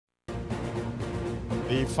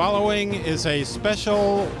The following is a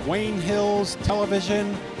special Wayne Hills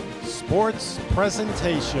Television sports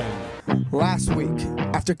presentation. Last week,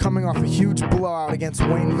 after coming off a huge blowout against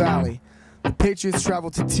Wayne Valley, the Patriots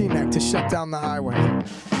traveled to Teaneck to shut down the highway.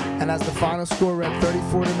 And as the final score read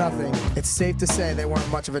 34-0, it's safe to say they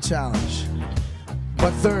weren't much of a challenge.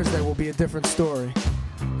 But Thursday will be a different story.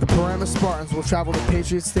 The Paramus Spartans will travel to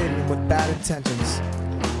Patriot Stadium with bad intentions.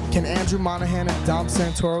 Can Andrew Monahan and Dom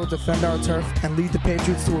Santoro defend our turf and lead the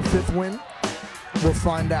Patriots to a 5th win? We'll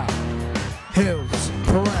find out. Hills,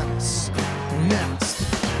 Paramus, next.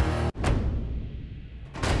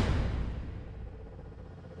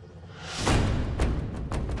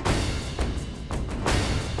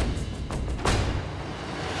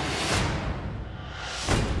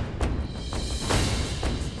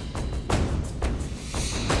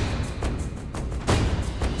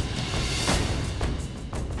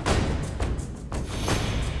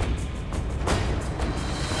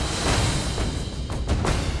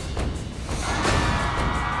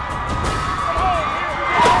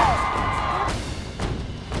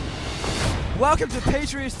 Welcome to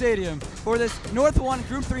Patriot Stadium for this North 1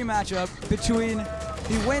 Group 3 matchup between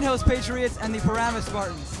the Wayne Hills Patriots and the Paramus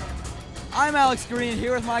Spartans. I'm Alex Green,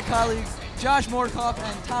 here with my colleagues Josh Mordkoff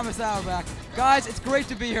and Thomas Auerbach. Guys, it's great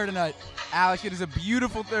to be here tonight. Alex, it is a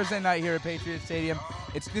beautiful Thursday night here at Patriot Stadium.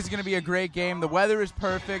 This is going to be a great game. The weather is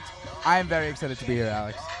perfect. I am very excited to be here,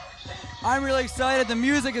 Alex. I'm really excited. The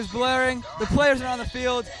music is blaring. The players are on the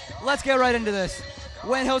field. Let's get right into this.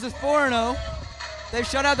 Wayne Hills is 4-0. They've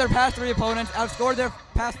shut out their past 3 opponents, outscored their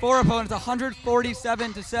past 4 opponents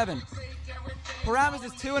 147-7. Paramus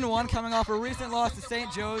is 2-1, coming off a recent loss to St.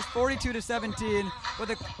 Joe's, 42-17, but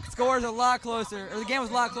the score is a lot closer, or the game was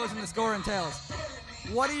a lot closer than the score entails.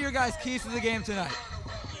 What are your guys' keys to the game tonight?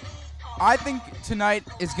 I think tonight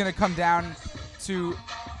is going to come down to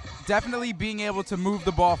definitely being able to move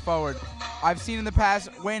the ball forward. I've seen in the past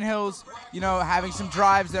Wayne Hills, having some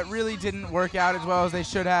drives that really didn't work out as well as they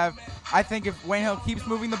should have. I think if Wayne Hill keeps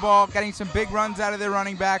moving the ball, getting some big runs out of their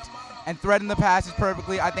running backs, and threading the passes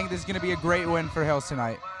perfectly, I think this is going to be a great win for Hills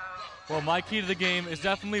tonight. Well, my key to the game is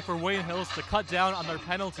definitely for Wayne Hills to cut down on their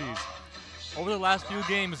penalties. Over the last few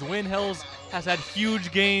games, Wayne Hills has had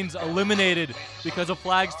huge gains eliminated because of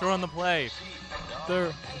flags thrown on the play.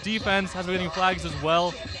 Their defense has been getting flags as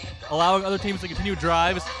well, allowing other teams to continue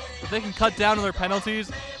drives. If they can cut down on their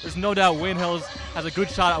penalties, there's no doubt Wayne Hills has a good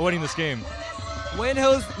shot at winning this game. Wayne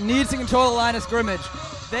Hills needs to control the line of scrimmage.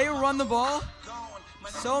 They run the ball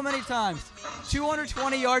so many times.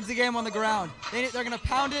 220 yards a game on the ground. They're going to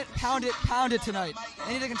pound it tonight.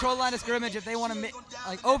 They need to control the line of scrimmage if they want to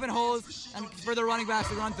open holes and for their running backs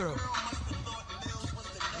to run through.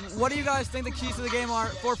 What do you guys think the keys to the game are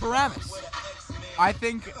for Paramus? I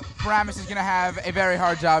think Paramus is going to have a very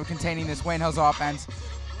hard job containing this Wayne Hills offense.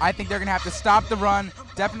 I think they're going to have to stop the run,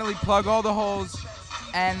 definitely plug all the holes,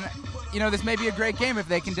 and this may be a great game if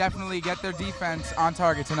they can definitely get their defense on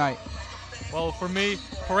target tonight. Well, for me,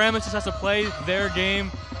 Paramus just has to play their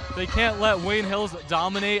game. They can't let Wayne Hills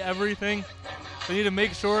dominate everything. They need to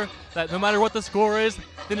make sure that no matter what the score is,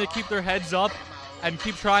 they need to keep their heads up and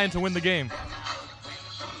keep trying to win the game.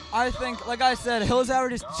 I think, like I said, Hills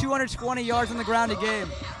averages 220 yards on the ground a game.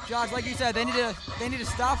 Josh, like you said, they need to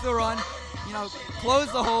stop the run,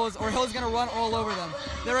 close the holes, or Hills is going to run all over them.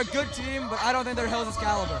 They're a good team, but I don't think they're Hills'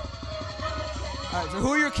 caliber. All right, so who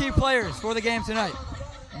are your key players for the game tonight?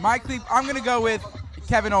 I'm going to go with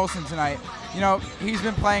Kevin Olson tonight. He's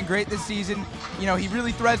been playing great this season. He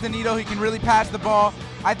really threads the needle. He can really pass the ball.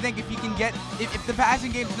 I think if he can if the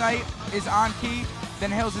passing game tonight is on key,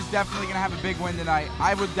 then Hills is definitely going to have a big win tonight.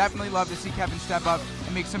 I would definitely love to see Kevin step up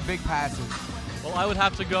and make some big passes. Well, I would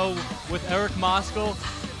have to go with Eric Moskal.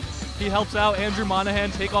 He helps out Andrew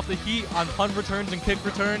Monahan take off the heat on punt returns and kick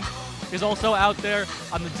returns. He's also out there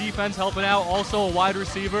on the defense helping out, also a wide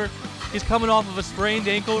receiver. He's coming off of a sprained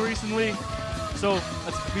ankle recently, so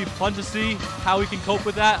it's going to be fun to see how he can cope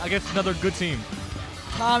with that against another good team.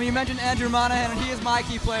 Tom, you mentioned Andrew Monahan, and he is my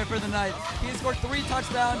key player for the night. He has scored 3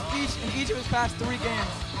 touchdowns in each of his past 3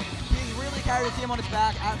 games. He's really carried the team on his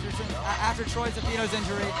back after Troy Zappino's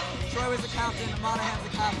injury. Troy was the captain, Monahan's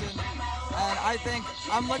the captain. And I think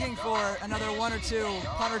I'm looking for another 1 or 2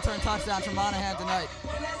 punt return touchdowns from Monahan tonight.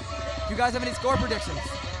 Do you guys have any score predictions?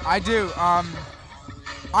 I do.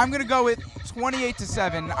 I'm going to go with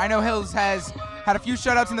 28-7. I know Hills has had a few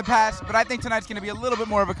shutouts in the past, but I think tonight's going to be a little bit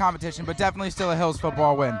more of a competition, but definitely still a Hills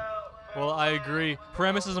football win. Well, I agree.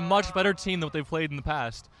 Paramus is a much better team than what they've played in the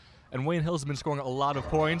past, and Wayne Hills has been scoring a lot of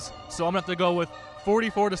points, so I'm going to have to go with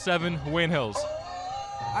 44-7 Wayne Hills.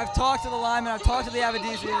 I've talked to the linemen, I've talked to the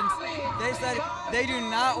Avedisians. They said they do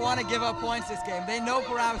not want to give up points this game. They know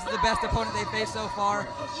Paramus is the best opponent they've faced so far,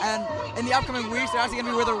 and in the upcoming weeks, they're actually going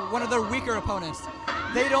to be with one of their weaker opponents.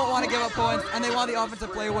 They don't want to give up points, and they want the offense to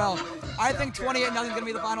play well. I think 28-0 is going to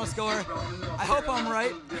be the final score. I hope I'm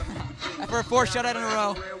right for a fourth shutout in a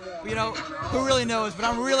row. But, you know, who really knows? But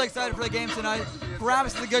I'm really excited for the game tonight.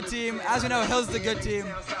 Paramus is a good team. As we know, Hills is a good team.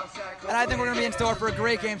 And I think we're going to be in store for a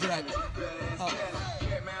great game tonight.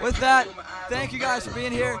 With that, thank you guys for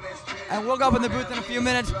being here. And we'll go up in the booth in a few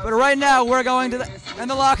minutes. But right now, we're going to in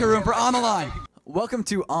the locker room for On the Line. Welcome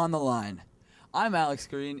to On the Line. I'm Alex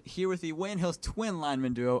Green, here with the Wayne Hills twin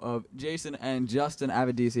lineman duo of Jason and Justin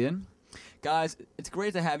Avedisian. Guys, it's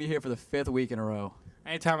great to have you here for the 5th week in a row.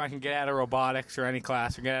 Anytime I can get out of robotics or any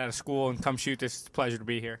class or get out of school and come shoot this, it's a pleasure to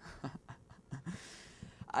be here.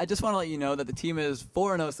 I just want to let you know that the team is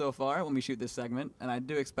 4-0 so far when we shoot this segment, and I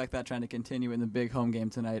do expect that trend to continue in the big home game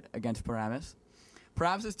tonight against Paramus.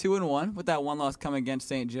 Paramus is 2-1 with that one loss coming against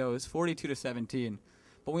St. Joe's, 42-17.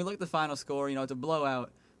 But when we look at the final score, you know, it's a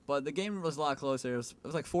blowout, but the game was a lot closer. It was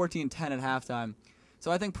like 14-10 at halftime.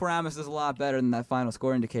 So I think Paramus is a lot better than that final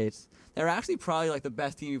score indicates. They're actually probably like the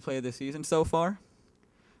best team we played this season so far.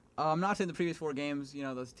 I'm not saying the previous 4 games, you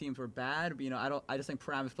know, those teams were bad, but you know, I just think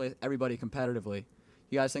Paramus plays everybody competitively.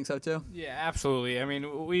 You guys think so too? Yeah, absolutely. I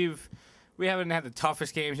mean, we haven't had the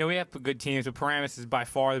toughest games. You know, we have good teams, but Paramus is by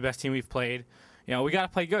far the best team we've played. You know, we got to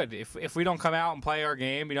play good. If we don't come out and play our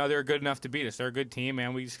game, you know, they're good enough to beat us. They're a good team,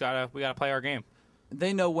 man. We gotta play our game.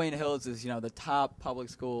 They know Wayne Hills is, you know, the top public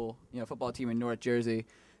school, you know, football team in North Jersey,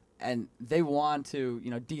 and they want to,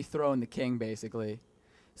 you know, dethrone the king basically.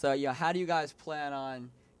 So, yeah, how do you guys plan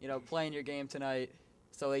on, you know, playing your game tonight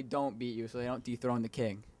so they don't beat you, so they don't dethrone the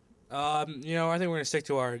king? You know, I think we're going to stick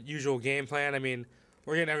to our usual game plan. I mean,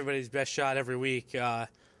 we're getting everybody's best shot every week.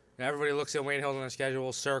 Everybody looks at Wayne Hills on the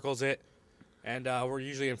schedule, circles it, and we're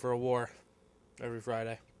usually in for a war every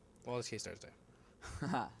Friday. Well, this case Thursday.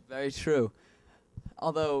 Very true.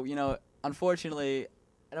 Although, you know, unfortunately,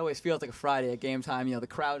 it always feels like a Friday at game time. You know, the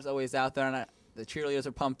crowd's always out there, and the cheerleaders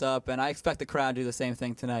are pumped up, and I expect the crowd to do the same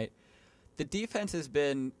thing tonight. The defense has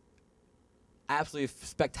been absolutely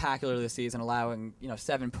spectacular this season, allowing, you know,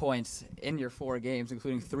 7 points in your 4 games,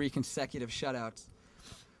 including 3 consecutive shutouts.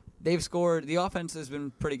 They've scored. The offense has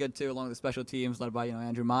been pretty good too, along with the special teams led by, you know,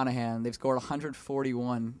 Andrew Monahan. They've scored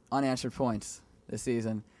 141 unanswered points this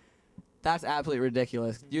season. That's absolutely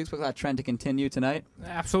ridiculous. Do you expect that trend to continue tonight?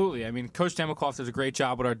 Absolutely. I mean, Coach Mordkoff does a great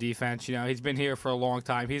job with our defense. You know, he's been here for a long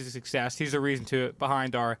time. He's a success. He's the reason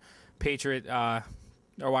behind our Patriot, or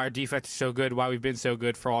why our defense is so good, why we've been so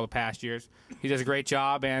good for all the past years. He does a great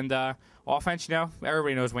job, and offense, you know,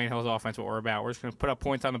 everybody knows Wayne Hills offense, what we're about. We're just going to put up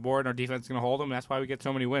points on the board, and our defense is going to hold them, and that's why we get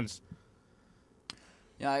so many wins.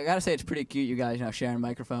 Yeah, I got to say it's pretty cute, you guys, you know, sharing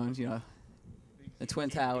microphones, you know, the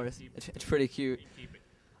Twin Towers. It's pretty cute.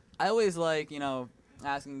 I always like, you know,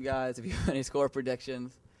 asking you guys if you have any score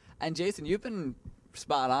predictions. And Jason, you've been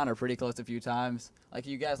spot on or pretty close a few times. Like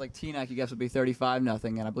you guys, like Teaneck, you guys would be 35-0,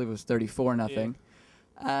 and I believe it was 34-0. Yeah.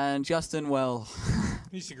 And Justin, well,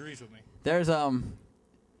 he disagrees with me. There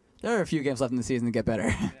are a few games left in the season to get better,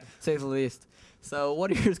 yeah. Say the least. So,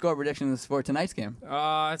 what are your score predictions for tonight's game?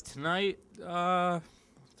 Tonight, I'm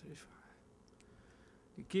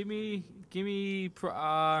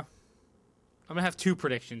going to have 2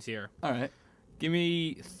 predictions here. All right. Give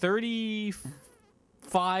me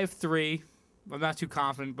 35-3. I'm not too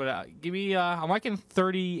confident, but give me, I'm liking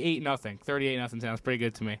 38-0. 38-0 sounds pretty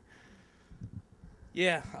good to me.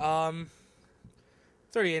 Yeah,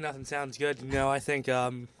 38-0 sounds good. You know, I think I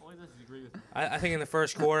think in the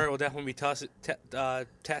first quarter it will definitely be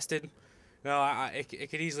tested. You know, it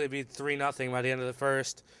could easily be 3-0 by the end of the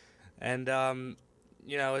first, and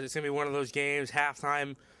you know, it's gonna be one of those games.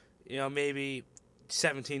 Halftime, you know, maybe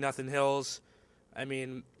 17-0 Hills. I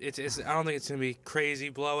mean, I don't think it's gonna be crazy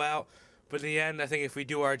blowout, but in the end, I think if we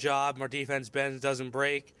do our job, our defense bends, doesn't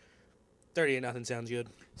break, 38-0 sounds good.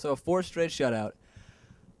 So a 4th straight shutout.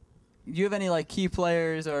 Do you have any like key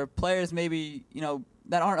players or players maybe, you know,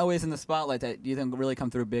 that aren't always in the spotlight that you think really come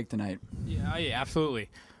through big tonight? Yeah, absolutely.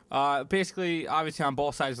 Basically, obviously on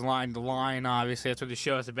both sides of the line, obviously that's what the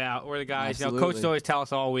show is about. We're the guys, absolutely. You know, coaches always tell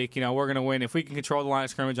us all week, you know, we're going to win. If we can control the line of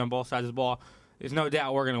scrimmage on both sides of the ball, there's no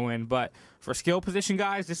doubt we're going to win. But for skill position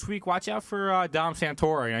guys this week, watch out for Dom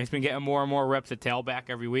Santoro. You know, he's been getting more and more reps at tailback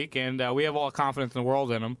every week, and we have all the confidence in the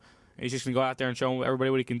world in him. And he's just going to go out there and show everybody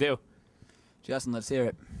what he can do. Justin, let's hear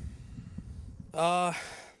it. You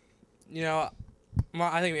know,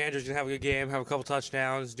 I think Andrew's going to have a good game, have a couple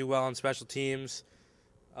touchdowns, do well on special teams.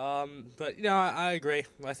 But, you know, I agree.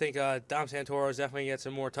 I think Dom Santoro is definitely going to get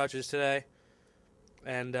some more touches today.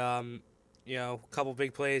 and you know, a couple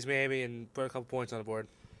big plays maybe, and put a couple points on the board.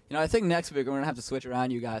 You know, I think next week we're going to have to switch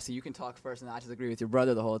around, you guys, so you can talk first and not just agree with your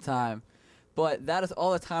brother the whole time. But that is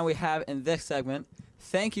all the time we have in this segment.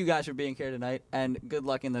 Thank you guys for being here tonight, and good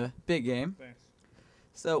luck in the big game. Thanks.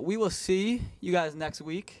 So we will see you guys next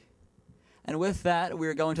week. And with that,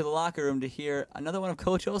 we're going to the locker room to hear another one of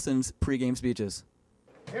Coach Olson's pregame speeches.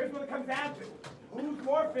 Here's what it comes down to. Who's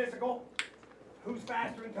more physical, who's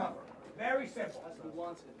faster and tougher. Very simple.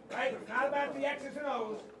 Right? It's not about the X's and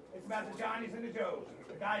O's. It's about the Johnnies and the Joes,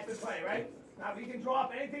 the guys that play, right? Now, we can draw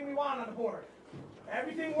up anything we want on the board.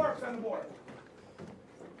 Everything works on the board.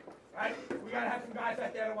 Right? We got to have some guys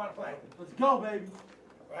out there that want to play. Let's go, baby.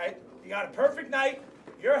 Right? You got a perfect night,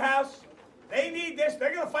 your house. They need this.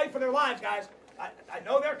 They're going to fight for their lives, guys. I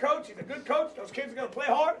know their coach. He's a good coach. Those kids are going to play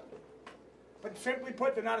hard. But simply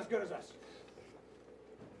put, they're not as good as us.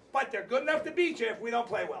 But they're good enough to beat you if we don't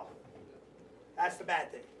play well. That's the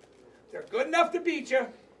bad thing. They're good enough to beat you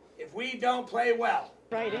if we don't play well.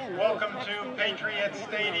 Right in. Welcome to Patriot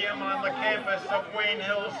Stadium on the campus of Wayne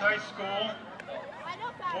Hills High School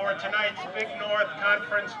for tonight's Big North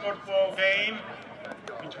Conference football game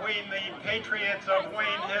between the Patriots of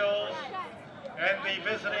Wayne Hills and the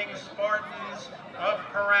visiting Spartans of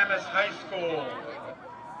Paramus High School. You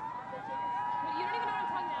don't even know what I'm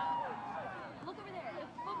talking about. Look over there.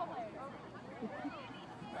 It's football players.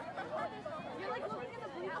 You're like looking at the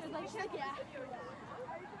bleachers like, check it.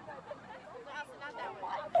 Not that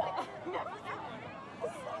one.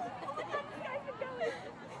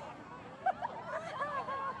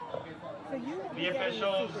 The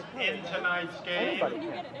officials in tonight's game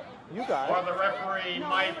You got are the referee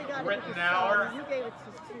Mike Rittenauer,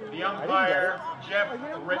 the umpire Jeff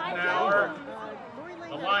Rittenauer,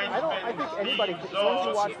 the linesman Steve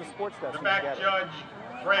Zoll, the back judge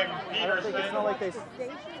Greg Peterson,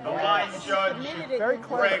 the line judge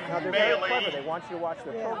Greg Bailey, They want you to watch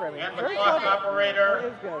their programming. and the clock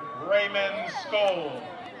operator Raymond Skoll.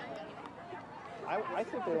 I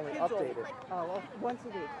think they only update it. Oh, well, once a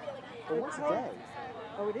week. But once a day.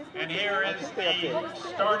 Oh, it is? And here is the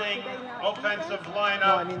starting offensive No, I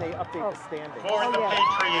lineup mean they update the standings. for the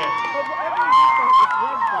Patriots.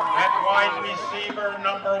 At wide receiver,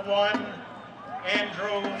 number 1,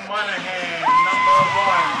 Andrew Monahan, number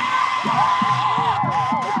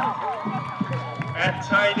 1. At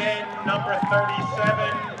tight end, number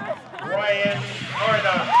 37, Ryan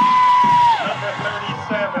Carter, number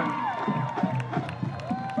 37.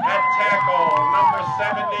 At tackle, number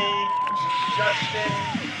 70, Justin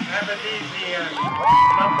Abedizian,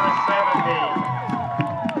 number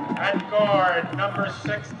 70. At guard, number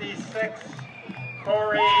 66,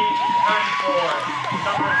 Corey Conforth,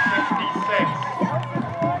 number 66.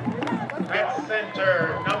 At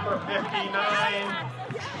center, number 59,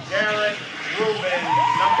 Garrett Rubin,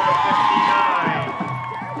 number 59.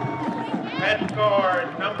 At guard,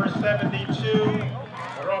 number 72,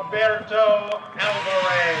 Roberto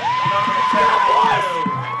Alvarez, number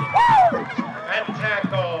 72. At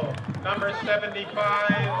tackle, number 75,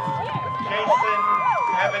 Jason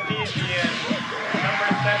Abedizian, number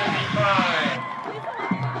 75.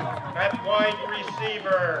 At wide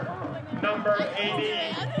receiver, number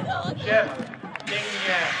 80, Jeff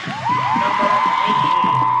Dignac, number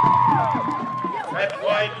 80. At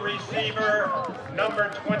wide receiver, number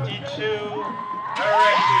 22,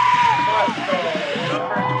 Eric Moscow,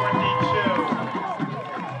 number 22.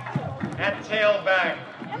 At tailback,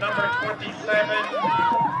 number 27,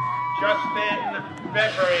 Justin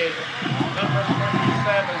Beveridge, number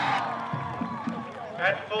 27.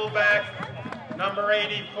 At fullback, number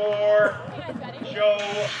 84, Joe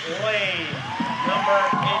Lane, number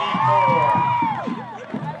 84.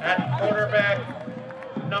 At quarterback,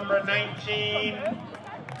 number 19,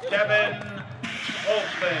 Devin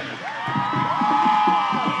Olson.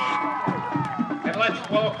 And let's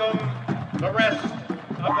welcome the rest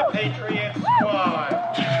of the Patriots squad.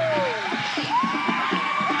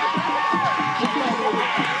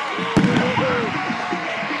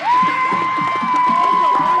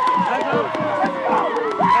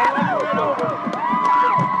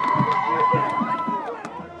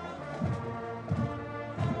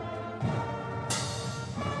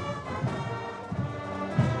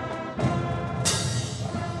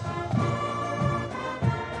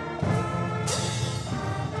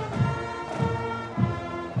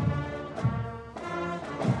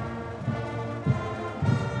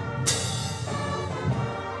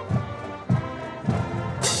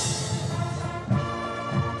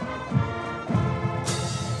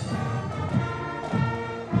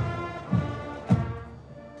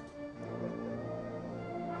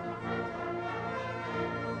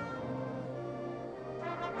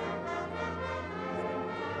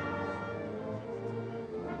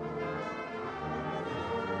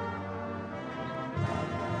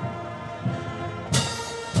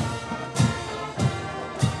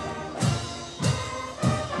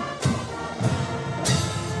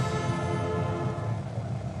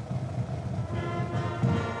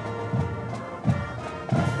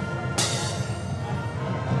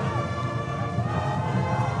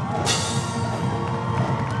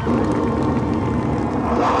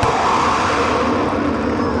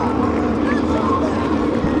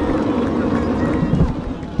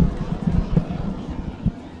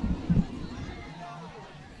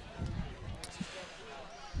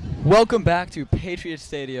 Welcome back to Patriot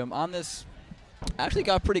Stadium on this, actually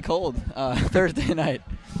got pretty cold Thursday night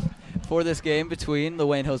for this game between the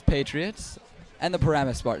Wayne Hills Patriots and the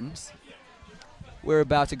Paramus Spartans. We're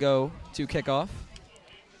about to go to kickoff.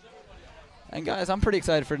 And guys, I'm pretty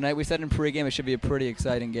excited for tonight. We said in pregame it should be a pretty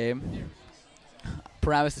exciting game.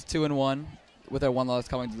 Paramus is 2-1 with their one loss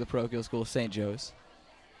coming to the parochial school, St. Joe's.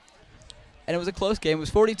 And it was a close game. It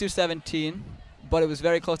was 42-17, but it was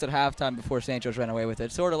very close at halftime before St. Joe's ran away with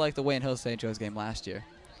it, sort of like the Wayne Hills St. Joe's game last year.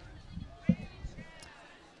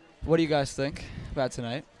 What do you guys think about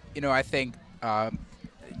tonight? You know, I think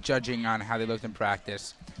judging on how they looked in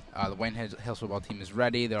practice, the Wayne Hills football team is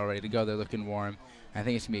ready. They're all ready to go. They're looking warm. I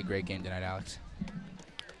think it's going to be a great game tonight, Alex.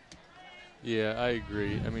 Yeah, I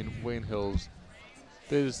agree. I mean, Wayne Hills,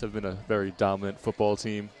 they just have been a very dominant football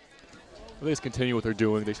team. If they just continue what they're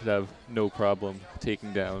doing, they should have no problem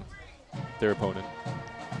taking down their opponent.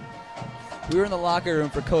 We were in the locker room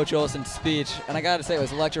for Coach Olson's speech, and I got to say it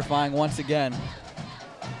was electrifying once again.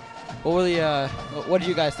 What did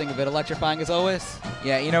you guys think of it? Electrifying as always?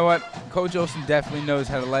 Yeah, you know what? Coach Olson definitely knows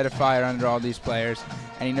how to light a fire under all these players,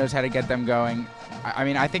 and he knows how to get them going. I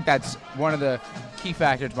mean, I think that's one of the key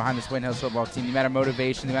factors behind this Wayne Hills football team, the amount of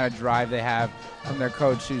motivation, the amount of drive they have from their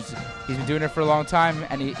coach, he's been doing it for a long time,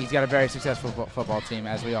 and he's got a very successful football team,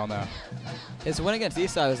 as we all know. His win against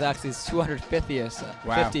Eastside was actually his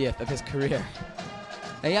 250th of his career.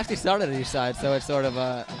 And he actually started at Eastside, so it's sort of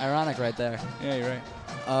ironic right there. Yeah, you're right.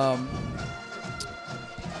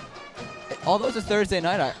 Although it's a Thursday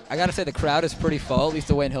night, I got to say the crowd is pretty full, at least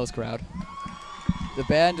the Wayne Hills crowd. The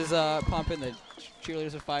band is pumping, the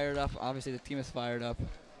cheerleaders are fired up, obviously the team is fired up.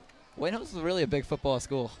 Wayne Hills is really a big football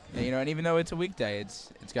school. Yeah, you know, and even though it's a weekday,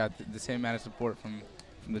 it's got the same amount of support from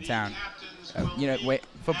the town. You know,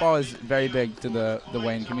 football is very big to the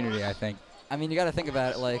Wayne community, I think. I mean, you got to think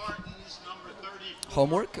about it like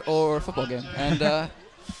homework or football game, and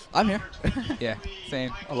I'm here. Yeah,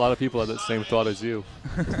 same. A lot of people have that same thought as you.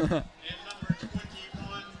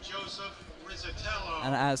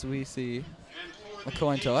 And as we see a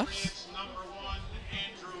coin toss.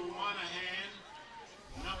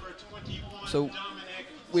 So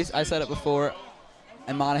I said it before,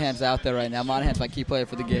 and Monahan's out there right now. Monahan's my key player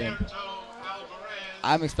for the game.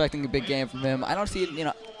 I'm expecting a big game from him. I don't see it, you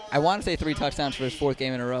know, I want to say 3 touchdowns for his 4th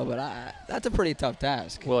game in a row, but that's a pretty tough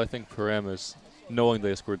task. Well, I think Paramus, knowing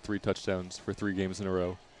they scored 3 touchdowns for 3 games in a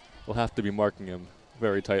row, will have to be marking him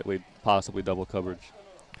very tightly, possibly double coverage.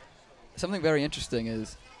 Something very interesting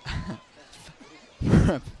is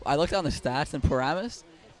I looked on the stats, and Paramus,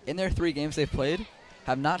 in their 3 games they've played,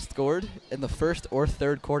 have not scored in the 1st or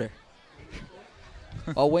 3rd quarter.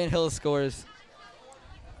 While Wayne Hills scores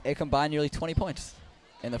a combined nearly 20 points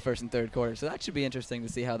in the 1st and 3rd quarter. So that should be interesting to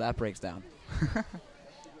see how that breaks down.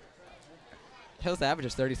 Hills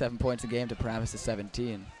averages 37 points a game to Paramus'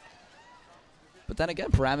 17. But then again,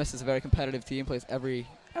 Paramus is a very competitive team, plays every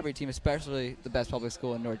team, especially the best public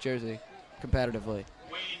school in North Jersey, competitively.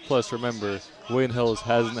 Plus, remember, Wayne Hills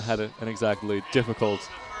hasn't had an exactly difficult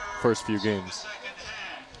first few games.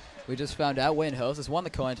 We just found out Wayne Hills has won the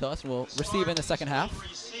coin toss and will receive in the second half.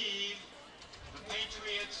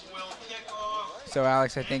 So,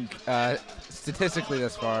 Alex, I think statistically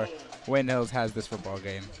thus far, Wayne Hills has this football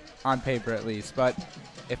game, on paper at least. But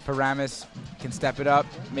if Paramus can step it up,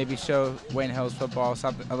 maybe show Wayne Hills football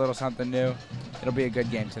a little something new, it'll be a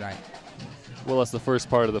good game tonight. Well, that's the first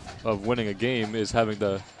part of winning a game, is having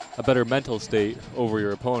a better mental state over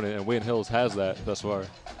your opponent, and Wayne Hills has that thus far.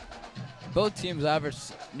 Both teams average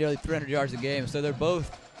nearly 300 yards a game, so they're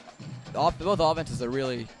both offenses are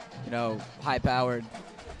really, you know, high-powered.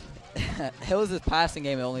 Hills' passing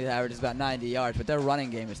game only averages about 90 yards, but their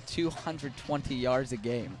running game is 220 yards a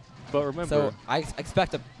game. But remember, so I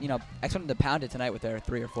expect them to pound it tonight with their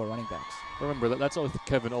 3 or 4 running backs. Remember, that's all with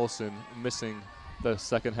Kevin Olson missing the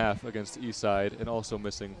second half against Eastside and also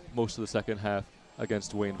missing most of the second half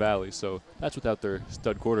against Wayne Valley. So that's without their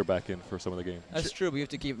stud quarterback in for some of the game. That's true, but you have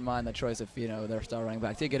to keep in mind the choice of, you know, their star running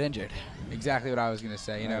back did get injured. Exactly what I was going to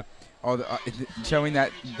say. You know, showing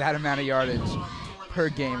that amount of yardage per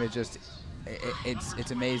game is just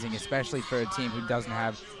it's amazing, especially for a team who doesn't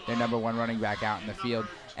have their #1 running back out in the field.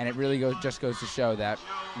 And it really just goes to show that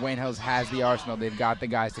Wayne Hills has the arsenal. They've got the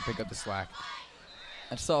guys to pick up the slack.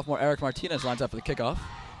 And sophomore Eric Martinez lines up for the kickoff.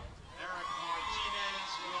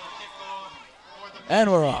 And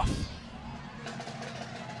we're off.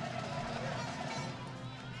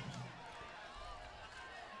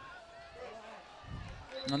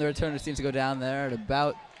 And the returner seems to go down there at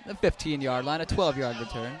about the 15-yard line, a 12-yard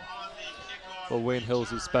return. Well, Wayne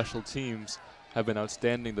Hills' special teams have been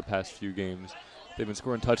outstanding the past few games. They've been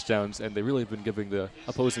scoring touchdowns, and they really have been giving the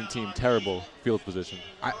opposing team terrible field position.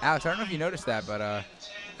 Alex, I don't know if you noticed that, but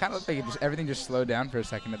kind of looked like everything just slowed down for a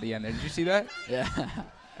second at the end there. Did you see that? Yeah.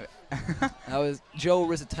 That was Joe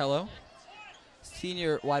Rizzatello,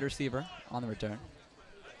 senior wide receiver, on the return.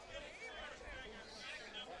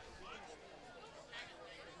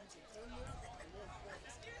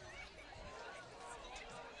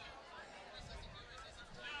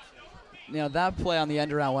 You know, that play on the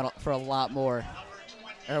end around went for a lot more.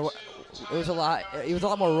 It was a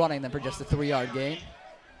lot more running than for just a 3-yard gain.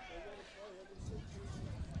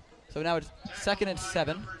 So now it's 2nd and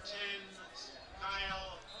 7.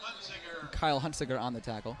 Kyle Hunsiger on the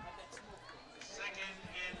tackle.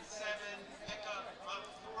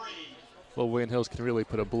 Well, Wayne Hills can really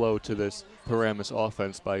put a blow to this Paramus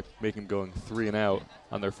offense by making them going 3 and out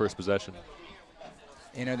on their first possession.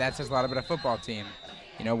 You know, that says a lot about a football team.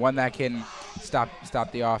 You know, one that can stop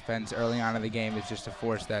the offense early on in the game is just a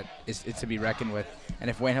force that is to be reckoned with. And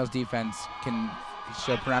if Wayne Hills defense can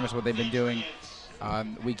show Paramus what they've been doing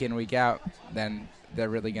week in, week out, then they're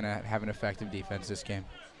really going to have an effective defense this game.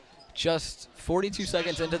 Just 42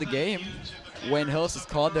 seconds into the game, Wayne Hills has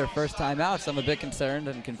called their first timeout, so I'm a bit concerned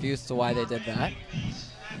and confused as to why they did that.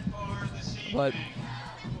 But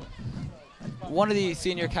one of the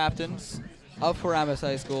senior captains of Paramus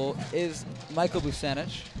High School is Michael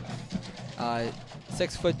Busanich,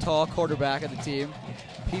 6-foot-tall quarterback of the team.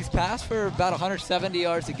 He's passed for about 170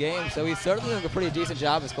 yards a game, so he's certainly doing a pretty decent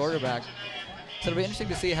job as quarterback. So it'll be interesting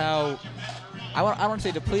to see how, I don't want to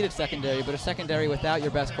say depleted secondary, but a secondary without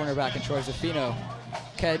your best cornerback in Troy Zaffino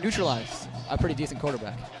can neutralize a pretty decent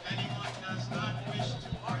quarterback.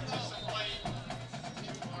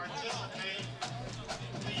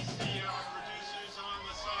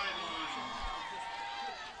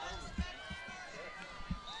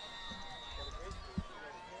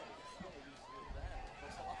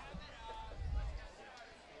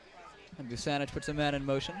 And Busanich puts a man in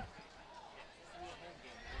motion.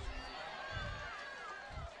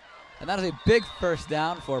 And that is a big first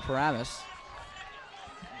down for Paramus.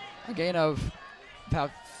 A gain of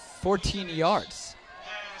about 14 yards.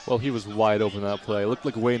 Well, he was wide open that play. It looked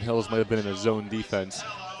like Wayne Hills might have been in a zone defense.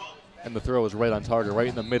 And the throw was right on target, right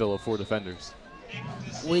in the middle of 4 defenders.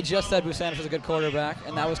 We just said Busanich was a good quarterback,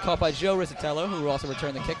 and that was caught by Joe Rizzatello, who also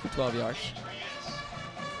returned the kick for 12 yards.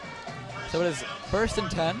 So it is 1st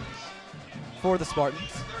and 10 for the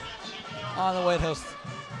Spartans on the Wayne Hills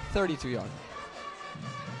 32-yard.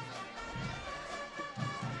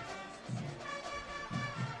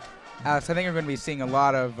 Alex, I think we're going to be seeing a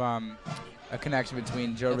lot of a connection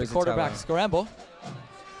between Joe Rizzatello. The quarterback scramble.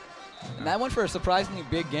 And that went for a surprisingly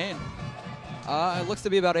big gain. It looks to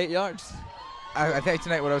be about 8 yards. I think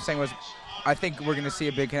tonight what I was saying was I think we're going to see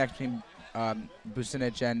a big connection between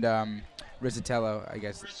Busanich and Rizzatello, I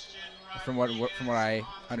guess. From what I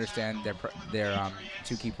understand, they're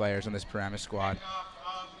 2 key players on this Paramus squad.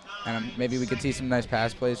 And maybe we could see some nice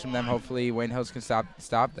pass plays from them. Hopefully Wayne Hills can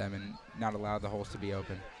stop them and not allow the holes to be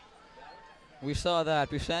open. We saw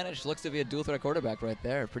that. Busanich looks to be a dual threat quarterback right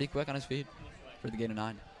there. Pretty quick on his feet for the gain of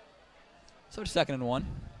 9. So it's 2nd and 1.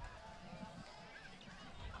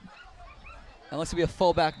 And looks to be a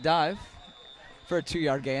fullback dive for a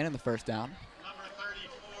 2-yard gain in the first down.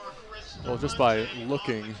 Well, just by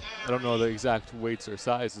looking, I don't know the exact weights or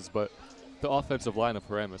sizes, but the offensive line of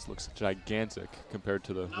Paramus looks gigantic compared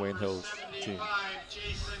to the Wayne Hills team.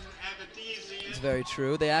 It's very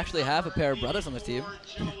true. They actually have a pair of brothers on the team,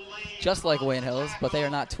 just like Wayne Hills, but they are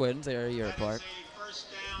not twins. They are a year apart.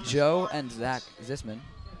 Joe and Zach Zisman,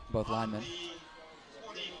 both linemen.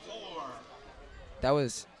 That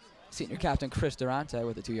was senior captain Chris Durante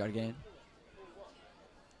with a 2-yard gain.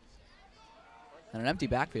 And an empty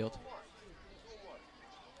backfield.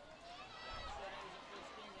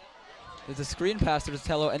 There's a screen pass to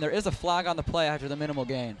Rizzatello, and there is a flag on the play after the minimal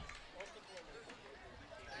gain.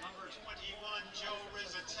 Number 21, Joe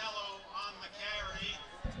Rizzatello on the carry.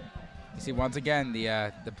 You see, once again,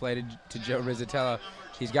 the play to Joe Rizzatello.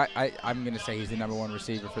 He's got. I'm going to say he's the #1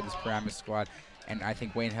 receiver for this Paramus squad, and I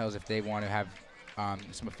think Wayne Hills, if they want to have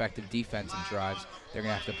some effective defense and drives, they're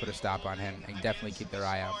going to have to put a stop on him and definitely keep their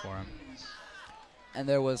eye out for him. And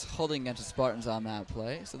there was holding against the Spartans on that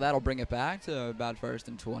play, so that'll bring it back to about 1st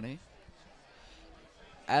and 20.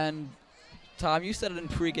 And Tom, you said it in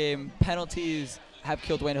pregame, penalties have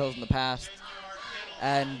killed Wayne Hills in the past.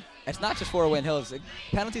 And it's not just for Wayne Hills.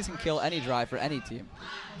 Penalties can kill any drive for any team.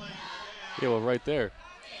 Yeah, well, right there.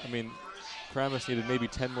 I mean, Paramus needed maybe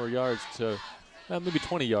 10 more yards to, maybe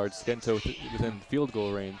 20 yards to get into within field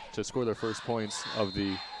goal range to score their first points of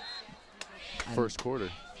the first quarter.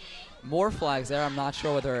 more flags there. I'm not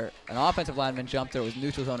sure whether an offensive lineman jumped or it was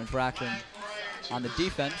neutral zone infraction on the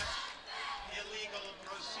defense.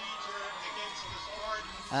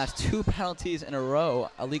 And that's 2 penalties in a row,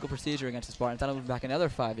 illegal procedure against the Spartans. That'll move back another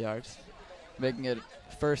 5 yards, making it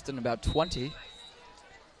first and about 20.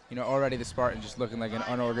 You know, already the Spartans just looking like an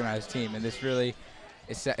unorganized team, and this really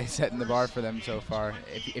is setting the bar for them so far.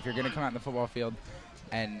 If you're going to come out in the football field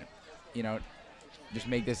and, you know, just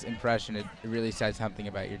make this impression, it really says something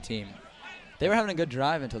about your team. They were having a good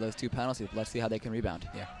drive until those 2 penalties. Let's see how they can rebound.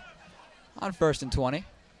 Yeah. On 1st and 20.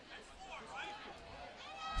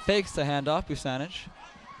 Fakes the handoff, Busanic.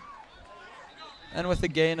 And with a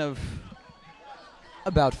gain of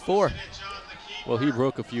about 4. Well, he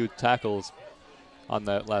broke a few tackles on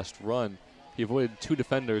that last run. He avoided 2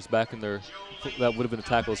 defenders back in there that would have been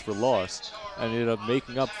tackles for loss, and ended up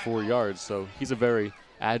making up 4 yards. So he's a very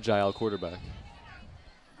agile quarterback.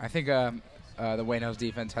 I think the Wayne Hills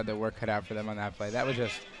defense had their work cut out for them on that play. That was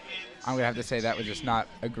just, I'm going to have to say, that was just not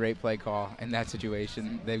a great play call in that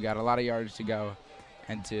situation. They've got a lot of yards to go,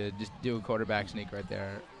 and to just do a quarterback sneak right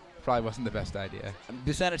there probably wasn't the best idea.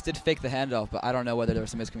 Busanic did fake the handoff, but I don't know whether there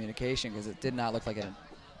was some miscommunication because it did not look like an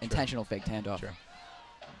intentional faked handoff. Sure.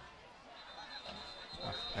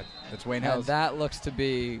 That's Wayne Hills. And that looks to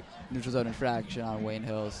be neutral zone infraction on Wayne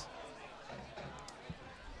Hills.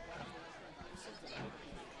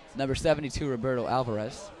 Number 72, Roberto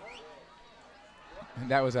Alvarez.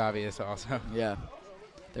 And that was obvious also. Yeah.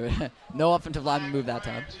 There were no offensive lineman move that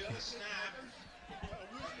time.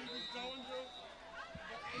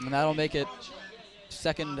 And that'll make it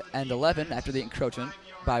 2nd and 11 after the encroachment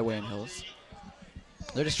by Wayne Hills.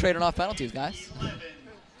 They're just trading off penalties, guys.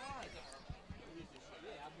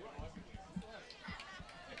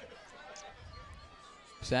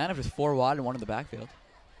 Busanic is 4 wide and 1 in the backfield.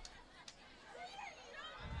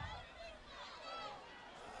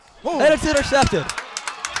 Whoa. And it's intercepted.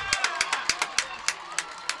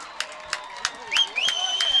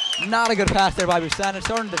 Not a good pass there by Busanic.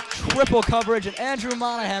 Starting to triple coverage, and Andrew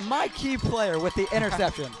Monahan, my key player, with the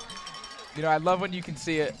interception. You know, I love when you can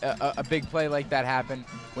see a big play like that happen,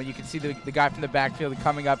 when you can see the guy from the backfield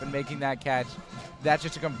coming up and making that catch. That's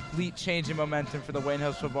just a complete change in momentum for the Wayne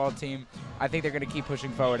Hills football team. I think they're going to keep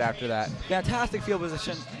pushing forward after that. Fantastic field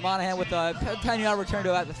position. Monahan with a 10-yard return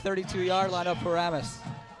to about the 32-yard line of Paramus.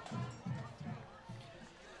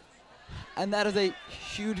 And that is a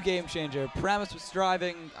huge game changer. Paramus was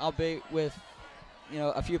driving, albeit with, you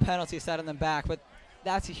know, a few penalties setting them back, but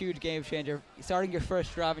that's a huge game changer. Starting your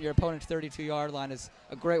first drive on your opponent's 32-yard line is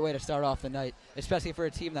a great way to start off the night, especially for a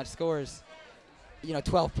team that scores, you know,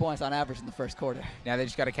 12 points on average in the first quarter. Now they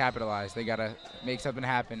just got to capitalize. They got to make something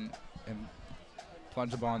happen and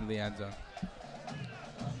plunge the ball into the end zone.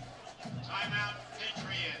 Timeout,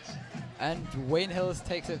 Patriots. And Wayne Hills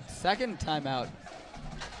takes a 2nd timeout.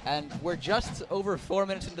 And we're just over 4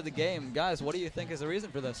 minutes into the game. Guys, what do you think is the reason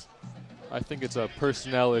for this? I think it's a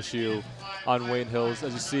personnel issue on Wayne Hills.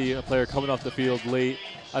 As you see, a player coming off the field late.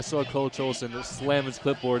 I saw Coach Olson slam his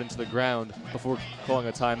clipboard into the ground before calling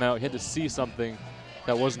a timeout. He had to see something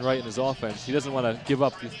that wasn't right in his offense. He doesn't want to give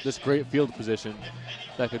up this great field position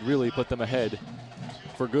that could really put them ahead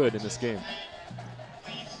for good in this game.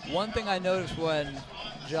 One thing I noticed when,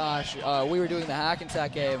 Josh, we were doing the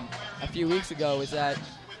Hackensack game a few weeks ago is that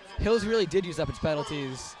Hills really did use up its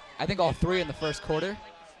penalties, I think all 3 in the first quarter.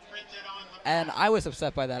 And I was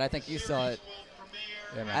upset by that. I think you saw it.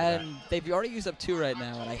 Yeah, and they've already used up 2 right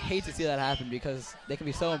now, and I hate to see that happen because they can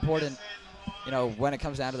be so important, you know, when it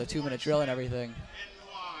comes down to the 2-minute drill and everything.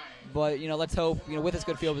 But, you know, let's hope, you know, with this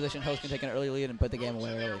good field position, Hills can take an early lead and put the game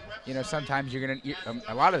away early. You know, sometimes you're going to,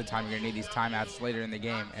 a lot of the time you're going to need these timeouts later in the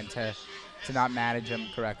game, and to not manage them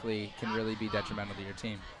correctly can really be detrimental to your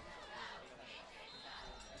team.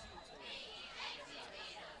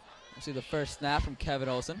 See the first snap from Kevin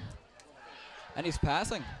Olson. And he's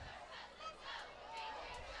passing.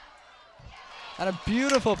 And a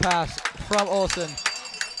beautiful pass from Olson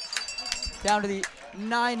down to the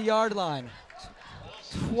 9-yard line.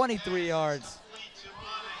 23 yards.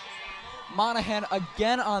 Monahan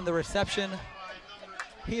again on the reception.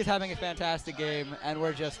 He is having a fantastic game, and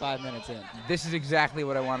we're just 5 minutes in. This is exactly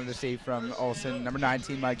what I wanted to see from Olson, number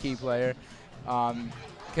 19, my key player,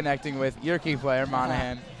 connecting with your key player,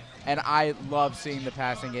 Monahan. And I love seeing the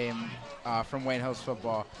passing game from Wayne Hills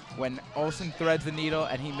football. When Olson threads the needle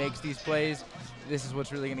and he makes these plays, this is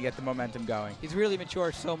what's really going to get the momentum going. He's really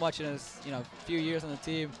matured so much in his few years on the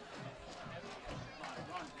team.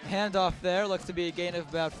 Handoff there looks to be a gain of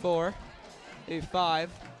about 4, maybe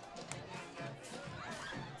 5.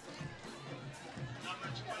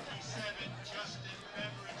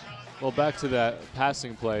 Well, back to that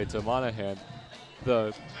passing play to Monahan.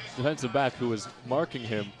 The defensive back who was marking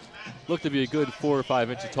him looked to be a good 4 or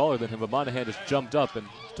 5 inches taller than him, but Monahan just jumped up and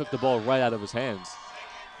took the ball right out of his hands.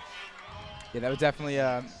 Yeah, that was definitely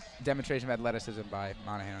a demonstration of athleticism by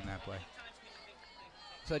Monahan on that play.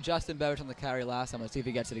 So Justin Beveridge on the carry last time. Let's see if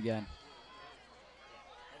he gets it again.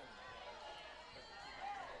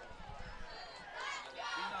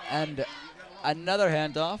 And another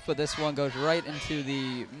handoff, but this one goes right into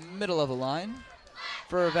the middle of the line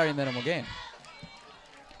for a very minimal gain.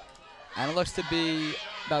 And it looks to be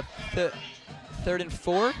about third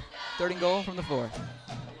and goal from the 4.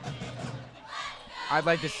 I'd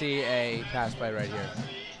like to see a pass play right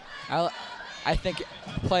here. I think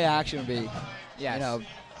play action would be,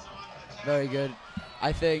 very good.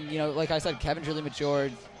 I think, like I said, Kevin's really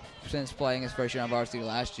matured since playing his first year on varsity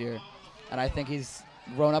last year, and I think he's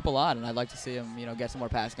grown up a lot, and I'd like to see him, get some more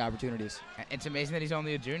passing opportunities. It's amazing that he's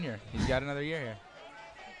only a junior. He's got another year here.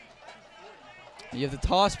 You have the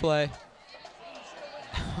toss play.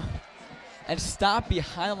 And stop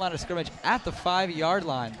behind the line of scrimmage at the 5-yard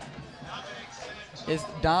line is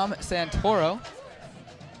Dom Santoro.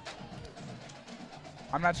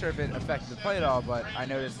 I'm not sure if it affected the play at all, but I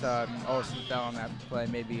noticed Olsen fell on that play.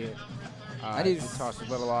 Maybe the toss was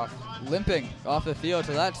a little off. Limping off the field,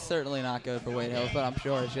 so that's certainly not good for Wade Hills, but I'm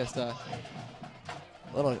sure it's just a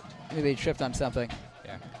little, maybe he tripped on something.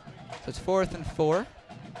 Yeah. So it's 4th and 4.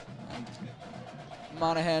 And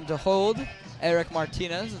Monahan to hold. Eric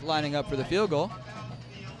Martinez lining up for the field goal.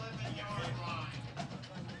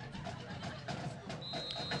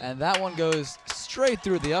 And that one goes straight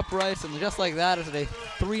through the uprights, and just like that, it's a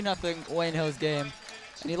 3-0 Wayne Hills game.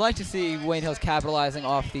 And you'd like to see Wayne Hills capitalizing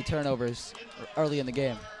off the turnovers early in the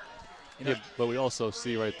game. Yeah, but we also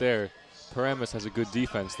see right there, Paramus has a good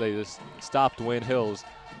defense. They just stopped Wayne Hills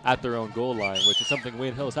at their own goal line, which is something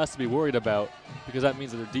Wayne Hills has to be worried about, because that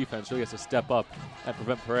means that their defense really has to step up and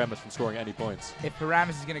prevent Paramus from scoring any points. If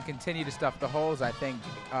Paramus is going to continue to stuff the holes, I think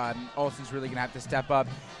Olsen's really going to have to step up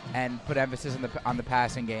and put emphasis on the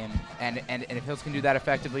passing game. And if Hills can do that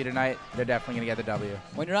effectively tonight, they're definitely going to get the W.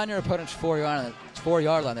 When you're on your opponent's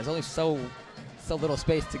 4-yard line, there's only so little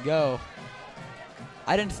space to go.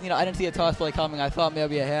 I didn't see a toss play coming. I thought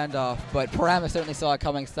maybe a handoff, but Paramus certainly saw it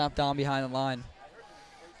coming, stomped down behind the line.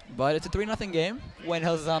 But it's a 3-0 game. Wayne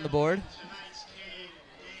Hills is on the board.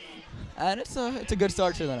 And it's a good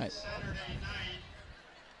start to the night.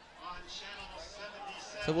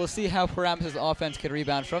 So we'll see how Paramus' offense can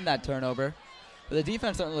rebound from that turnover. But the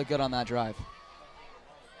defense certainly looked good on that drive.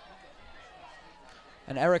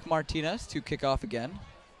 And Eric Martinez to kick off again.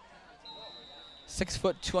 6',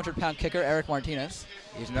 200-pound kicker, Eric Martinez.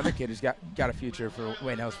 He's another kid who's got a future for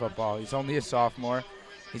Wayne Hills football. He's only a sophomore.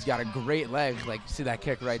 He's got a great leg. See that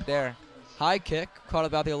kick right there. High kick, caught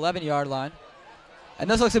about the 11-yard line. And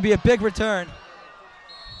this looks to be a big return.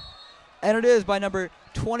 And it is by number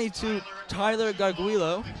 22, Tyler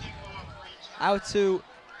Garguilo, out to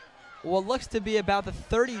what looks to be about the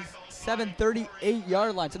 37,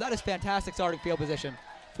 38-yard line. So that is fantastic starting field position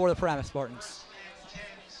for the Paramus Spartans.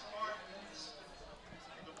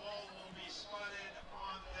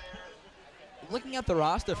 Looking at the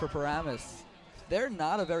roster for Paramus, they're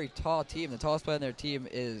not a very tall team. The tallest player on their team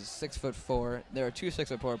is 6'4". There are 2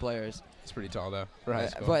 6'4" players. It's pretty tall, though, for high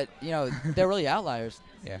school. But, they're really outliers.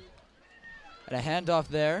 Yeah. And a handoff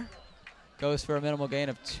there goes for a minimal gain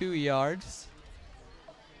of 2 yards.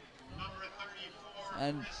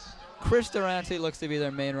 And Chris Durante looks to be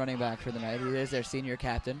their main running back for the night. He is their senior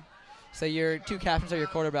captain. So your 2 captains are your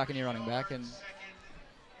quarterback and your running back. And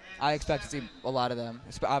I expect to see a lot of them,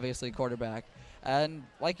 obviously quarterback. And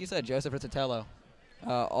like you said, Joseph Rizzatello,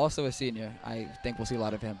 also a senior. I think we'll see a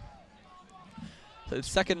lot of him. So it's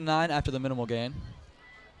 2nd and 9 after the minimal gain.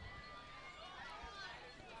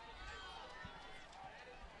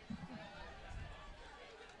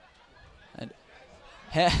 And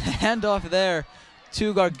handoff there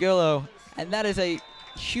to Gargillo, and that is a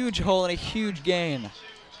huge hole and a huge gain.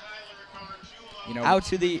 Out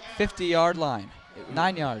to the 50-yard line.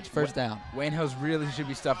 9 yards, first down. Wayne Hills really should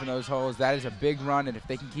be stuffing those holes. That is a big run, and if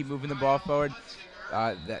they can keep moving the ball forward,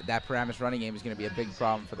 that Paramus running game is going to be a big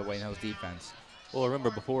problem for the Wayne Hills defense. Well,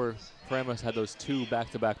 remember, before Paramus had those 2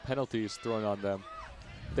 back-to-back penalties thrown on them,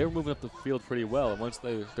 they were moving up the field pretty well, and once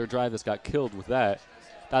their drive just got killed with that,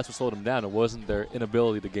 that's what slowed them down. It wasn't their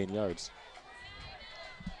inability to gain yards.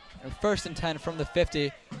 And 1st and 10 from the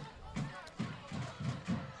 50.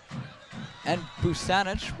 And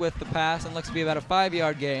Busanic with the pass, and looks to be about a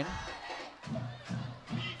 5-yard gain.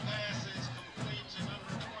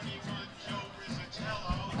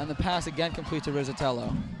 And the pass again complete to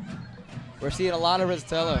Rizzatello. We're seeing a lot of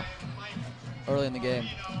Rizzatello early in the game.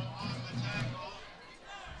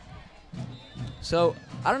 So,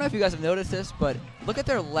 I don't know if you guys have noticed this, but look at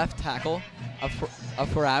their left tackle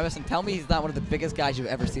of Paramus and tell me he's not one of the biggest guys you've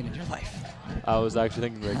ever seen in your life. I was actually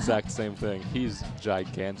thinking the exact same thing. He's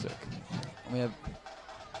gigantic. We have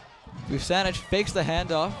Vucanic fakes the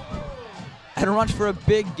handoff and runs for a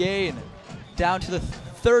big gain down to the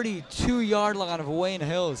 32-yard line of Wayne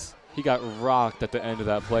Hills. He got rocked at the end of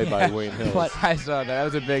that play by Wayne Hills. But I saw that. That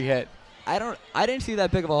was a big hit. I didn't see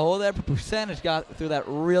that big of a hole there, but Vucanic got through that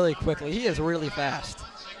really quickly. He is really fast.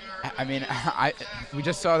 I mean, we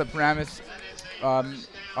just saw the Paramus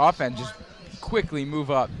offense just quickly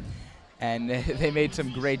move up, and they made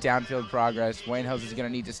some great downfield progress. Wayne Hills is going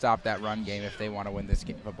to need to stop that run game if they want to win this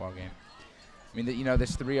football game. I mean, you know,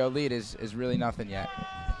 this 3-0 lead is really nothing yet.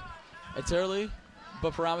 It's early,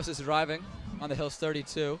 but Paramus is driving on the Hills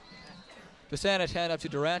 32. Vucanic hand up to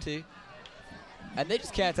Durante, and they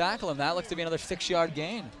just can't tackle him. That looks to be another 6-yard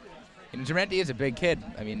gain. And Durante is a big kid.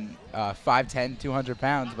 I mean, 5'10", 200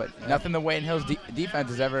 pounds, but nothing the Wayne Hills defense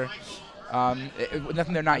has ever,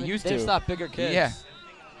 nothing they're not used to. They've stopped bigger kids. Yeah.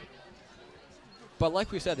 But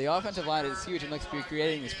like we said, the offensive line is huge and looks to be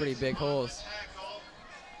creating these pretty big holes.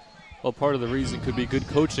 Well, part of the reason could be good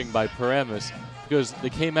coaching by Paramus, because they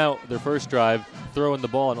came out their first drive throwing the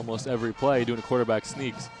ball in almost every play, doing quarterback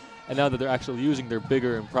sneaks. And now that they're actually using their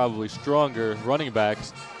bigger and probably stronger running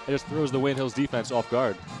backs, it just throws the Wayne Hills defense off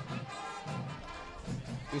guard.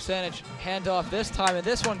 Vucanic handoff this time, and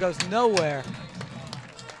this one goes nowhere.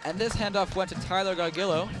 And this handoff went to Tyler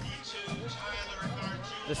Gargillo,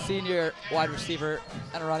 the senior wide receiver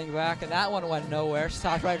and running back, and that one went nowhere.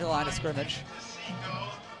 Stopped right at the line of scrimmage.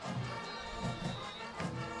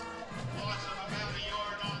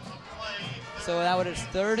 So now it is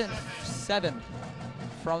 3rd and 7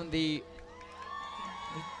 from the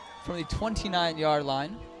 29-yard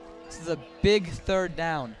line. This is a big 3rd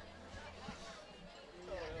down.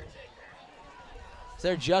 So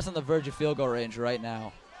they're just on the verge of field goal range right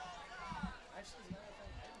now.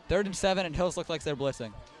 3rd and 7, and Hills look like they're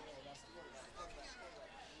blitzing.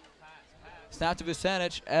 Snap to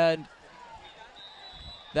Vucanic, and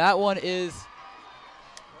that one is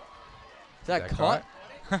that caught?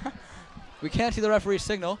 We can't see the referee's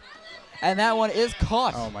signal. And that one is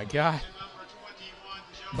caught. Oh, my God.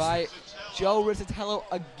 By Joe Rizzatello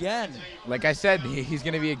again. Like I said, he's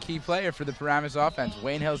going to be a key player for the Paramus offense.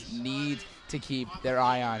 Wayne Hills needs to keep their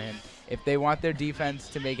eye on him. If they want their defense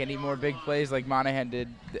to make any more big plays like Monahan did,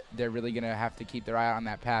 they're really going to have to keep their eye on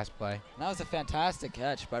that pass play. That was a fantastic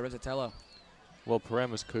catch by Rizzatello. Well,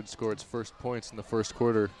 Paramus could score its first points in the first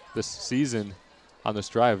quarter this season on this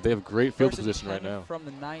drive. They have great field position right now. From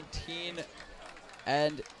the 19,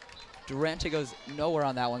 and Durante goes nowhere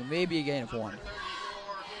on that one. Maybe a gain of 1. You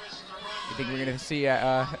think we're going to see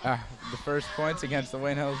the first points against the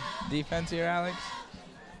Wayne Hills defense here, Alex?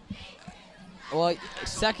 Well,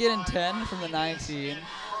 2nd and 10 from the 19.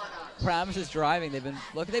 Paramus is driving. They've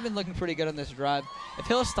been looking pretty good on this drive. If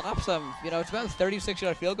Hill stops them, you know, it's about a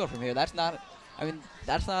 36-yard field goal from here. That's not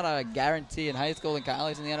a guarantee in high school and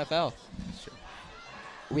college in the NFL. Sure.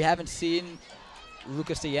 We haven't seen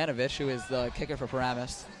Luka Stojanovic, who is the kicker for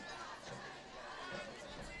Paramus.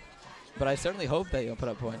 But I certainly hope that he'll put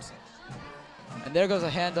up points. And there goes a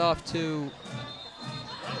handoff to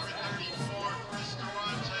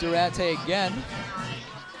Durante again.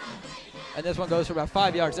 And this one goes for about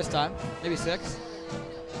 5 yards this time, maybe 6.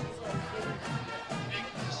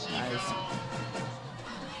 Nice.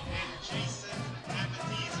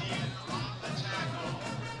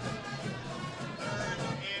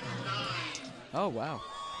 Oh, wow.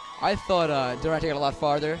 I thought Durante got a lot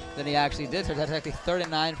farther than he actually did. So that's actually 3rd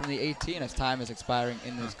and 9 from the 18 as time is expiring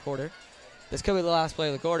in this quarter. This could be the last play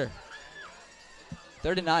of the quarter.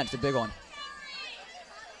 3rd and 9, it's a big one.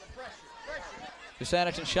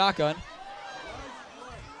 Vucanic in shotgun.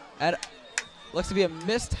 And looks to be a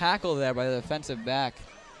missed tackle there by the defensive back.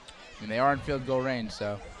 I mean, they are in field goal range,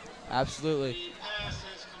 so. Absolutely.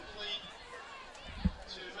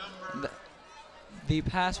 The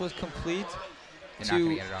pass was complete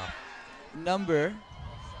to number,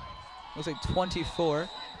 looks like 24.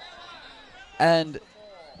 And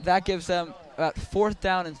that gives them about 4th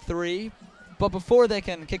down and 3. But before they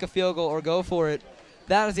can kick a field goal or go for it,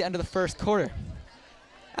 that is the end of the first quarter.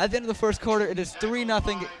 At the end of the first quarter, it is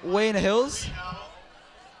 3-0 Wayne Hills.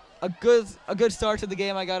 A good start to the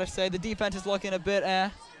game, I gotta say. The defense is looking a bit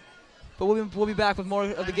but we'll be back with more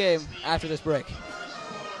of the game after this break.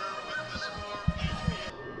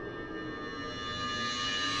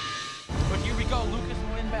 But here we go, Lucas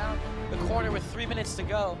will inbound the corner with 3 minutes to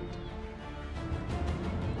go.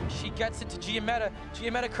 She gets it to Giametta.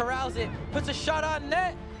 Giametta corrals it, puts a shot on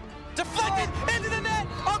net. Deflected into the net.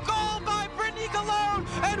 A goal by Brittany Galone.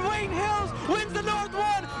 And Wayne Hills wins the North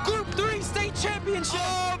 1 Group 3 state championship.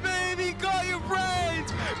 Oh, baby, call your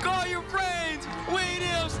friends. Call your friends. Wayne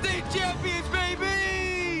Hills state champions,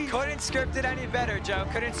 baby. Couldn't script it any better, Joe.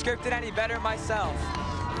 Couldn't script it any better myself.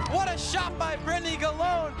 What a shot by Brittany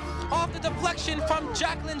Galone off the deflection from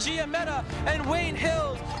Jacqueline Giametta, and Wayne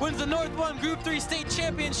Hills wins the North 1 Group 3 state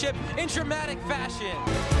championship in dramatic fashion.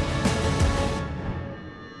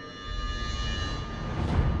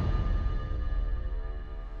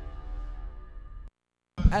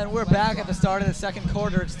 And we're back at the start of the second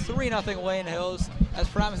quarter. It's 3-0 Wayne Hills as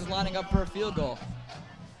Paramus is lining up for a field goal.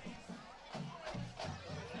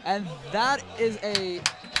 And that is a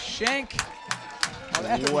shank.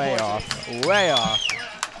 Way off. Way off.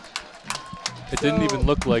 It didn't even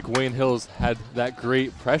look like Wayne Hills had that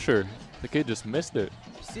great pressure. The kid just missed it.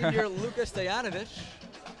 Senior Luka Stojanovic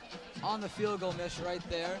on the field goal miss right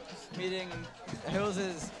there, meeting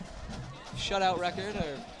Hills' shutout record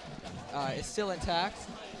is still intact.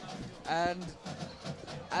 And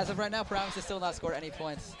as of right now, Paramus has still not scored any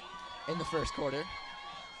points in the first quarter.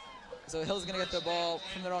 So Hills is going to get the ball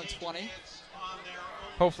from their own 20.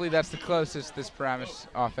 Hopefully that's the closest this Paramus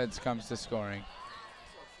offense comes to scoring.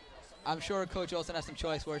 I'm sure Coach Olsen has some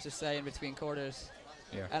choice words to say in between quarters.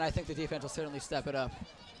 Yeah. And I think the defense will certainly step it up,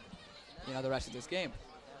 the rest of this game.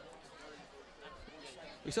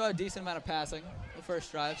 We saw a decent amount of passing the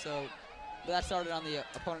first drive, so that started on the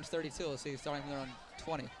opponent's 32. We'll see starting from their own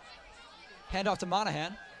 20. Handoff to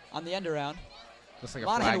Monahan on the end around. Looks like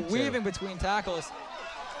Monahan weaving between tackles.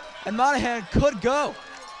 And Monahan could go.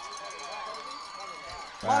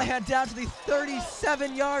 Wow. Monahan down to the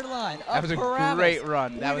 37-yard line. That was a Paramus, great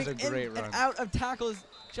run. That was a weaving great in run. And out of tackles.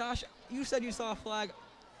 Josh, you said you saw a flag.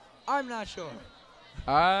 I'm not sure.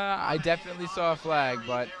 I definitely saw a flag,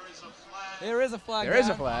 but there is a flag. There is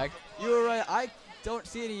a flag. You were right. I don't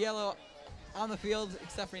see any yellow on the field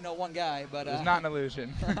except for one guy, but it was not an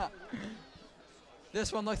illusion.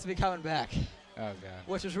 This one looks to be coming back. Oh God.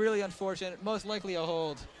 Which is really unfortunate. Most likely a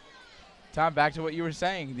hold. Tom, back to what you were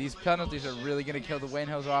saying. These penalties are really going to kill the Wayne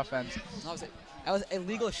Hills offense. That was a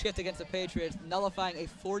legal shift against the Patriots, nullifying a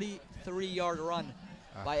 43-yard run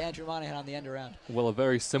by Andrew Monahan on the end around. Well, a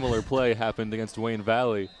very similar play happened against Wayne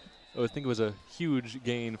Valley. I think it was a huge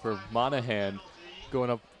gain for Monahan, going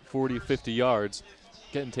up 40, 50 yards,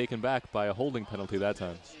 getting taken back by a holding penalty that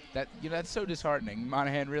time. That's so disheartening.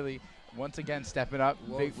 Monahan really, once again, stepping up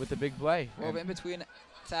with the big play. Wove in between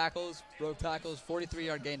tackles, broke tackles,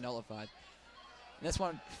 43-yard gain nullified. And this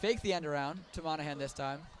one faked the end around to Monahan this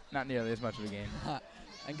time. Not nearly as much of a gain.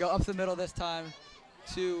 And go up the middle this time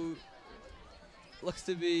to, looks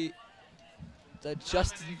to be the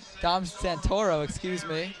Dom Santoro, excuse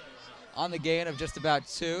me, on the gain of just about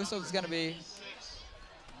 2. So it's going to be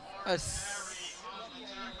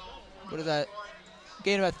what is that?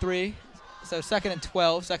 Gain about 3. So 2nd and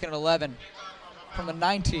 12, 2nd and 11 from the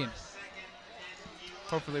 19.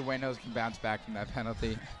 Hopefully Wayne Hills can bounce back from that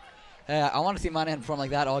penalty. I want to see Monahan perform like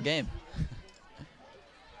that all game.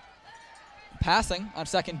 Passing on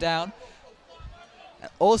 2nd down.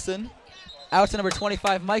 Olsen out to number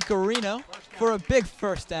 25, Mike Garino, for a big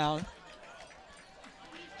first down.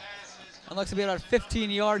 And looks to be about a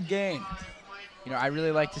 15-yard gain. I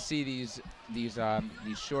really like to see these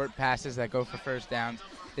short passes that go for first downs.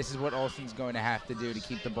 This is what Olsen's going to have to do to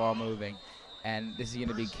keep the ball moving, and this is going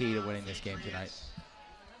to be key to winning this game tonight.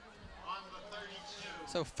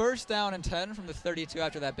 So 1st down and 10 from the 32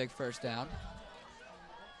 after that big first down.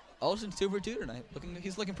 Olsen's 2 for 2 tonight.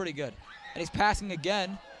 He's looking pretty good. And he's passing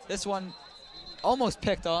again. This one almost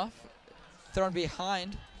picked off, thrown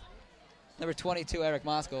behind number 22, Eric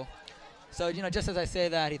Moskal. So, just as I say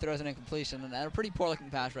that, he throws an incompletion, and a pretty poor-looking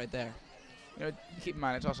pass right there. Keep in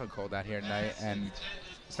mind, it's also cold out here tonight, and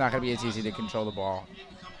it's not going to be as easy to control the ball.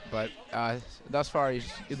 But thus far,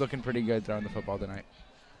 he's looking pretty good throwing the football tonight.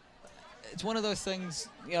 It's one of those things,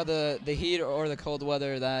 the heat or the cold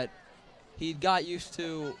weather that he got used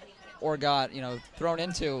to or got, thrown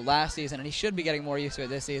into last season, and he should be getting more used to it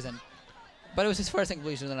this season. But it was his first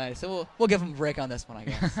incompletion tonight, so we'll give him a break on this one, I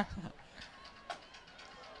guess.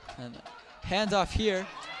 And hands off here,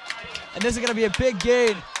 and this is going to be a big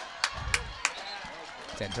gain.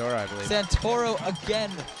 Santoro, I believe. Santoro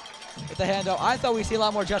again with the handoff. I thought we'd see a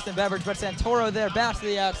lot more Justin Beveridge, but Santoro there, bounce to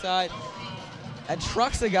the outside, and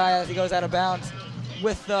trucks the guy as he goes out of bounds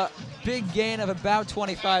with the big gain of about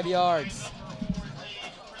 25 yards.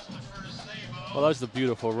 Well, that was a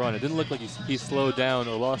beautiful run. It didn't look like he slowed down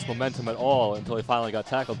or lost momentum at all until he finally got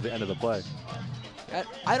tackled at the end of the play.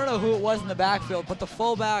 I don't know who it was in the backfield, but the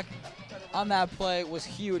fullback on that play was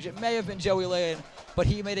huge. It may have been Joey Lane, but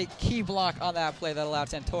he made a key block on that play that allowed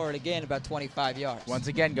Santoro to gain about 25 yards. Once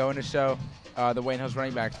again, going to show the Wayne Hills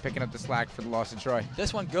running backs picking up the slack for the loss of Troy.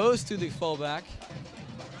 This one goes to the fullback,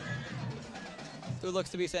 who looks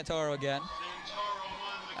to be Santoro again.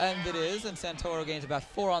 And it is, and Santoro gains about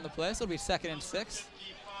 4 on the play, so it'll be 2nd and 6.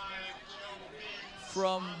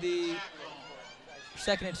 From the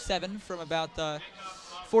 2nd and 7 from about the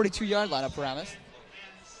 42-yard line of Paramus.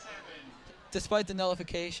 Despite the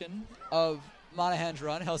nullification of Monahan's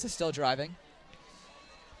run, Hills is still driving.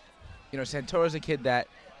 You know, Santoro's a kid that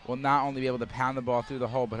will not only be able to pound the ball through the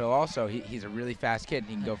hole, but he's a really fast kid, and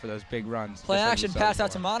he can go for those big runs. Play action, pass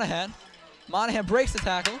out to Monahan. Monahan breaks the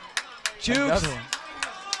tackle. Jukes.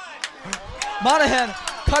 Monahan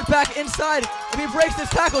cut back inside. If he breaks this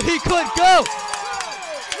tackle, he could go.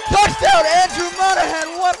 Touchdown, Andrew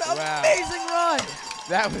Monahan. What an amazing run.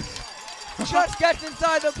 That was... Just gets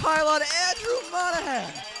inside the pylon. Andrew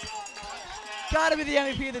Monahan. Got to be the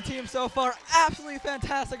MVP of the team so far. Absolutely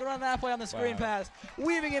fantastic run that play on the screen pass.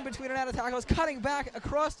 Weaving in between and out of tackles, cutting back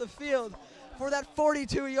across the field for that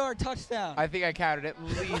 42-yard touchdown. I think I counted at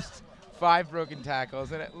least 5 broken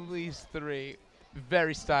tackles and at least 3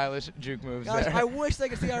 very stylish juke moves there. I wish they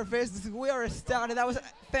could see our faces. We are astounded. That was a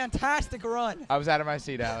fantastic run. I was out of my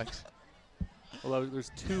seat, Alex. Well,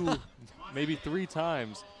 there's 2, maybe 3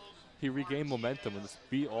 times he regained momentum and just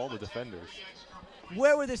beat all the defenders.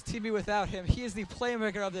 Where would this team be without him? He is the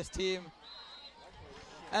playmaker of this team.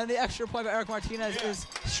 And the extra point by Eric Martinez is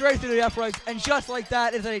straight through the uprights, and just like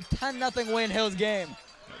that is a 10-0 Wayne Hills game.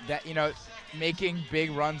 That, you know, making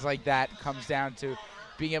big runs like that comes down to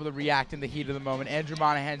being able to react in the heat of the moment. Andrew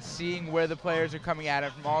Monahan seeing where the players are coming at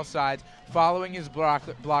him from all sides, following his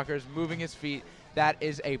blockers, moving his feet. That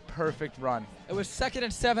is a perfect run. It was 2nd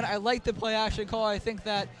and 7. I like the play action call. I think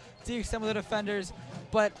that deked some of the defenders,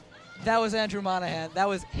 but that was Andrew Monahan. That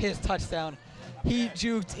was his touchdown. He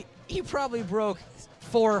juked. He probably broke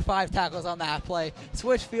 4 or 5 tackles on that play.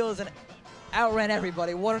 Switched fields and outran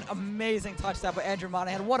everybody. What an amazing touchdown by Andrew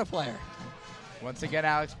Monahan. What a player. Once again,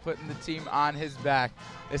 Alex putting the team on his back.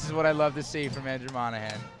 This is what I love to see from Andrew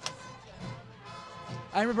Monahan.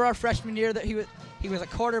 I remember our freshman year that he was a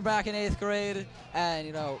quarterback in 8th grade, and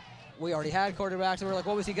you know we already had quarterbacks, and we were like,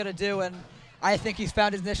 what was he gonna do? And I think he's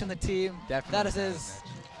found his niche in the team. Definitely. That is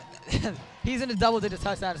his. He's into double-digit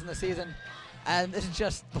touchdowns in the season, and this is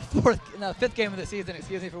just the 5th game of the season.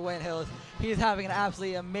 Excuse me, for Wayne Hills. He's having an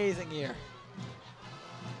absolutely amazing year.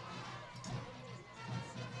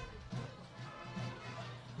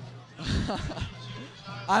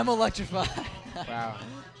 I'm electrified. Wow.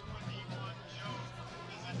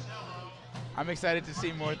 I'm excited to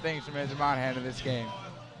see more things from Andrew Monahan in this game.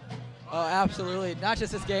 Oh, absolutely. Not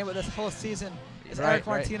just this game, but this whole season. Is Eric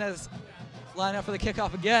Martinez lining up for the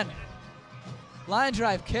kickoff again. Line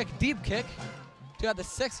drive kick, deep kick to at the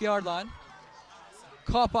 6-yard line.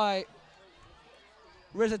 Caught by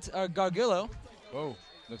Gargillo. Whoa,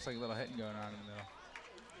 looks like a little hitting going on in the middle.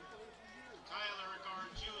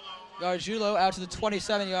 Gargiulo out to the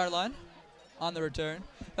 27-yard line on the return.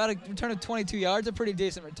 About a return of 22 yards, a pretty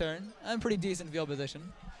decent return, and pretty decent field position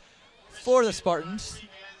for the Spartans.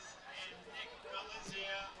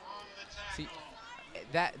 See,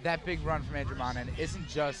 that big run from Andrew Monahan isn't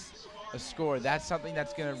just a score. That's something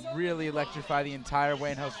that's going to really electrify the entire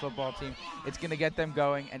Wayne Hills football team. It's going to get them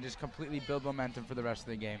going and just completely build momentum for the rest of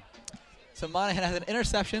the game. So Monahan has an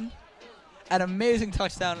interception, an amazing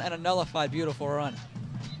touchdown, and a nullified beautiful run.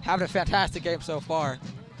 Having a fantastic game so far,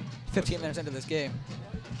 15 minutes into this game.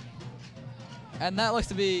 And that looks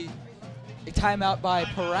to be a timeout by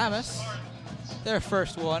Paramus, their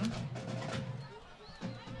first one.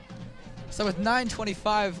 So with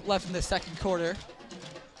 9:25 left in the second quarter,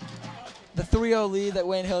 the 3-0 lead that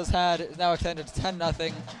Wayne Hills had is now extended to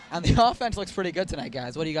 10-0, and the offense looks pretty good tonight,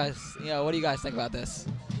 guys. What do you guys think about this?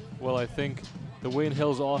 Well, I think the Wayne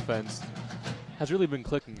Hills offense has really been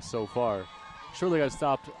clicking so far. Sure, they got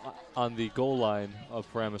stopped on the goal line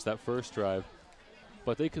of Paramus that first drive,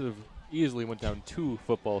 but they could have easily went down 2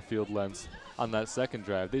 football field lengths on that second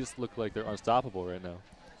drive. They just look like they're unstoppable right now.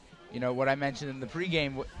 You know, what I mentioned in the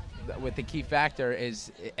pregame with the key factor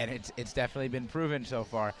is, and it's definitely been proven so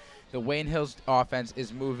far, the Wayne Hills offense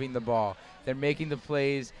is moving the ball. They're making the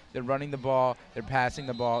plays, they're running the ball, they're passing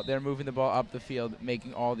the ball, they're moving the ball up the field,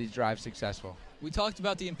 making all these drives successful. We talked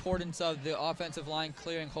about the importance of the offensive line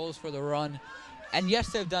clearing holes for the run. And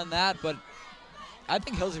yes, they've done that, but I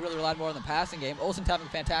think Hills has really relied more on the passing game. Olsen's having a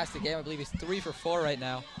fantastic game. I believe he's 3 for 4 right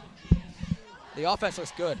now. The offense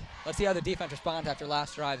looks good. Let's see how the defense responds after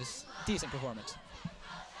last drive's decent performance.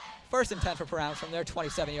 First and 10 for Paramus from their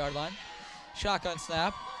 27-yard line. Shotgun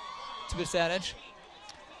snap to Busanic.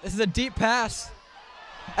 This is a deep pass,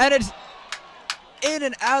 and it's in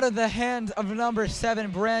and out of the hands of number 7,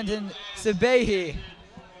 Brandon Sabehi,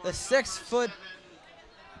 the 6-foot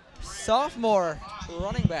sophomore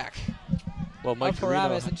running back. Well, Mike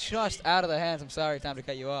Paramus, Carino, and just out of the hands. I'm sorry, time to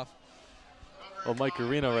cut you off. well, Mike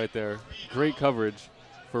Carino right there. Great coverage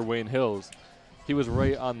for Wayne Hills. He was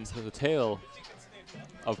right on the tail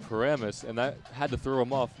of Paramus, and that had to throw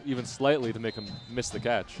him off even slightly to make him miss the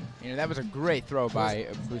catch. You know, that was a great throw by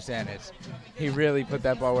Busanic. He really put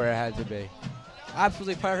that ball where it had to be.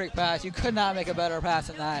 Absolutely perfect pass. You could not make a better pass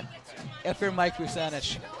than that if you're Mike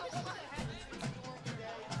Busanic.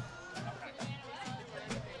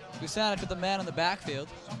 Busanic with the man in the backfield.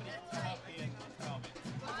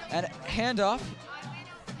 And handoff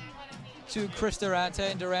to Chris Durante,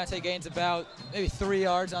 and Durante gains about maybe 3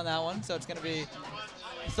 yards on that one, so it's going to be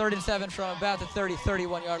 3rd and 7 from about the 30,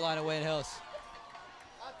 31-yard line of Wayne Hills.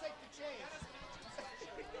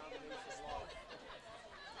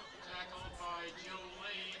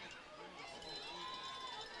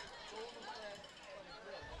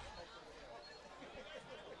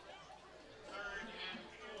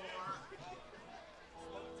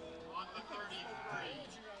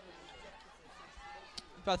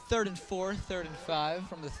 About 3rd and 4, 3rd and 5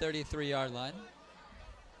 from the 33-yard line.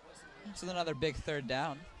 So another big 3rd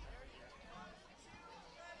down.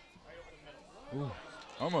 Ooh,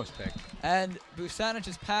 almost picked. And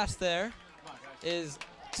Busanic's pass there is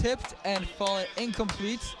tipped and fallen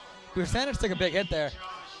incomplete. Busanic took a big hit there.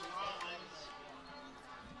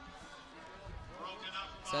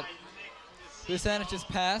 Busanic's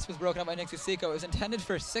pass was broken up by Nick Tusico. It was intended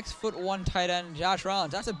for 6'1" tight end Josh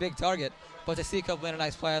Rollins. That's a big target, but Tusico made a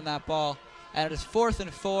nice play on that ball. And it is 4th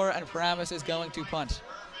and 4, and Paramus is going to punt.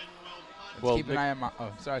 Well, keep an eye on my.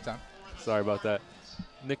 Oh, sorry, Tom. Sorry about that.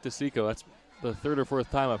 Nick Tusico, that's the 3rd or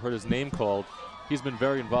 4th time I've heard his name called. He's been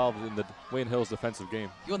very involved in the Wayne Hills defensive game.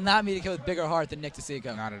 You will not meet a kid with bigger heart than Nick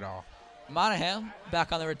Tusico. Not at all. Monahan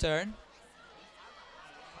back on the return.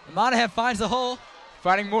 Monahan finds the hole.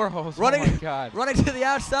 Finding more holes. Running, oh my God. Running to the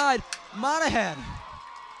outside. Monahan.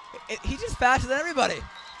 He just faster than everybody.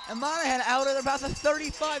 And Monahan out at about the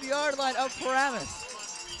 35-yard line of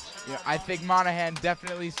Paramus. Yeah, I think Monahan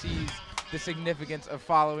definitely sees the significance of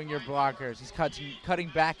following your blockers. He's cutting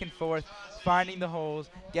back and forth, finding the holes,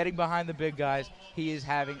 getting behind the big guys. He is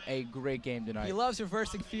having a great game tonight. He loves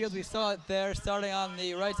reversing field. We saw it there starting on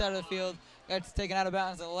the right side of the field. Gets taken out of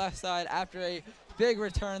bounds on the left side after a big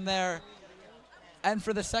return there. And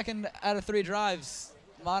for the 2nd out of 3 drives,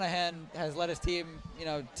 Monahan has led his team,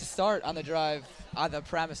 to start on the drive on the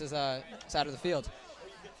Paramus' side of the field.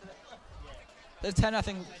 This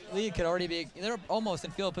 10-0 lead could already be, they're almost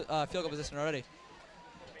in field goal position already.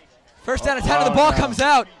 First down and 10, and the ball comes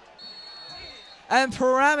out. And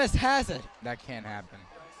Paramus has it. That can't happen.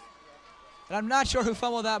 And I'm not sure who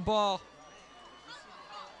fumbled that ball.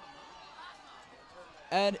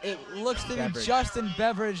 And it looks to be Justin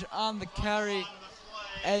Beveridge on the carry.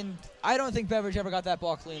 And I don't think Beveridge ever got that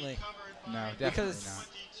ball cleanly. No, definitely because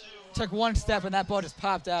not. Took one step and that ball just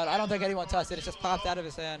popped out. I don't think anyone touched it. It just popped out of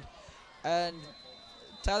his hand. And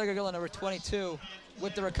Tyler Gagilla, number 22,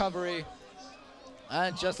 with the recovery.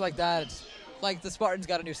 And just like that, it's like the Spartans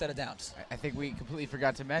got a new set of downs. I think we completely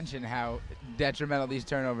forgot to mention how detrimental these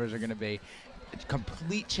turnovers are going to be. It's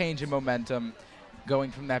complete change in momentum,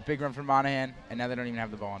 going from that big run from Monahan, and now they don't even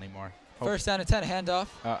have the ball anymore. First down and 10, handoff.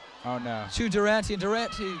 Oh, no. To Durante, and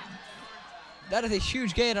Durante, that is a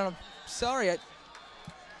huge gain. I'm sorry.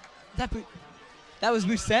 That was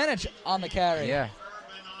Busanic on the carry. Yeah.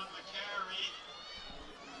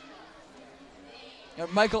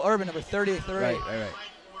 Michael Urban, number 33. Right.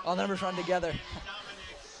 All the numbers run together.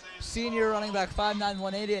 Senior running back, 5'9",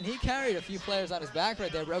 180, and he carried a few players on his back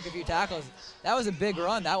right there, broke a few tackles. That was a big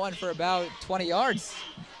run. That went for about 20 yards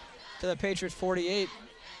to the Patriots' 48.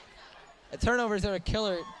 The turnovers are a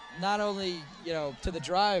killer, not only to the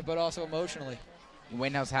drive, but also emotionally.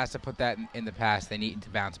 Wayne Hills has to put that in the past. They need to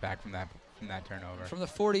bounce back from that turnover. From the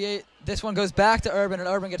 48, this one goes back to Urban, and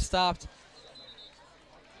Urban gets stopped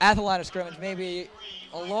at the line of scrimmage, maybe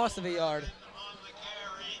a loss of a yard.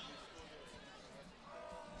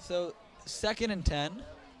 So 2nd and 10,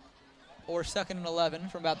 or 2nd and 11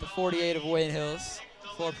 from about the 48 of Wayne Hills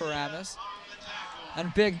for Paramus.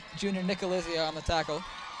 And big junior Nick Alizia on the tackle.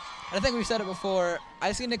 And I think we've said it before,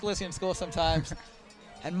 I see Nick Alizia in school sometimes,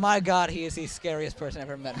 and my God, he is the scariest person I've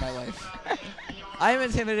ever met in my life. I am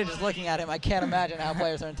intimidated just looking at him. I can't imagine how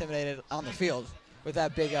players are intimidated on the field with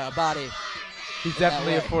that big body. He's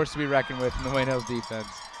definitely a force to be reckoned with in the Wayne Hills defense.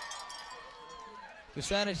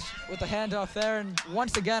 Vucenic with the handoff there, and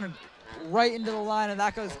once again, right into the line, and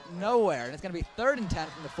that goes nowhere. And it's going to be 3rd and 10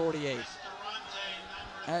 from the 48.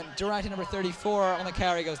 And Durante, number 34, on the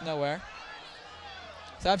carry goes nowhere.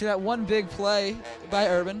 So after that one big play by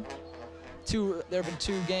Urban, there have been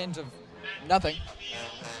 2 gains of nothing.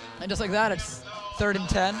 And just like that, it's 3rd and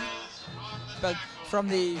 10, but from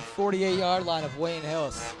the 48-yard line of Wayne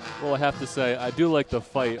Hills. Well, I have to say, I do like the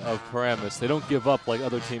fight of Paramus. They don't give up like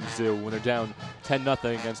other teams do when they're down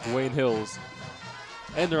 10-0 against Wayne Hills,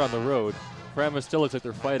 and they're on the road. Paramus still looks like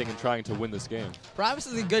they're fighting and trying to win this game. Paramus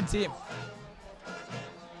is a good team.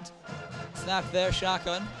 Snap there,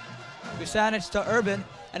 shotgun. Vucenic to Urban,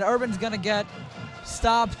 and Urban's going to get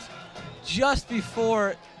stopped just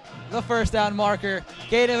before the first down marker.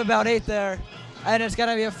 Gain of about 8 there, and it's going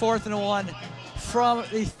to be a 4th and 1 from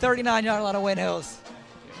the 39-yard line of Wayne Hills.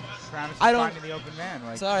 Paramus is finding the open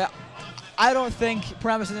man. Sorry, I don't think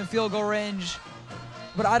Paramus is in field goal range,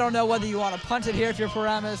 but I don't know whether you want to punt it here if you're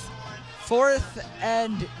Paramus. 4th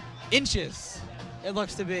and inches, it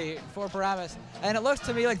looks to be, for Paramus. And it looks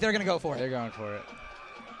to me like they're going to go for it. They're going for it.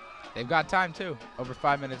 They've got time, too. Over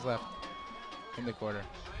 5 minutes left in the quarter.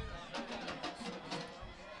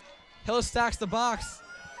 Hills stacks the box.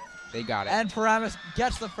 They got it. And Paramus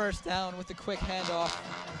gets the first down with the quick handoff.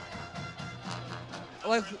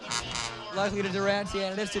 Likely to Durante,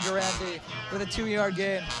 and it is to Durante with a 2-yard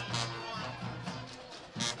gain.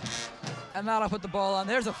 And that'll put the ball on.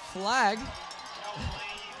 There's a flag.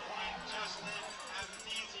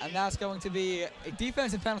 And that's going to be a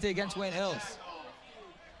defensive penalty against Wayne Hills.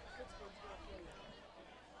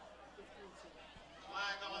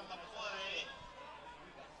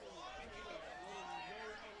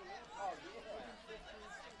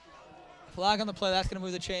 Flag on the play. That's going to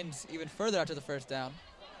move the chains even further after the first down.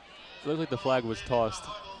 It looked like the flag was tossed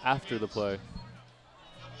after the play.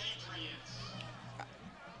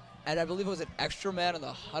 And I believe it was an extra man in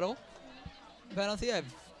the huddle penalty. I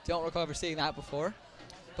don't recall ever seeing that before.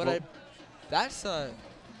 But well, that's a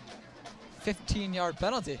 15-yard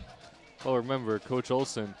penalty. Well, remember, Coach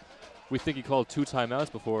Olson, we think he called 2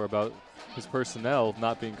 timeouts before about his personnel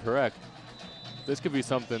not being correct. This could be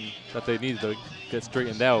something that they need to get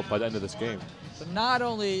straightened out by the end of this game. So not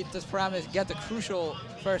only does Paramus get the crucial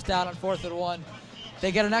first down on 4th and 1,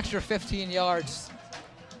 they get an extra 15 yards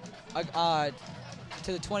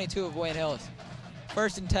to the 22 of Wayne Hills.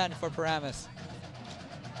 1st and 10 for Paramus.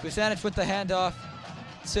 Vucenic with the handoff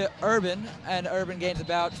to Urban, and Urban gains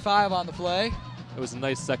about 5 on the play. It was a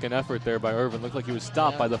nice second effort there by Urban. Looked like he was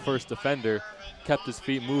stopped by the first defender, kept his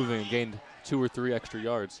feet moving, and gained 2 or 3 extra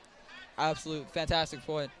yards. Absolute fantastic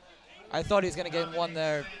point. I thought he was going to gain 1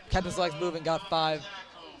 there. Kept his legs moving, got 5.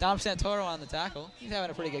 Dom Santoro on the tackle. He's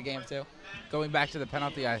having a pretty good game, too. Going back to the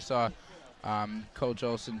penalty, I saw Coach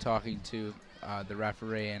Olson talking to the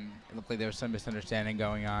referee, and it looked like there was some misunderstanding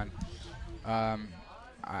going on.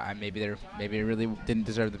 Maybe they really didn't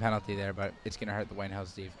deserve the penalty there, but it's going to hurt the Wayne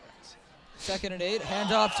Hills defense. 2nd and 8,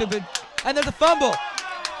 handoff to and there's a fumble.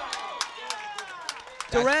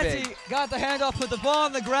 Durante got the handoff, put the ball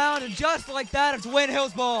on the ground, and just like that, it's Wayne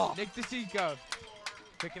Hills' ball. Nick DeSico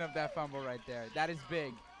picking up that fumble right there. That is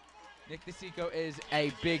big. Nick DeSico is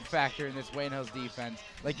a big factor in this Wayne Hills defense.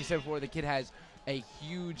 Like you said before, the kid has a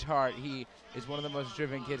huge heart. He is one of the most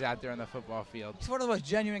driven kids out there on the football field. He's one of the most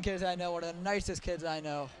genuine kids I know, one of the nicest kids I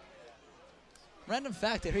know. Random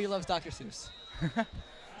fact, I hear he loves Dr. Seuss.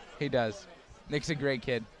 He does. Nick's a great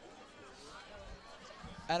kid.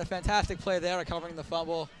 And a fantastic play there, recovering the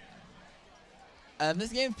fumble.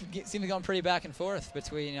 This game seems to be going pretty back and forth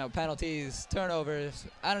between penalties, turnovers,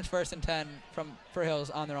 and it's 1st and 10 for Hills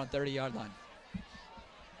on their own 30-yard line.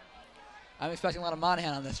 I'm expecting a lot of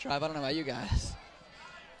Monahan on this drive. I don't know about you guys.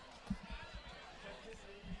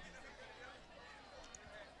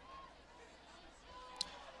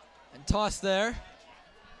 And toss there.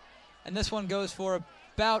 And this one goes for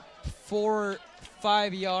about 4 or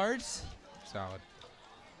 5 yards. Solid.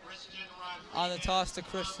 On the toss to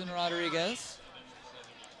Christian Rodriguez.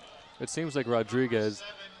 It seems like Rodriguez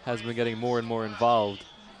has been getting more and more involved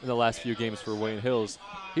in the last few games for Wayne Hills.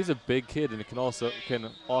 He's a big kid, and can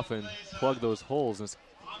often plug those holes and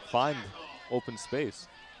find open space.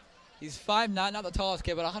 He's 5'9", not the tallest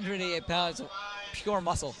kid, but 188 pounds, pure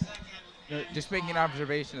muscle. Just making an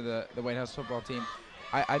observation of the Wayne Hills football team,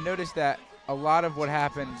 I noticed that a lot of what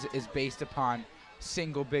happens is based upon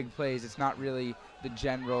single big plays. It's not really the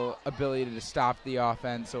general ability to stop the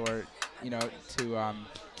offense or, to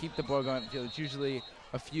keep the ball going on the field. It's usually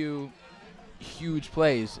a few huge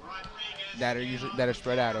plays that are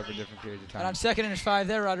spread out over different periods of time. And on 2nd and 5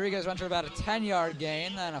 there, Rodriguez runs for about a 10-yard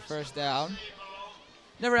gain and a first down.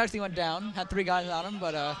 Never actually went down. Had 3 guys on him,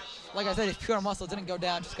 but like I said, he's pure muscle. Didn't go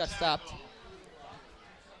down, just got stopped.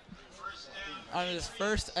 On his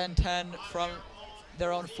 1st and 10 from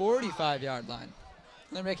their own 45-yard line.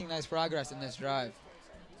 They're making nice progress in this drive.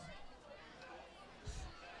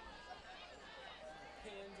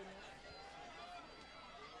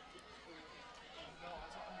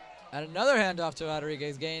 And another handoff to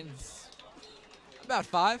Rodriguez, gains about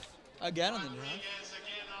 5 again on the drive.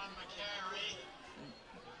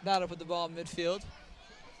 That'll put the ball in midfield.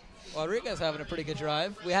 Rodriguez having a pretty good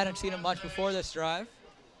drive. We hadn't seen him much before this drive,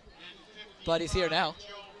 but he's here now.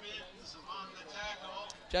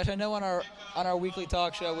 Josh, I know on our weekly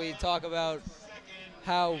talk show we talk about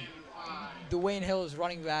how the Wayne Hills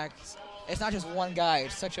running backs, it's not just one guy.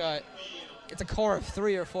 It's a core of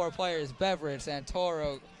 3 or 4 players: Beveridge,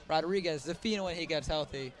 Santoro, Rodriguez, Zafino when he gets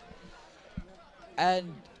healthy.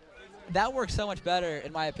 And that works so much better,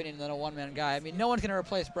 in my opinion, than a one-man guy. I mean, no one's going to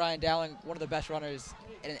replace Brian Dowling, one of the best runners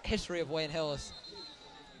in the history of Wayne Hills.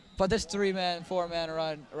 But this 3-man,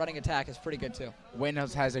 4-man running attack is pretty good, too. Wayne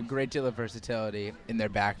Hills has a great deal of versatility in their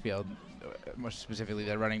backfield, more specifically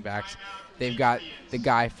their running backs. They've got the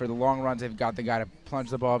guy for the long runs. They've got the guy to plunge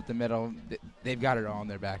the ball up the middle. They've got it all in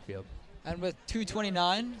their backfield. And with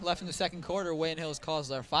 2:29 left in the second quarter, Wayne Hills calls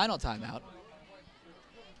their final timeout.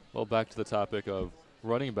 Well, back to the topic of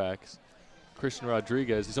running backs. Christian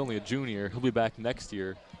Rodriguez, he's only a junior. He'll be back next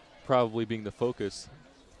year, probably being the focus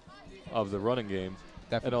of the running game.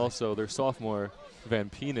 Definitely. And also their sophomore,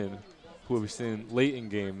 Van Peenan, who we've seen late in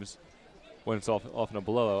games when it's often a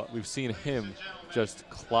blowout. We've seen him just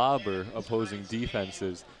clobber opposing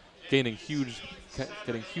defenses, getting huge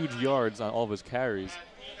yards on all of his carries.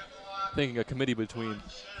 Thinking a committee between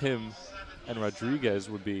him and Rodriguez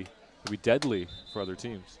would be deadly for other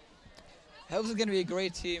teams. Hills is going to be a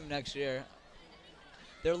great team next year.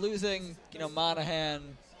 They're losing, Monahan,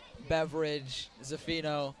 Beveridge,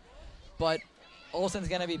 Zafino, but Olsen's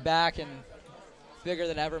going to be back and bigger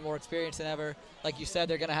than ever, more experienced than ever. Like you said,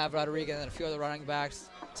 they're going to have Rodriguez and a few other running backs,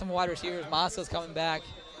 some wide receivers. Moscow's coming back,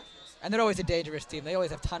 and they're always a dangerous team. They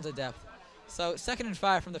always have tons of depth. So 2nd and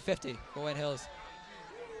 5 from the 50 for Wayne Hills.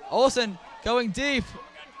 Olsen going deep.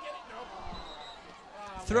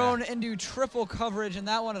 Thrown into triple coverage, and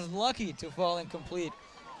that one is lucky to fall incomplete.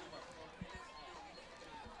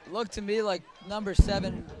 Looked to me like number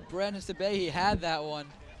 7, Brandon Sebehi, had that one,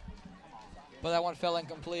 but that one fell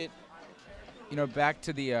incomplete. Back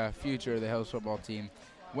to the future of the Hills football team.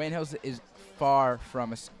 Wayne Hills is far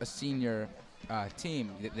from a senior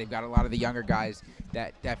team. They've got a lot of the younger guys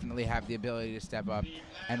that definitely have the ability to step up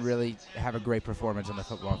and really have a great performance on the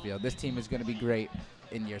football field. This team is going to be great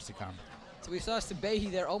in years to come. So we saw Sebehi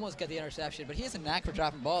there almost get the interception, but he has a knack for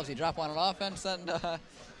dropping balls. He dropped one on offense and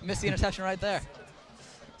missed the interception right there.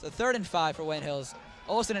 So 3rd and 5 for Wayne Hills.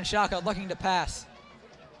 Olsen and Shaka looking to pass.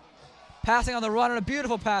 Passing on the run, and a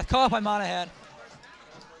beautiful pass caught by Monahan.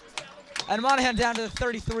 And Monahan down to the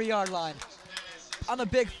 33-yard line on the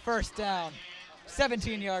big first down.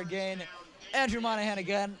 17-yard gain. Andrew Monahan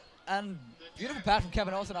again, and beautiful pass from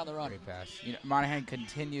Kevin Olsen on the run. Great pass. Monahan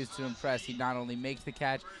continues to impress. He not only makes the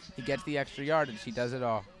catch, he gets the extra yardage. He does it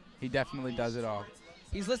all. He definitely does it all.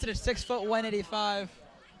 He's listed at 6 foot 185.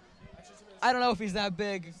 I don't know if he's that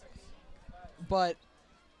big, but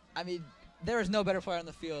I mean, there is no better player on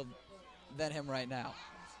the field than him right now.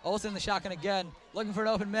 Olsen in the shotgun again, looking for an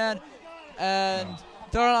open man, and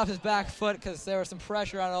throwing off his back foot because there was some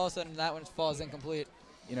pressure on Olsen, and that one falls incomplete.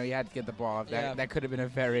 You had to get the ball off. That could have been a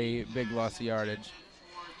very big loss of yardage.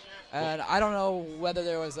 And I don't know whether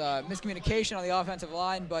there was miscommunication on the offensive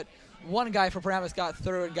line, but one guy for Paramus got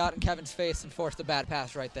through and got in Kevin's face and forced a bad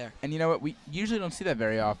pass right there. And you know what? We usually don't see that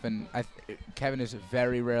very often. Kevin is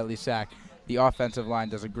very rarely sacked. The offensive line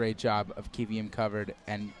does a great job of keeping him covered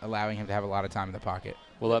and allowing him to have a lot of time in the pocket.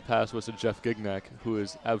 Well, that pass was to Jeff Gignac, who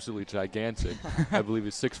is absolutely gigantic. I believe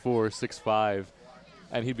he's 6'4", 6'5",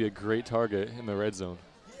 and he'd be a great target in the red zone.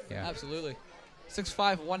 Yeah, absolutely.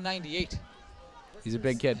 6'5", 198. He's a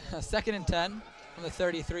big kid. 2nd and 10 from the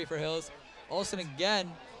 33 for Hills. Olsen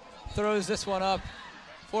again throws this one up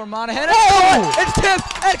for Monahan. Oh! It's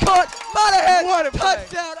tipped and caught. Monahan, what a play.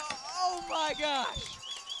 touchdown. Oh, my gosh.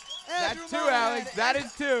 That's 2, Alex. That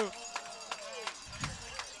is 2.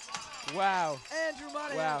 Wow. Andrew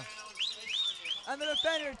Monahan. Wow. And the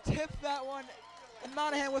defender tipped that one. And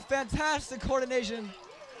Monahan with fantastic coordination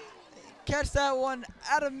catch that one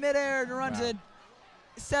out of midair and runs it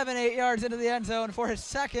 7-8 yards into the end zone for his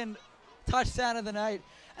 2nd touchdown of the night.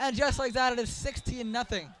 And just like that, it is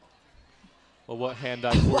 16-0. Well, what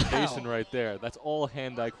hand-eye coordination right there. That's all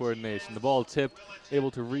hand-eye coordination. The ball tipped,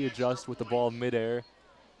 able to readjust with the ball midair.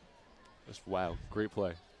 Just wow, great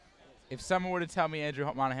play. If someone were to tell me Andrew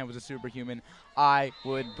Monahan was a superhuman, I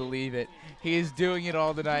would believe it. He is doing it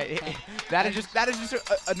all tonight. That is just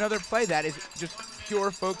another play. That is just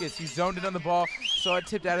pure focus. He zoned it on the ball, saw it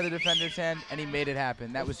tipped out of the defender's hand, and he made it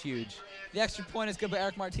happen. That was huge. The extra point is good by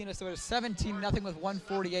Eric Martinez, so it is 17-0 with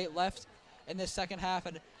 1:48 left in this second half.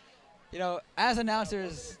 And, you know, as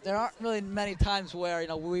announcers, there aren't really many times where, you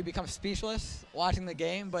know, we become speechless watching the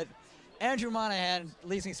game, but Andrew Monahan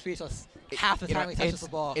leaves me speechless half the time he touches the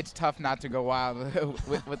ball. It's tough not to go wild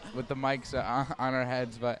with the mics on our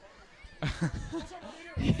heads, but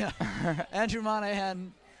yeah. Andrew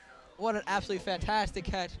Monahan, what an absolutely fantastic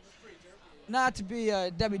catch. Not to be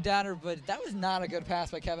a Debbie Downer, but that was not a good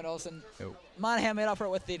pass by Kevin Olsen. Nope. Monahan made up for it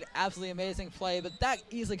with the absolutely amazing play, but that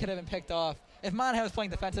easily could have been picked off. If Monahan was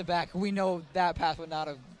playing defensive back, we know that pass would not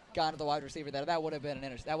have gone to the wide receiver there. That would have been an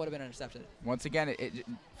interception. Once again,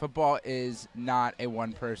 football is not a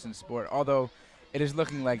one-person sport, although it is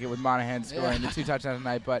looking like it with Monahan scoring the 2 touchdowns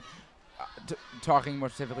tonight. But talking more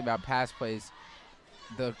specifically about pass plays,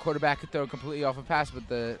 the quarterback could throw completely off a pass, but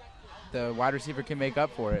the wide receiver can make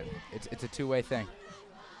up for it. It's a two-way thing.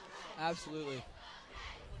 Absolutely.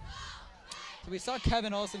 So we saw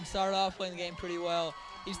Kevin Olsen start off playing the game pretty well.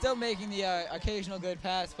 He's still making the occasional good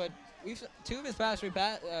pass, but 2 of his past three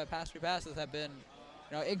passes have been,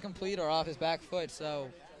 you know, incomplete or off his back foot. So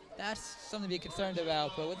that's something to be concerned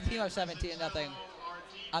about. But with the team of 17-0,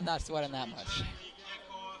 I'm not sweating that much.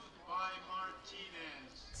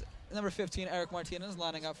 So, number 15, Eric Martinez,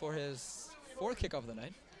 lining up for his 4th kickoff of the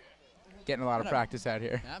night. Getting a lot of practice out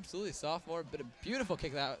here. Absolutely, sophomore, but a beautiful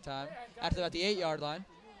kick that time. After about the 8-yard line.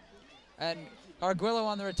 And Arguello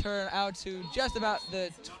on the return out to just about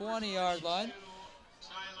the 20-yard line.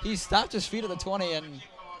 He stopped his feet at the 20 and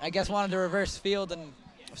I guess wanted to reverse field and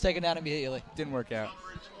was taken down immediately. Didn't work out.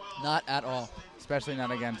 Not at all. Especially not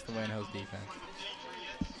against the Wayne Hills defense.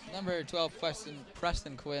 Number 12,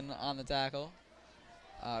 Preston Quinn on the tackle.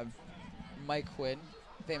 Mike Quinn,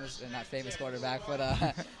 not famous quarterback,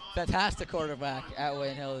 but fantastic quarterback at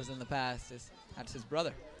Wayne Hills in the past. That's his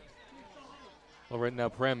brother. Well, right now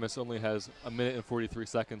Paramus only has 1 minute and 43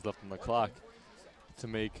 seconds left on the clock to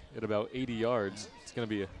make it about 80 yards. It's going to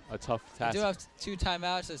be a tough task. We do have 2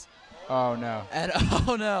 timeouts. Oh, no. And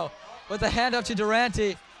oh, no. With the handoff to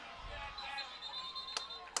Durante.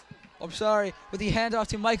 I'm sorry. With the handoff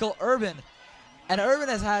to Michael Urban. And Urban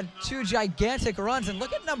has had 2 gigantic runs. And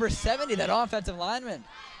look at number 70, that offensive lineman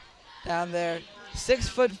down there.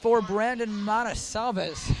 6'4" Brandon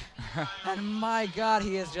Monsalves. And my God,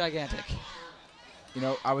 he is gigantic. You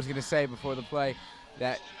know, I was going to say before the play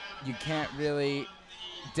that you can't really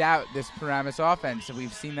doubt this Paramus offense. So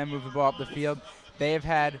we've seen them move the ball up the field. They have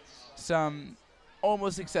had some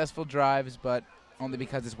almost successful drives, but only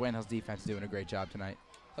because this Wayne Hills defense is doing a great job tonight.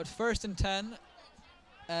 But 1st and 10,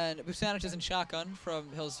 and Busanich is in shotgun from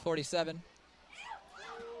Hills 47.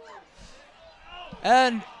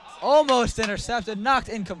 And almost intercepted, knocked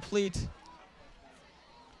incomplete.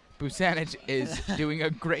 Busanich is doing a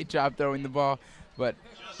great job throwing the ball, but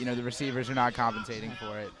you know the receivers are not compensating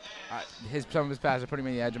for it. Some of his passes are putting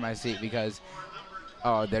me on the edge of my seat because,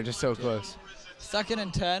 they're just so close. 2nd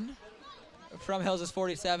and 10 from Hills'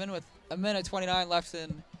 47 with 1 minute 29 left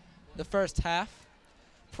in the first half.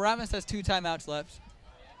 Paramus has 2 timeouts left.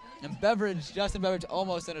 And Justin Beveridge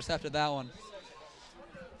almost intercepted that one.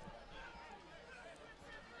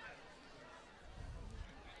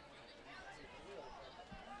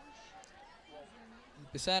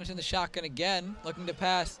 Busanich in the shotgun again, looking to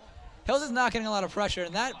pass. Hills is not getting a lot of pressure,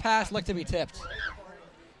 and that pass looked to be tipped.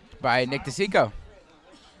 By Nick DeSico.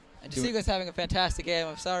 And DeSico's having a fantastic game.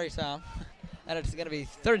 I'm sorry, Tom. And it's going to be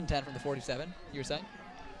 3rd and 10 from the 47, you were saying?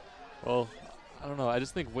 Well, I don't know. I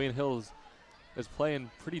just think Wayne Hills is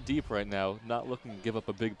playing pretty deep right now, not looking to give up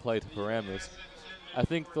a big play to Paramus. I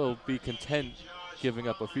think they'll be content giving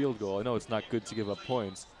up a field goal. I know it's not good to give up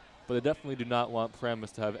points, but they definitely do not want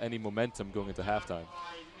Paramus to have any momentum going into halftime.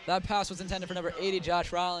 That pass was intended for number 80,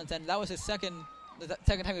 Josh Rollins, and that was his second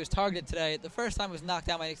time he was targeted today. The first time was knocked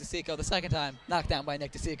down by Nick DeSico. The second time, knocked down by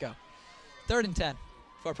Nick DeSico. 3rd and 10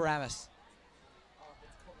 for Paramus.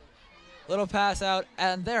 Little pass out,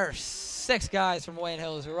 and there are 6 guys from Wayne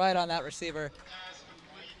Hills right on that receiver.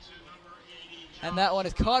 And that one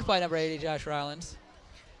is caught by number 80, Josh Rollins.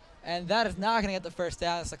 And that is not going to get the first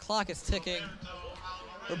down as the clock is ticking.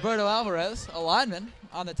 Roberto Alvarez, a lineman,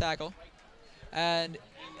 on the tackle. And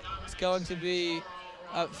it's going to be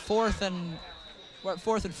 4th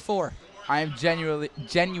and 4. I am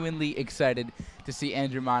genuinely excited to see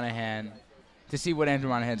Andrew Monahan, to see what Andrew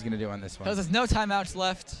Monahan's going to do on this one. Hills has no timeouts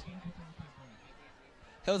left.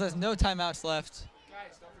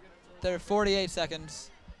 There are 48 seconds.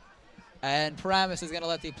 And Paramus is going to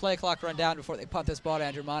let the play clock run down before they punt this ball to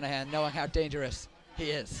Andrew Monahan, knowing how dangerous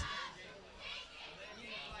he is.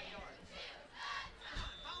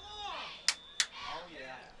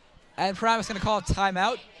 And Paramus is going to call a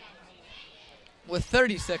timeout with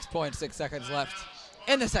 36.6 seconds left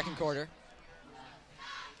in the second quarter.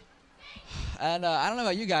 And I don't know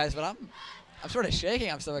about you guys, but I'm sort of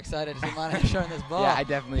shaking. I'm so excited to see Monahan showing this ball. Yeah, I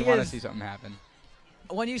definitely want to see something happen.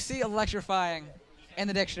 When you see electrifying in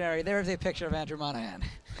the dictionary, there is a picture of Andrew Monahan.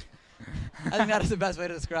 I think that is the best way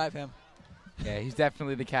to describe him. Yeah, he's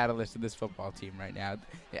definitely the catalyst of this football team right now.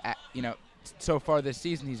 You know, so far this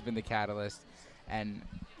season he's been the catalyst, and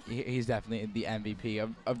he's definitely the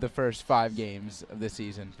MVP of the first 5 games of this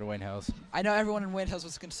season for Wayne Hills. I know everyone in Wayne Hills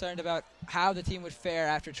was concerned about how the team would fare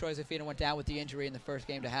after Troy Zafina went down with the injury in the first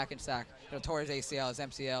game to Hackensack. Tore his ACL, his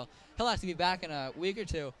MCL. He'll have to be back in a week or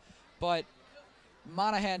two, but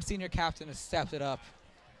Monahan, senior captain, has stepped it up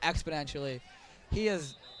exponentially. He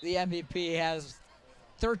is the MVP. He has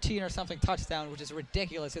 13 or something touchdowns, which is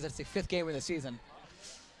ridiculous because it's the 5th game of the season.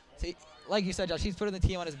 So like you said, Josh, he's putting the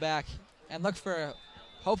team on his back and looks for a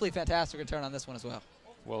hopefully fantastic return on this one as well.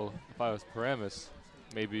 Well, if I was Paramus,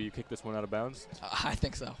 maybe you kick this one out of bounds? I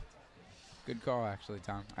think so. Good call, actually,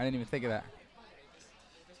 Tom. I didn't even think of that.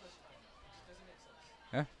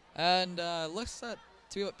 Yeah. And looks to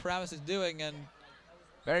be what Paramus is doing, and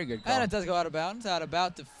very good call. And it does go out of bounds, out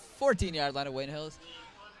about the 14-yard line of Wayne Hills.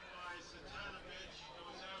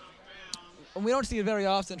 And we don't see it very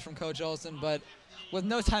often from Coach Olson, but with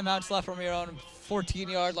no timeouts left from your own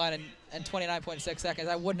 14-yard line and 29.6 seconds,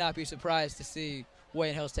 I would not be surprised to see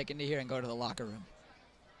Wayne Hills take a knee here and go to the locker room.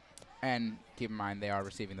 And keep in mind, they are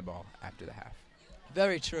receiving the ball after the half.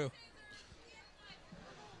 Very true.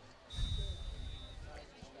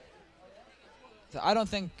 So I don't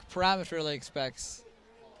think Paramus really expects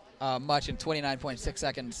much in 29.6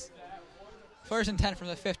 seconds. First and 10 from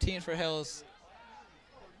the 15 for Hills.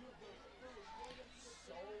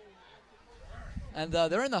 And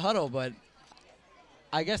they're in the huddle, but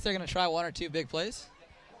I guess they're going to try 1 or 2 big plays.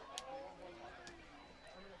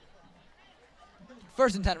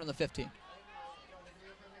 First and 10 from the 15.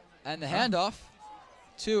 And the handoff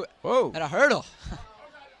to and a hurdle.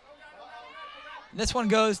 This one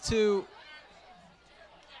goes to,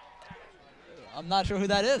 I'm not sure who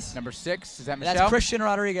that is. Number 6, is that Michelle? That's Christian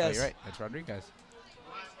Rodriguez. Oh, you're right. That's Rodriguez.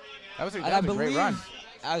 That was a great run.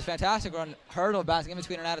 That was a fantastic run. Hurdle bouncing in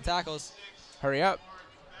between and out of tackles. Hurry up.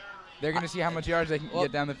 They're going to see how much yards they can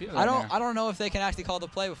get down the field. I don't know if they can actually call the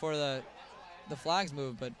play before the flags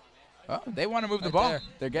move, but they want to move the ball.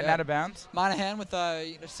 They're getting out of bounds. Monahan with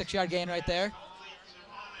a 6-yard gain right there.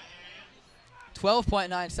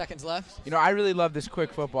 12.9 seconds left. You know, I really love this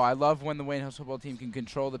quick football. I love when the Wayne Hills football team can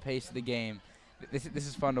control the pace of the game. This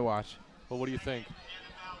is fun to watch. Well, what do you think?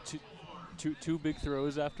 Two big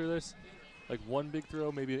throws after this? Like one big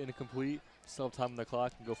throw, maybe an incomplete, still have time on the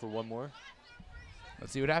clock and go for one more?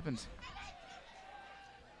 Let's see what happens.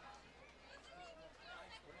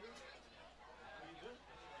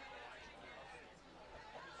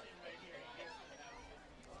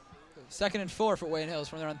 Second and 4 for Wayne Hills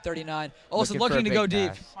from there on 39. Also looking to go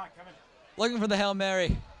deep. Looking for the Hail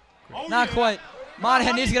Mary. Not quite.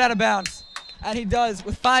 Monahan needs to get out of bounds. And he does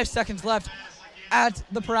with 5 seconds left at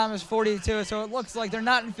the Paramus 42. So it looks like they're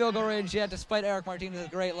not in field goal range yet, despite Eric Martinez's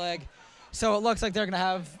great leg. So it looks like they're going to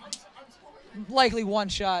have likely 1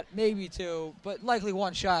 shot, maybe 2, but likely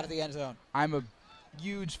 1 shot at the end zone. I'm a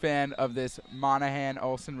huge fan of this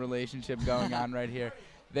Monahan-Olson relationship going on right here.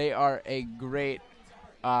 They are a great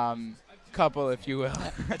couple, if you will.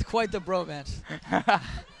 It's quite the bromance.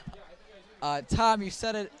 Tom, you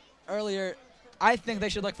said it earlier. I think they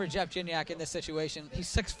should look for Jeff Gignac in this situation.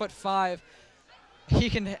 He's 6'5". He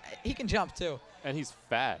can jump too. And he's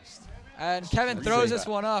fast. And Kevin throws this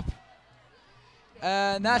one up.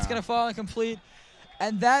 And that's going to fall incomplete.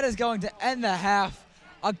 And that is going to end the half.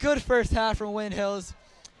 A good first half from Wayne Hills.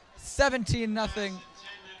 17-0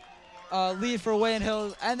 lead for Wayne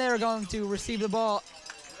Hills. And they're going to receive the ball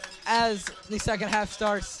as the second half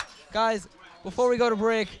starts. Guys, before we go to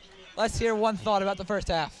break, let's hear one thought about the first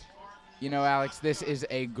half. You know, Alex, this is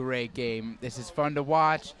a great game. This is fun to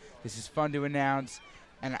watch. This is fun to announce.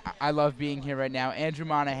 And I love being here right now. Andrew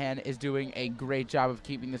Monahan is doing a great job of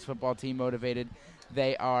keeping this football team motivated.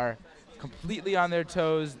 They are completely on their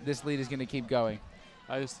toes. This lead is going to keep going.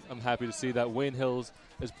 I'm happy to see that Wayne Hills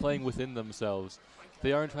is playing within themselves.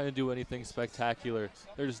 They aren't trying to do anything spectacular.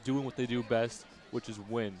 They're just doing what they do best, which is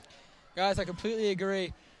win. Guys, I completely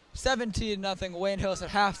agree. 17-0 Wayne Hills at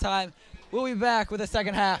halftime. We'll be back with the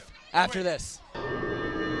second half after this.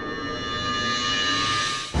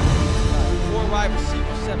 wide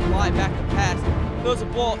receiver set fly back to pass. Throws a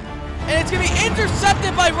ball, and it's going to be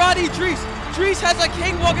intercepted by Roddy Drees. Drees has a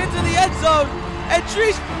cakewalk into the end zone, and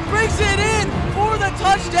Drees brings it in for the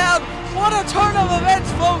touchdown. What a turn of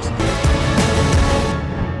events, folks.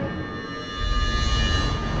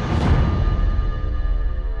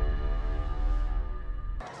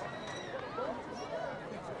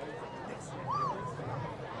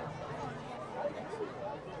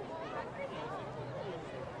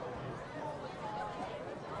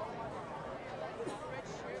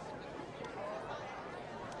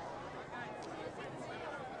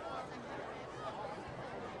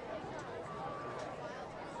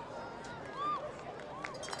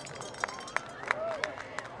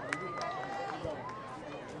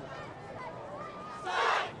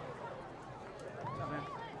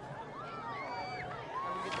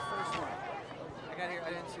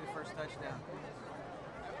 I didn't see the first touchdown.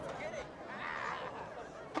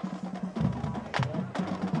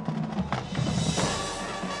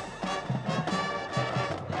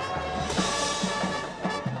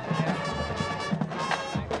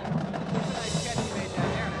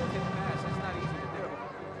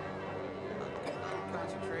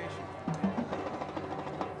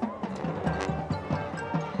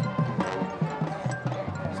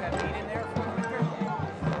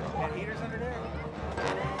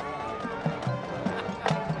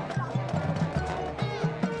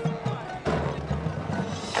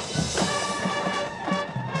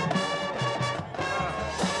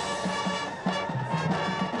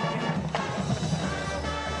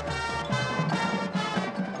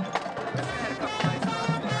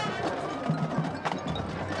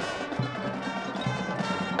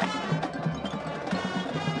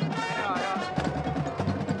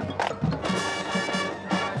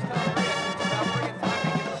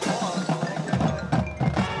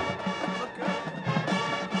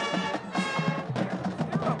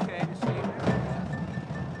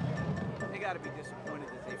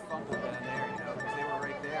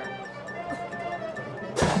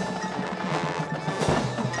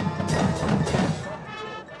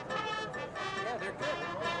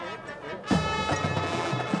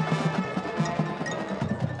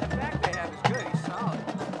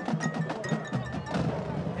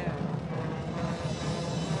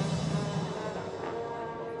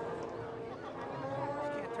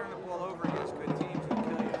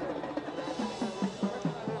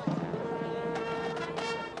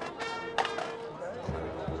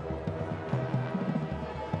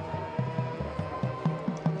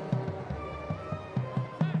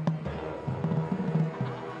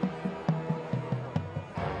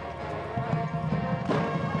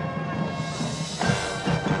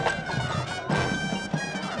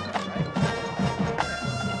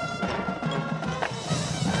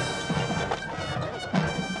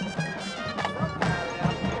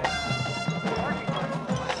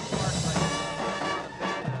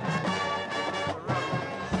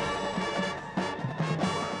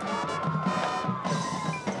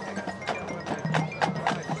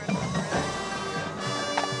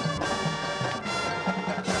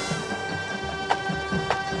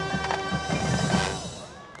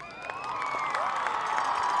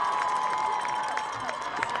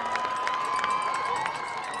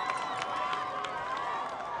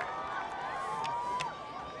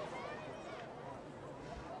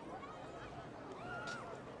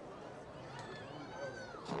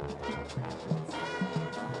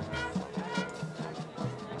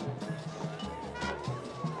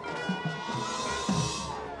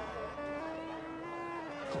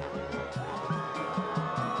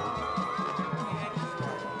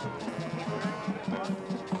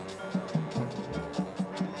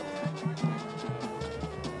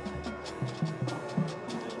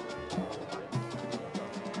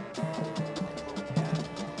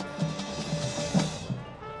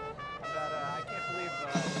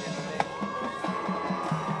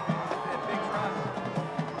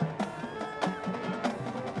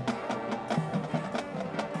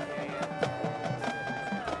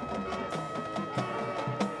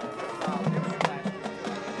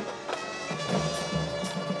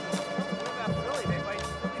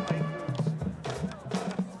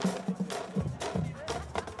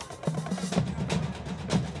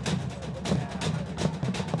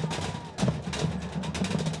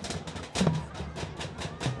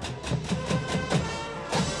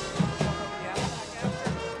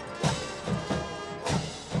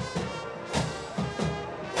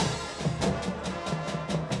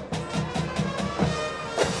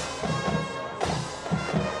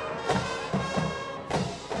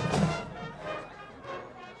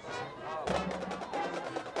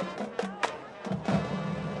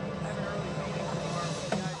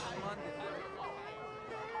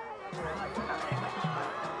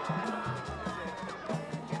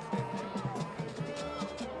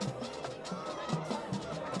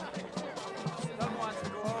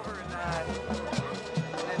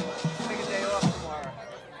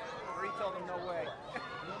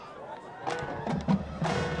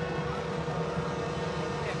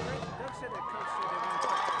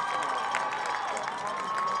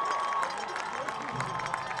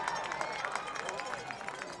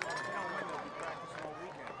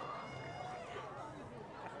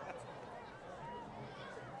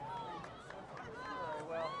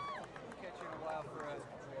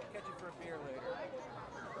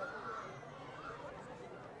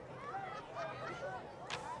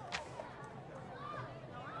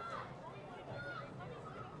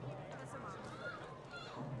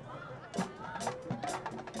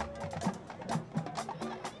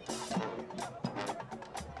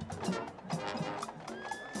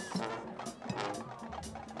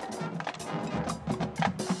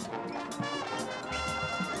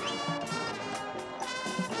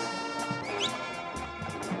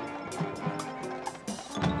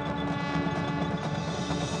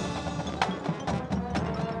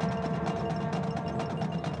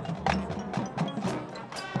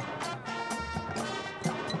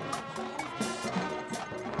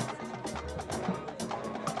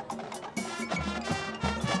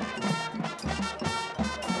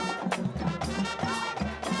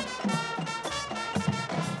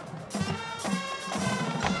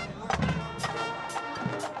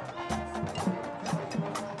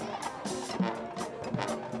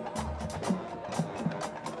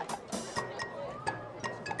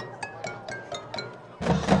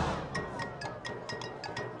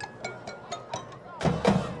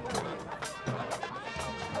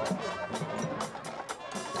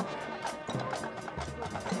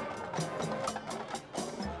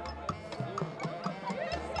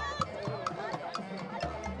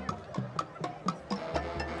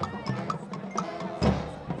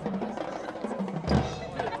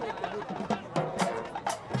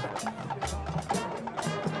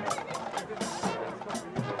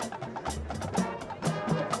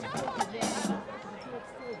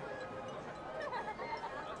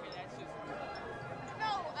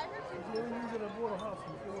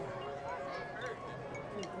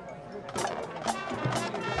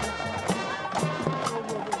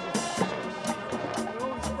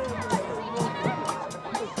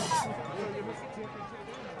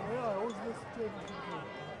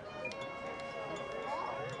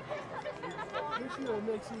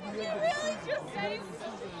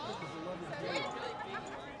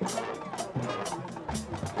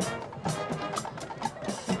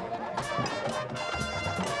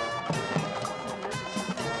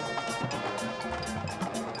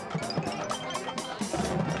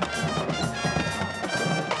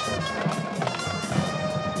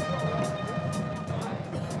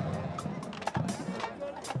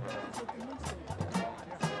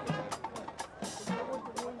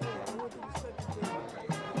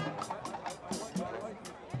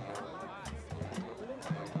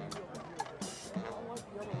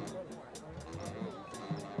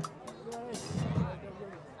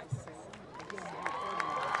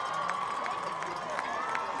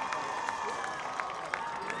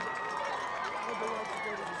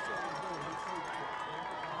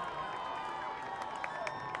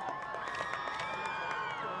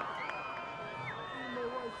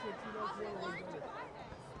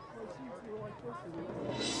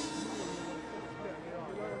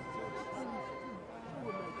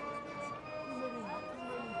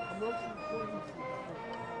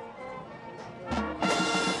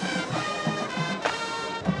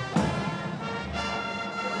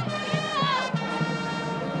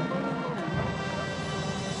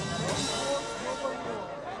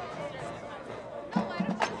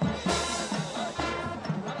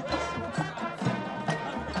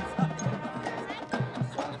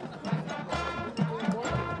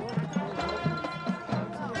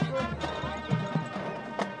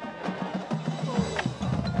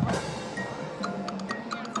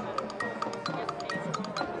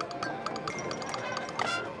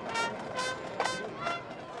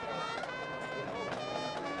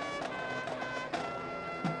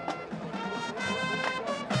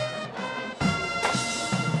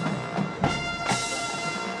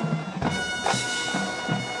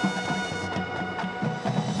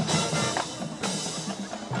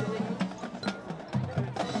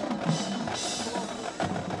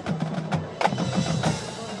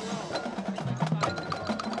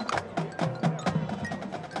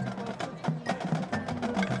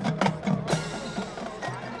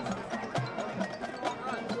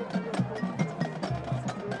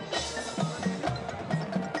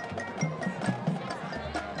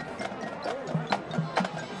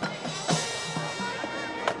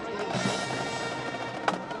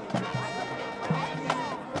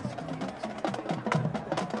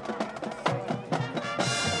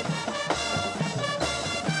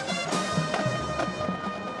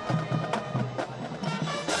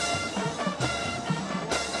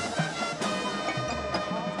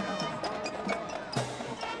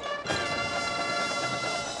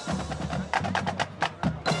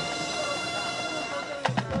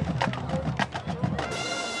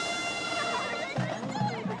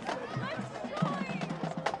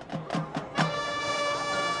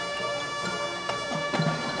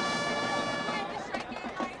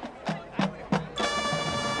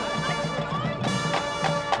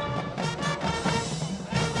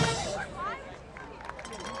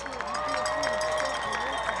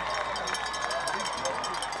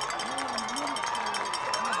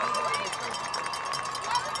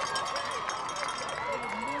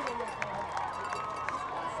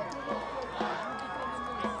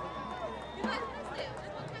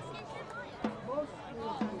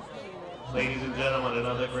 Ladies and gentlemen,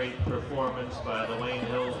 another great performance by the Wayne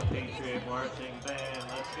Hills Patriot Marching Band.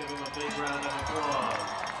 Let's give them a big round of applause.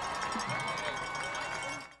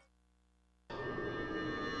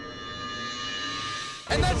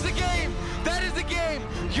 And that's the game! That is the game!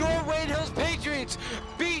 Your Wayne Hills Patriots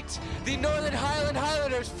beat the Northern Highland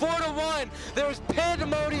Highlanders 4-1. There was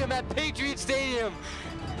pandemonium at Patriot Stadium.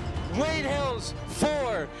 Wayne Hills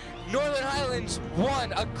 4, Northern Highlands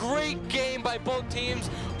 1. A great game by both teams,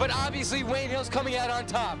 but obviously Wayne Hills coming out on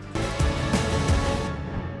top.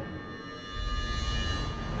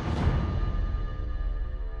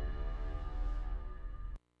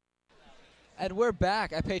 And we're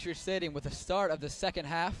back at Patriot Stadium with the start of the second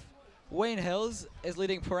half. Wayne Hills is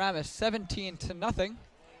leading Paramus 17-0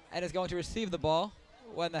 and is going to receive the ball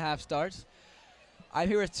when the half starts. I'm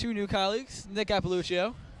here with two new colleagues, Nick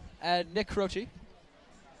Appaluccio and Nick Croce.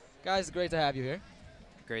 Guys, great to have you here.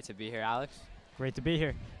 Great to be here, Alex. Great to be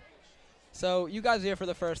here. So you guys are here for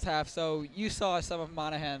the first half, so you saw some of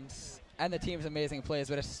Monahan's and the team's amazing plays,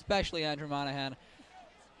 but especially Andrew Monahan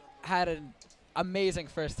had an amazing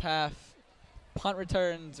first half. punt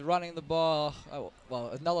returns, running the ball,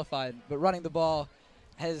 well, nullified, but running the ball,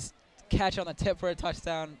 his catch on the tip for a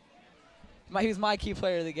touchdown. He was my key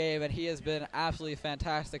player of the game, and he has been absolutely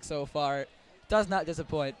fantastic so far. Does not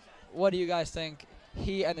disappoint. What do you guys think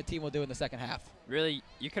he and the team will do in the second half? Really,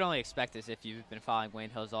 you can only expect this if you've been following Wayne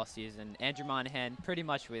Hills all season. Andrew Monahan, pretty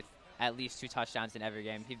much with at least 2 touchdowns in every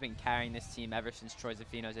game. He's been carrying this team ever since Troy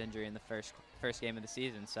Zaffino's injury in the first game of the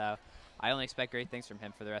season. So I only expect great things from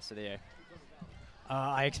him for the rest of the year.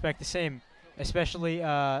 I expect the same, especially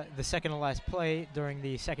the second to last play during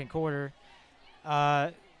the second quarter.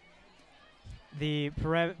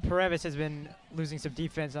 Paramus has been losing some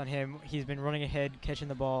defense on him. He's been running ahead, catching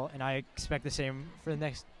the ball, and I expect the same for the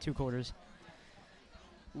next 2 quarters.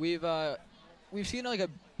 We've seen like a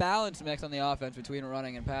balanced mix on the offense between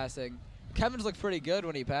running and passing. Kevin's looked pretty good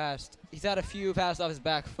when he passed. He's had a few passes off his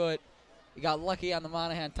back foot. He got lucky on the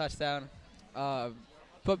Monahan touchdown. But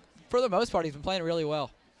for the most part, he's been playing really well.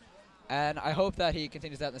 And I hope that he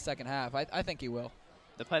continues that in the second half. I think he will.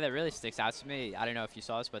 The play that really sticks out to me, I don't know if you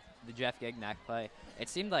saw this, but the Jeff Gignac play, it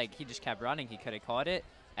seemed like he just kept running. He could have caught it,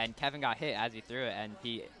 and Kevin got hit as he threw it, and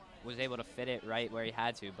he was able to fit it right where he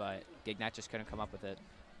had to, but Gignac just couldn't come up with it.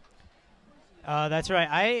 That's right.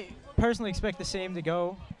 I personally expect the same to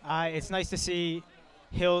go. It's nice to see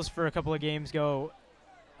Hills for a couple of games go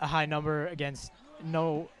a high number against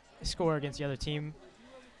no score against the other team.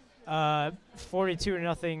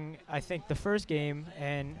 42-0, I think, the first game,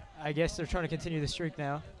 and I guess they're trying to continue the streak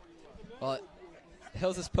now. Well,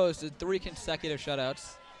 Hills has posted 3 consecutive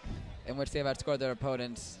shutouts in which they have outscored their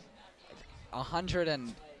opponents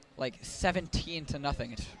 117-0.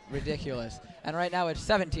 It's ridiculous. And right now it's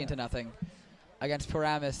 17-0 against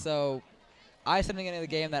Paramus. So I said in the beginning of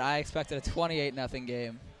the game that I expected a 28-0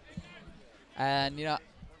 game. And, you know,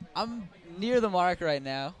 I'm near the mark right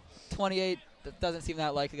now. 28. That doesn't seem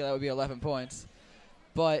that likely. That would be 11 points.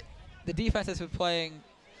 But the defense has been playing,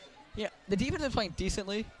 the defense has been playing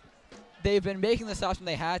decently. They've been making the stops when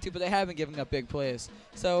they had to, but they haven't been giving up big plays.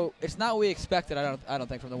 So it's not what we expected, I don't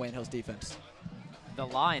think, from the Wayne Hills defense. The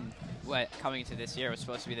line, coming into this year, was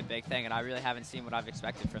supposed to be the big thing, and I really haven't seen what I've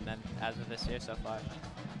expected from them as of this year so far.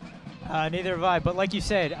 Neither have I, but like you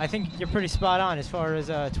said, I think you're pretty spot on as far as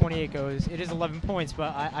 28 goes. It is 11 points,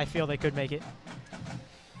 but I feel they could make it.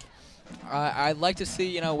 I'd like to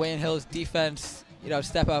see, Wayne Hill's defense,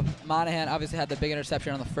 step up. Monahan obviously had the big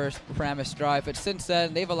interception on the first Paramus drive, but since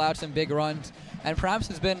then they've allowed some big runs, and Paramus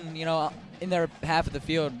has been, in their half of the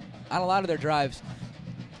field on a lot of their drives.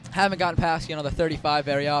 Haven't gotten past, the 35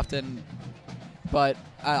 very often, but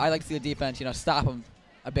I like to see the defense, stop them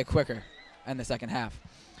a bit quicker in the second half.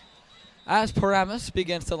 As Paramus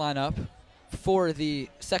begins to line up for the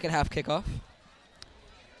second half kickoff,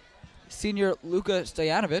 senior Luka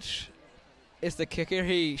Stojanovic is the kicker.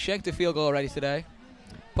 He shanked a field goal already today,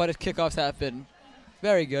 but his kickoffs have been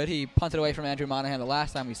very good. He punted away from Andrew Monahan the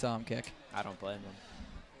last time we saw him kick. I don't blame him.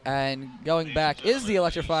 And going back is the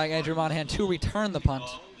electrifying Andrew Monahan to return the punt.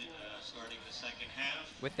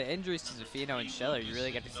 With the injuries to Zaffino and Schiller, you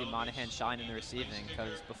really get to see Monahan shine in the receiving,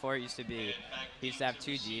 because before it used to be, he used to have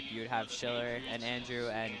 2 deep. You would have Schiller and Andrew,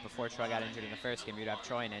 and before Troy got injured in the first game, you'd have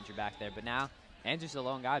Troy and Andrew back there. But now, Andrew's the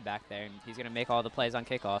lone guy back there, and he's going to make all the plays on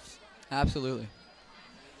kickoffs. Absolutely.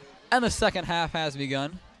 And the second half has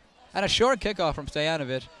begun. And a short kickoff from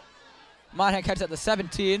Stojanovic. Monahan catches at the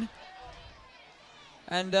 17.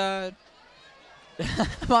 And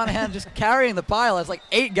Monahan just carrying the pile. It's like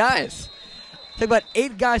 8 guys. It took about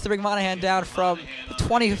 8 guys to bring Monahan down from the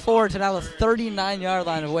 24 to now the 39-yard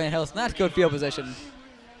line of Wayne Hills. And that's good field position.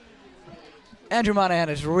 Andrew Monahan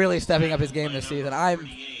is really stepping up his game this season. I'm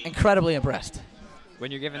incredibly impressed. When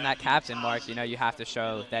you're given that captain mark, you have to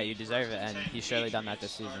show that you deserve it, and he's surely done that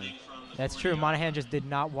this season. That's true. Monahan just did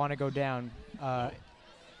not want to go down.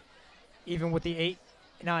 Even with the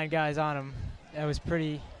 8-9 guys on him, that was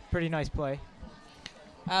pretty nice play.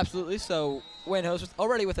 Absolutely. So Wayne Hills was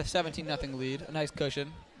already with a 17-0 lead, a nice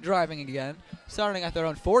cushion, driving again, starting at their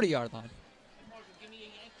own 40-yard line.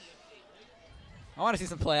 I want to see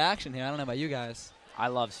some play action here. I don't know about you guys. I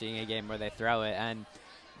love seeing a game where they throw it, and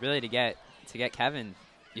really to get Kevin,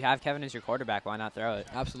 you have Kevin as your quarterback. Why not throw it?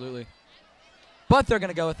 Absolutely. But they're going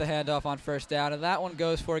to go with the handoff on first down, and that one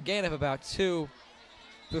goes for a gain of about 2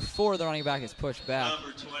 before the running back is pushed back.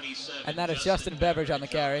 And that is Justin Beveridge on the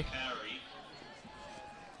carry.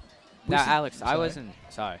 Now, Alex, I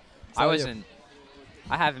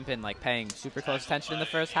haven't been paying super close attention in the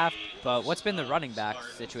first half, but what's been the running back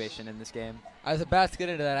situation in this game? I was about to get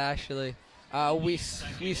into that, actually. We've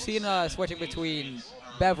seen switching between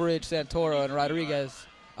Beveridge, Santoro, and Rodriguez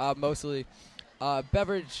mostly.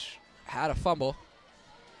 Beveridge had a fumble,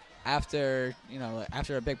 after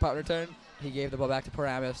a big punt return, he gave the ball back to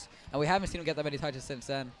Paramus, and we haven't seen him get that many touches since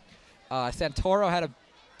then. Santoro had a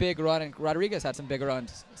big run, and Rodriguez had some big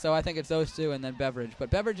runs. So I think it's those two and then Beveridge. But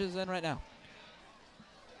Beveridge is in right now.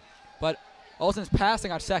 But Olsen's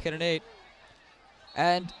passing on 2nd and 8.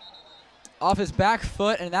 And off his back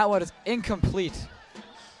foot, and that one is incomplete.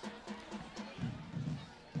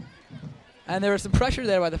 And there was some pressure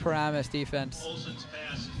there by the Paramus defense. Olsen's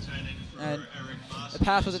pass intended for And Eric Moskal. the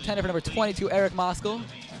pass was intended for number 22, Eric Moskal.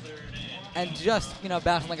 And just,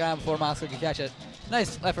 bounced on the ground before Moskal could catch it.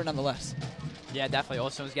 Nice effort nonetheless. Yeah, definitely.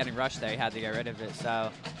 Olsen was getting rushed there. He had to get rid of it. So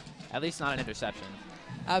at least not an interception.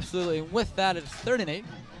 Absolutely. And with that, it's 3rd and 8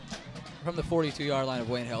 from the 42-yard line of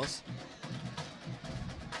Wayne Hills.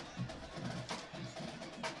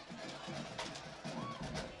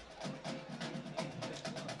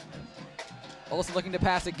 Olsen looking to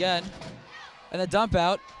pass again. And the dump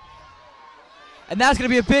out. And that's going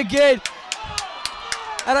to be a big gain.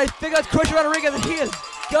 And I think that's Christian Rodriguez, and he is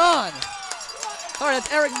gone. Sorry,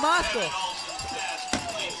 that's Eric Moskal.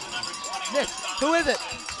 Nick, who is it?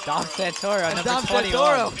 Dom Santoro, and number Dom 21.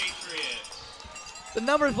 Santoro. The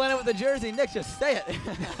number's landed with the jersey. Nick, just say it.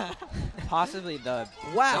 Possibly the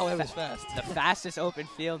wow, it was fast. The fastest open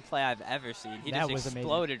field play I've ever seen. He That just was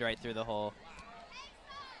exploded right through the hole.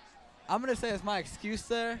 I'm going to say it's my excuse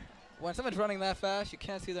there. When someone's running that fast, you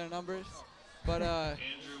can't see their numbers. But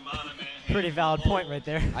pretty valid point right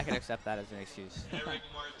there. I can accept that as an excuse.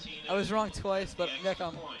 I was wrong twice, but Nick,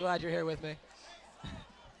 I'm glad you're here with me.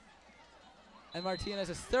 And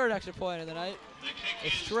Martinez's 3rd extra point of the night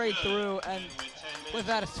is straight through, and with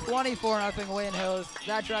that, it's 24-0 Wayne Hills.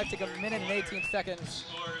 That drive took 1 minute and 18 seconds.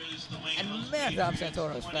 And man, Dom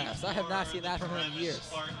Santoro is fast. I have not seen that from him in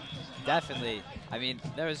years. Definitely. I mean,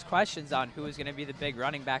 there was questions on who was going to be the big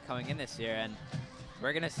running back coming in this year, and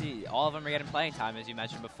we're going to see all of them are getting playing time, as you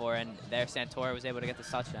mentioned before, and there Santoro was able to get the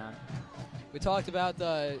touchdown. We talked about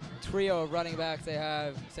the trio of running backs they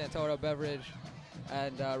have, Santoro, Beveridge,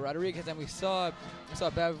 and Rodriguez, and we saw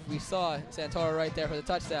Santoro right there for the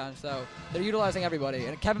touchdown, so they're utilizing everybody,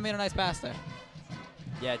 and Kevin made a nice pass there.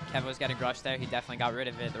 Yeah, Kevin was getting rushed there. He definitely got rid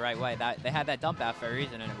of it the right way. They had that dump out for a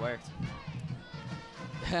reason, and it worked.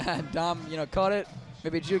 Dom, caught it,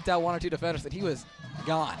 maybe juked out 1 or 2 defenders, and he was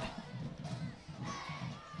gone.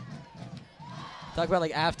 Talk about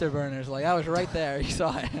like afterburners, like I was right there. You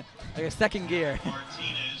saw it, like a second gear.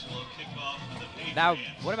 Now,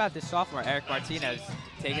 what about this sophomore, Eric Martinez,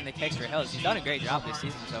 taking the kicks for Hills? He's done a great job this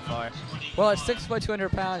season so far. Well, at 6 foot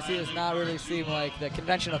 200 pounds, he does not really seem like the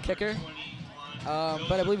conventional kicker.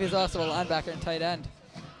 But I believe he's also a linebacker and tight end.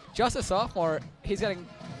 Just a sophomore, he's getting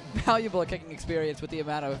valuable kicking experience with the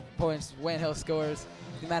amount of points Wayne Hills scores,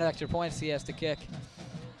 the amount of extra points he has to kick.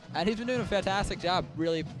 And he's been doing a fantastic job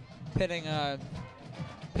really pitting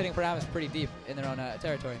Paramus pretty deep in their own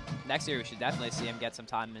territory. Next year, we should definitely see him get some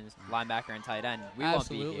time as linebacker and tight end. We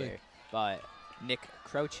Absolutely. won't be here, but Nick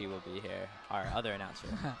Croce will be here, our other announcer.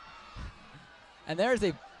 And there's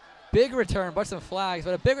a big return, but some flags,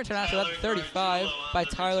 but a big return after that, 35 by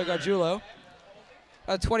Tyler Gargiulo.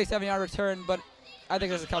 A 27-yard return, but I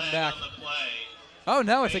think this is coming back. Oh,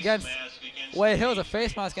 no, it's against Wayne Hills, a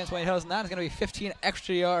face mask against Wayne Hills, and that is going to be 15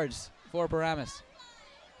 extra yards for Paramus.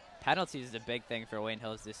 Penalties is a big thing for Wayne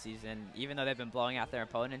Hills this season. Even though they've been blowing out their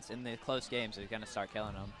opponents in the close games, they're going to start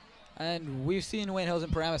killing them. And we've seen Wayne Hills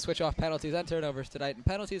and Paramus switch off penalties and turnovers tonight, and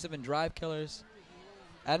penalties have been drive killers.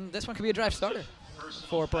 And this one could be a drive starter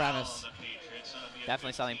for Paramus.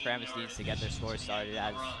 Definitely something Paramus needs to get their scores started,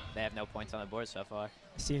 as they have no points on the board so far.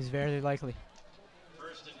 Seems very likely.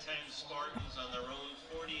 1st and 10 Spartans on their own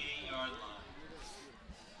 48-yard line.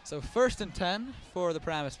 So 1st and 10 for the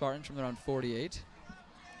Paramus Spartans from their own 48.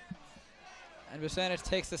 And Busanich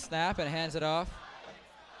takes the snap and hands it off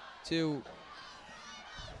to.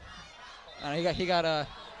 He got a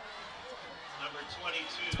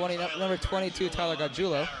number 22 Tyler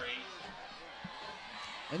Gargiulo.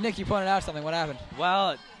 And Nick, you pointed out something. What happened?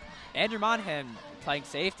 Well, Andrew Monahan playing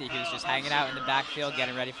safety. He was just hanging out in the backfield,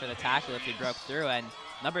 getting ready for the tackle if he broke through. And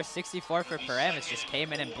number 64 for Paramus just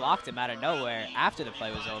came in and blocked him out of nowhere after the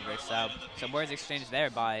play was over. So some words exchanged there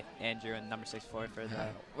by Andrew and number 64 for the.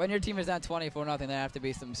 When your team is down 24-0, there have to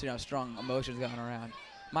be some strong emotions going around.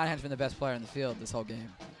 Monahan's been the best player in the field this whole game.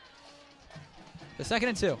 The 2nd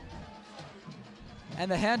and 2. And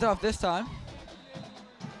the handoff this time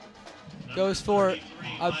goes for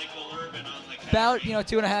about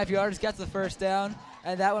 2.5 yards, gets the first down,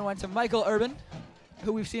 and that one went to Michael Urban,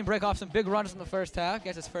 who we've seen break off some big runs in the first half,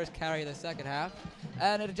 gets his first carry in the second half.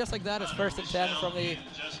 And just like that, it's 1st and 10 from the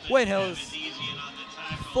Wayne Hills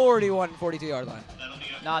 41-42 yard line. That'll be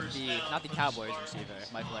a Not the Cowboys receiver,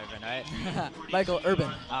 Michael Irvin, right? Michael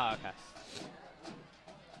Urban. Oh, okay.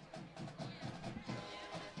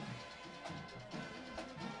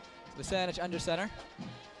 Bisanich under center.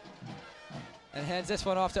 And hands this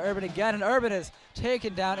one off to Urban again, and Urban is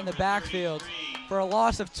taken down in the backfield for a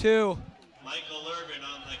loss of 2. Michael Urban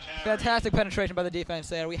on the carry. Fantastic penetration by the defense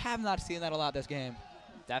there. We have not seen that a lot this game.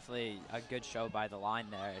 Definitely a good show by the line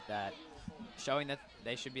there, that showing that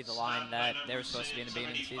they should be the line that they were supposed to be in the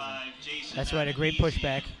beginning of the season. That's right, a great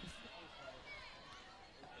pushback.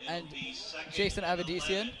 And Jason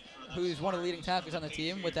Avedissian, who's one of the leading tacklers on the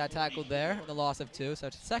team, with that tackle there, the loss of 2. So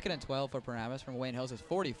it's 2nd and 12 for Paramus from Wayne Hills'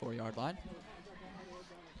 44-yard line.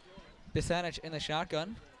 Bisanich in the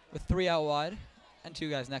shotgun with 3 out wide and 2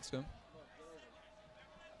 guys next to him.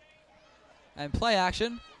 And play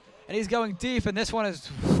action, and he's going deep, and this one is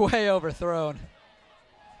way overthrown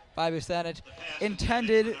by Bisanich.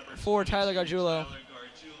 Intended for Tyler Gargiulo,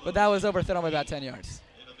 but that was overthrown by about 10 yards.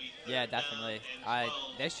 Yeah, definitely.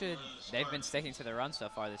 They've been sticking to the run so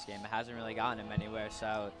far this game. It hasn't really gotten them anywhere,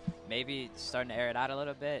 so maybe starting to air it out a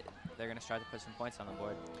little bit, they're going to start to put some points on the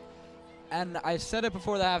board. And I said it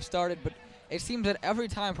before the half started, but it seems that every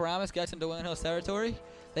time Paramus gets into Wayne Hills territory,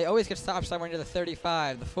 they always get stopped somewhere near the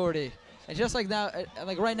 35, the 40. And just like now,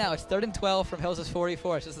 like right now, it's 3rd and 12 from Hills'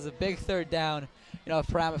 44. So this is a big 3rd down. You know, if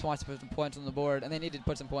Paramus wants to put some points on the board, and they need to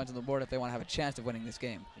put some points on the board if they want to have a chance of winning this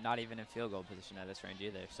game. Not even in field goal position at this range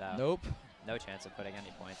either, so nope. No chance of putting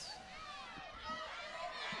any points.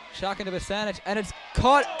 Shotgun to Bisanich, and it's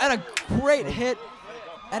caught, and a great hit,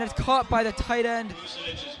 and it's caught by the tight end,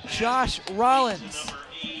 Josh Rollins.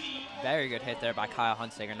 Very good hit there by Kyle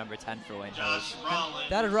Hunsaker, number 10 for Wayne Hills.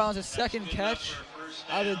 That is Rollins' 2nd catch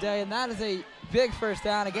of the day, and that is a big first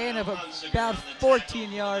down, a gain of about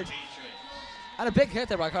 14 yards. And a big hit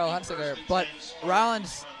there by Kyle Hunsaker, but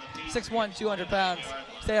Rollins, 6'1", 200 pounds,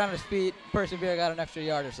 stayed on his feet, persevered, got an extra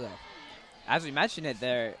yard or so. As we mentioned it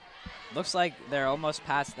there, looks like they're almost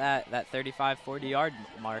past that 35, 40-yard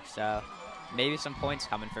mark, so maybe some points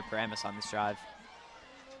coming for Paramus on this drive.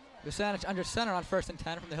 Bisanich under center on 1st and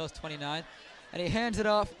 10 from the Hills 29, and he hands it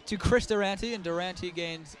off to Chris Durante, and Durante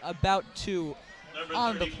gains about 2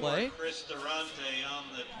 on the play. Chris Durante on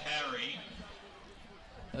the carry.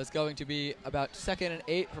 That's going to be about 2nd and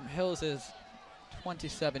 8 from Hills'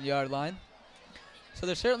 27-yard line. So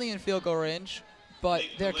they're certainly in field goal range, but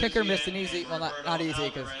their kicker missed an easy, well, not easy,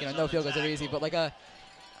 because no field goals are easy, but like a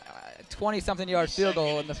 20-something yard field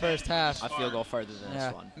goal in the first half. A field goal further than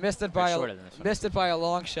this one. Missed it by a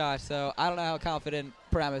long shot, so I don't know how confident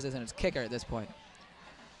Paramus is in its kicker at this point.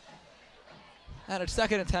 And it's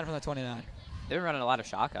 2nd and 10 from the 29. They've been running a lot of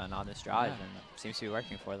shotgun on this drive, and seems to be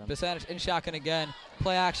working for them. Bisanich in shotgun again,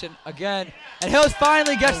 play action again, and Hills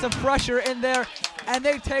finally gets some pressure in there, and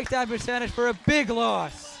they take down Bisanich for a big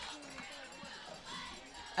loss.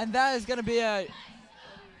 And that is going to be I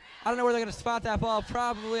don't know where they're going to spot that ball,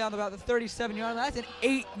 probably on about the 37-yard line. That's an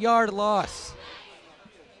 8-yard loss.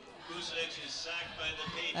 Bisanich is sacked by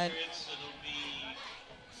the And Patriots.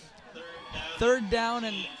 It'll be third down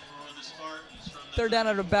and for the Spartans from the third down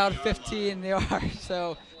at about 15 yards.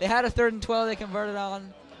 So they had a 3rd and 12 they converted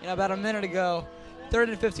on about a minute ago. 3rd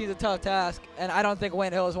and 15 is a tough task, and I don't think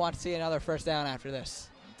Wayne Hills wants to see another first down after this.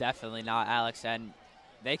 Definitely not, Alex, and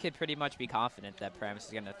they could pretty much be confident that Paramus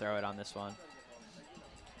is going to throw it on this one.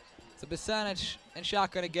 So Bisanich in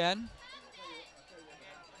shotgun again.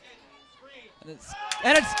 And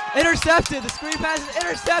it's intercepted. The screen pass is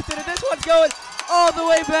intercepted, and this one's going all the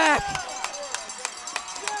way back.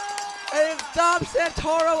 And it's Dom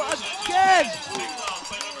Santoro again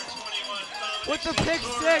with the pick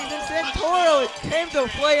 6, and Santoro came to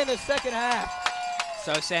play in the second half.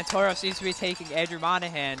 So Santoro seems to be taking Andrew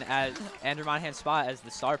Monahan's spot as the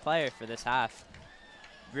star player for this half.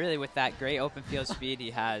 Really, with that great open field speed he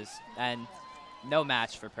has, and no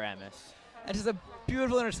match for Paramus. And just a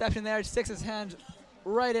beautiful interception there. Sticks his hand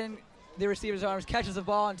right in the receiver's arms, catches the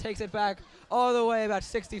ball, and takes it back all the way about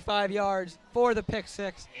 65 yards for the pick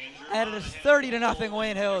 6. And it is 30-0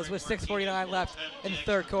 Wayne Hills with 6:49 left in the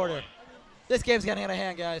 3rd quarter. This game's getting out of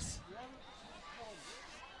hand, guys.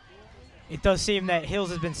 It does seem that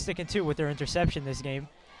Hills has been sticking to with their interception this game.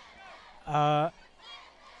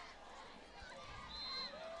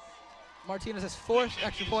 Martinez's 4th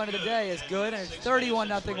extra point of the day is good, and it's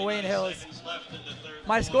 31-0 Wayne Hills.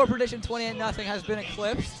 My score prediction, 28-0, has been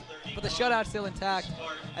eclipsed, but the shutout's still intact.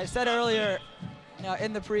 I said earlier,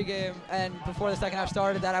 in the pregame and before the second half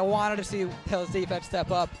started, that I wanted to see Hills defense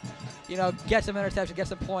step up, get some interception, get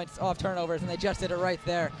some points off turnovers, and they just did it right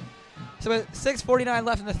there. So with 6:49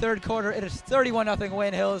 left in the 3rd quarter, it is 31-0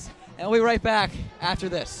 Wayne Hills, and we'll be right back after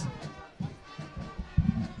this.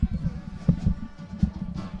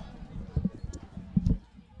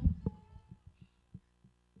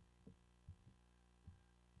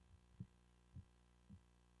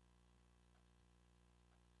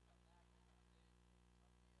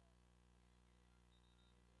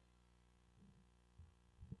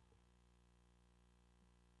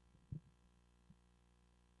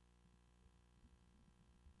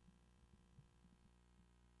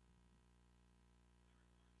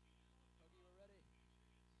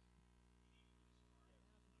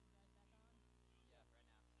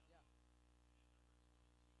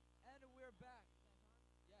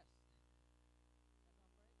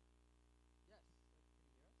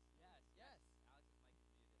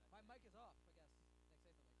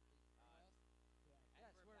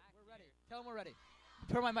 Tell them we're ready.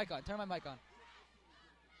 Turn my mic on. Turn my mic on.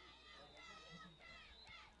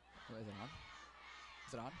 Wait, is it on?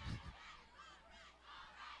 Is it on?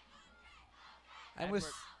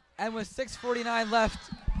 And with 6:49 left,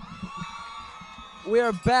 we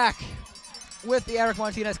are back with the Eric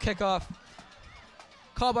Martinez kickoff.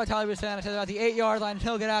 Called by Tyler Busanis at about the 8-yard line.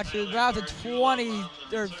 He'll get out to about the 20,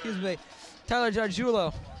 or excuse me, Tyler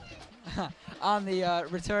Gargiulo on the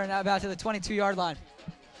return about to the 22-yard line.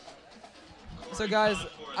 So guys,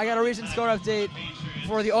 I got a recent score update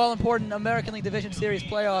for the all-important American League Division Series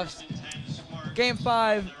playoffs. Game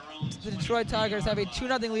 5, the Detroit Tigers have a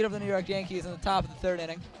 2-0 lead over the New York Yankees in the top of the 3rd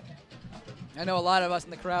inning. I know a lot of us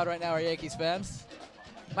in the crowd right now are Yankees fans,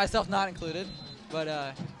 myself not included,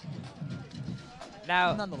 but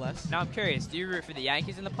nonetheless. Now I'm curious, do you root for the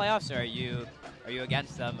Yankees in the playoffs, or are you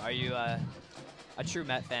against them? Are you a true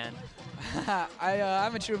Met fan?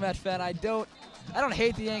 I'm a true Met fan. I don't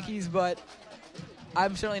hate the Yankees, but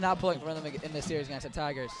I'm certainly not pulling for them in this series against the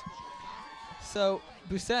Tigers. So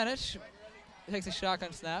Busanis takes a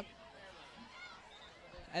shotgun snap,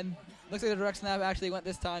 and looks like the direct snap actually went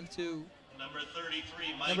this time to number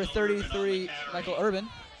 33, Michael Urban,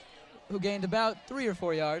 who gained about 3 or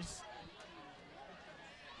 4 yards.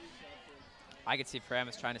 I could see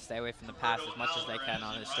Paramus trying to stay away from the pass as much as they can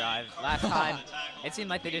on this drive. Last time, it seemed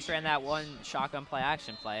like they just ran that one shotgun play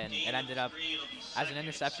action play, and it ended up as an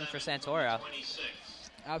interception for Santoro.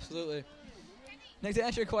 Absolutely. Nick, to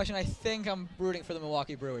answer your question, I think I'm rooting for the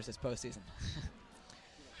Milwaukee Brewers this postseason.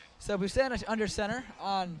 So Busanis under center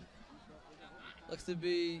on, looks to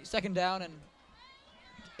be 2nd down and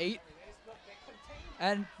 8.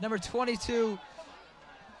 And number 22,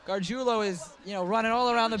 Gargiulo is, running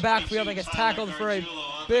all around the backfield and gets tackled for a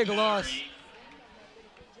big loss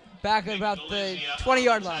back at about the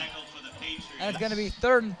 20-yard line. And it's going to be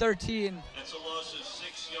 3rd and 13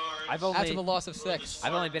 after the loss of 6.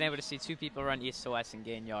 I've only been able to see 2 people run east to west and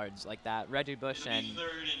gain yards like that. Reggie Bush and,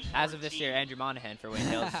 as of this year, Andrew Monahan for Wayne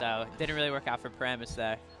Hills. So it didn't really work out for Paramus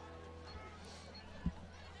there.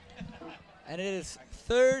 And it is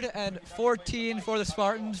 3rd and 14 for the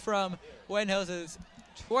Spartans from Wayne Hills'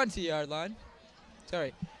 20-yard line.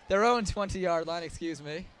 Sorry, their own 20-yard line, excuse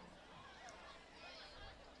me.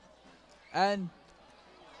 And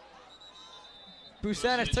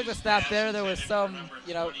Busanis took the snap there. There was some,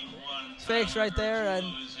 fakes right there, and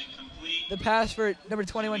the pass for number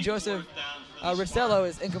 21, Joseph Rissello,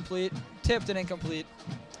 is incomplete, tipped and incomplete.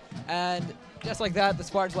 And just like that, the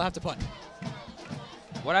Spartans will have to punt.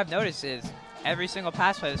 What I've noticed is every single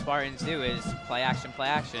pass play the Spartans do is play action,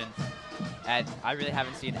 and I really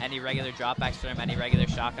haven't seen any regular dropbacks from any regular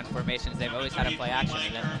shotgun formations. They've always had a play action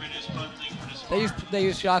in it. They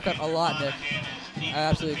use shotgun a lot, Nick. I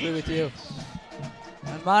absolutely agree with you.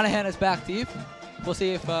 And Monahan is back deep. We'll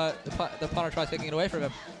see if the punter tries taking it away from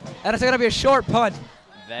him. And it's going to be a short punt.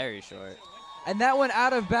 Very short. And that went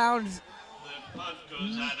out of bounds.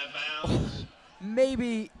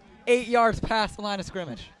 Maybe 8 yards past the line of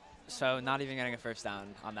scrimmage. So not even getting a first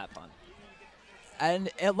down on that punt.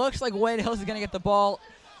 And it looks like Wayne Hills is going to get the ball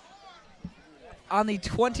on the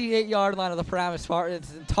 28-yard line of the Paramus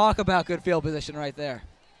Spartans. And talk about good field position right there.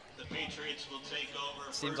 The Patriots will take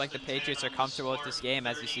over. Seems like the Patriots are comfortable with this game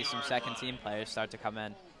as you see some second-team players start to come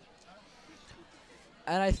in.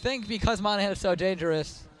 And I think because Monahan is so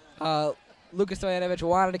dangerous, Lucas Stojanovic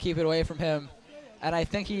wanted to keep it away from him. And I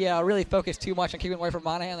think he really focused too much on keeping it away from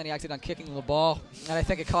Monahan than he acted on kicking the ball. And I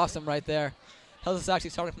think it cost him right there. Hills is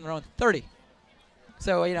actually starting from their own 30.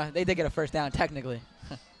 So, they did get a first down, technically.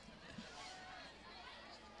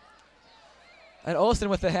 And Olsen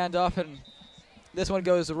with the handoff, and this one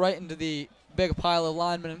goes right into the big pile of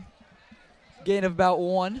linemen. Gain of about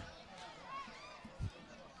 1.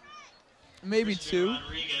 Maybe 2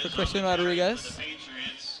 for Christian Rodriguez.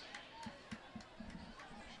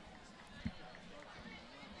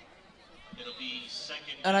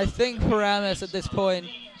 And I think Paramus at this point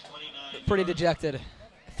pretty dejected.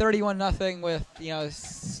 31-0 with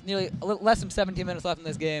nearly less than 17 minutes left in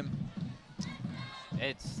this game.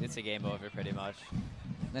 It's a game over pretty much.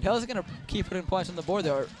 And Hills is going to keep putting points on the board.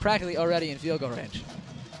 They're practically already in field goal range.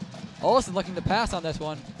 Olsen looking to pass on this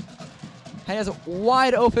one. And he has a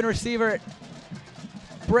wide open receiver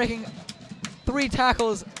breaking 3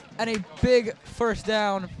 tackles and a big first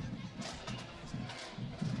down.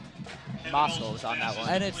 Moskal was on that one.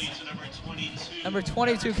 And it's number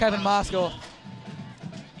 22, Kevin Moskal.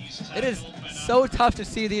 It is so tough to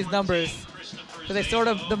see these numbers because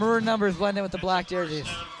the maroon numbers blend in with the black jerseys.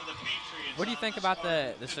 What do you think about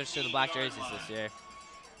the switch to the black jerseys this year?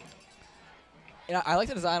 I like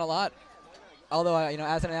the design a lot. Although,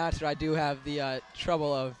 as an announcer, I do have the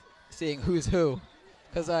trouble of seeing who's who.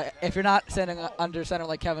 Because if you're not standing under center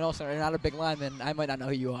like Kevin Olsen, or you're not a big lineman, I might not know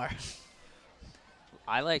who you are.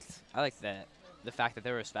 I liked the fact that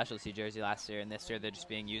there were a specialty jersey last year, and this year they're just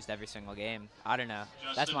being used every single game. I don't know.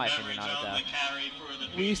 That's my opinion on it, though.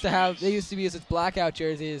 They used to be used as blackout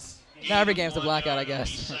jerseys. Not every game's a blackout, I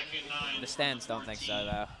guess. The stands don't think so,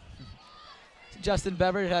 though. Justin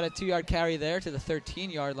Bever had a 2-yard carry there to the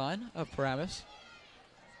 13-yard line of Paramus.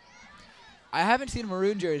 I haven't seen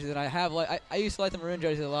maroon jerseys, and I used to like the maroon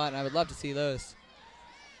jerseys a lot, and I would love to see those.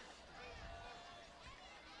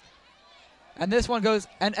 And this one goes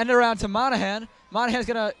and end around to Monahan. Monahan's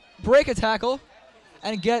going to break a tackle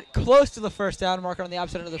and get close to the first down marker on the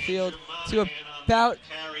opposite end of the field to about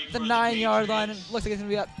the 9-yard line. And looks like it's going to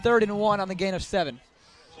be about 3rd and 1 on the gain of 7.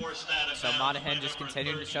 So Monahan just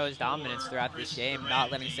continuing to show his dominance throughout this game,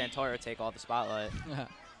 not letting Santoro take all the spotlight.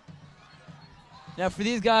 Now, for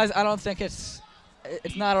these guys, I don't think it's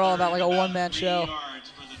not at all about like a one-man show.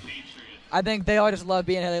 I think they all just love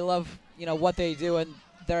being here. They love, what they do, and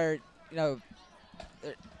they're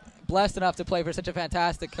blessed enough to play for such a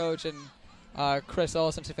fantastic coach, and Chris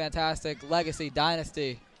Olsen's a fantastic legacy,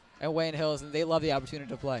 dynasty, and Wayne Hills, and they love the opportunity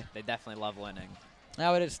to play. They definitely love winning.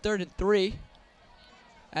 Now it is 3rd and 3,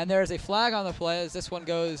 and there is a flag on the play as this one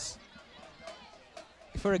goes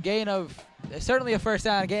for a gain of certainly a first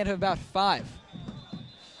down, a gain of about 5.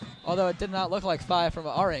 Although it did not look like 5 from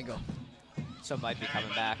our angle. So it might be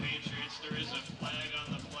coming back. There is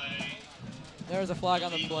a flag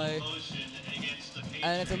on the play.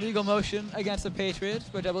 And it's a legal motion against the Patriots,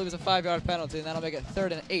 which I believe is a 5-yard penalty, and that'll make it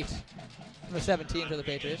 3rd and 8 from the 17 for the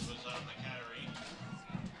Patriots.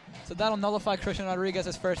 So that'll nullify Christian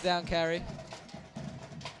Rodriguez's first down carry.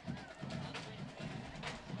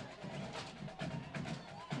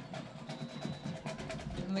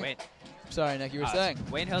 Wait. Sorry, Nick, you were saying.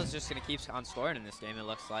 Wayne Hill's just going to keep on scoring in this game, it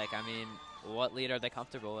looks like. I mean, what lead are they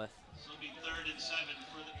comfortable with? This will be 3rd and 7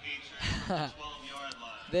 for the Patriots from the 12-yard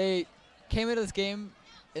line. They came into this game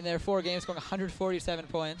in their 4 games scoring 147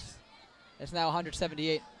 points. It's now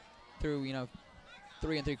 178 through, 3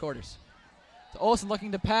 3/4. So Olsen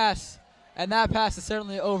looking to pass, and that pass is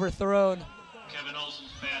certainly overthrown. Kevin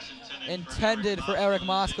Olsen's pass intended for Eric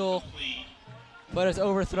Moskal, but it's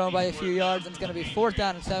overthrown by a few yards, and it's going to be 4th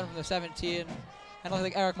down and 7 from the 17. And I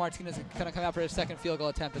think Eric Martinez is going to come out for his 2nd field goal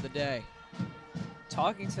attempt of the day.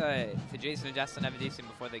 Talking to Jason and Justin Evidison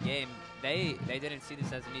before the game, they didn't see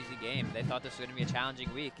this as an easy game. They thought this was going to be a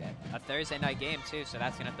challenging week. A Thursday night game, too, so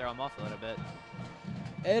that's going to throw them off a little bit.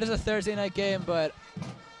 It is a Thursday night game, but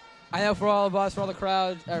I know for all of us, for all the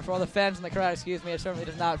crowd, or for all the fans in the crowd, excuse me, it certainly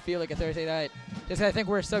does not feel like a Thursday night. Just 'cause I think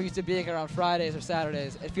we're so used to being here on Fridays or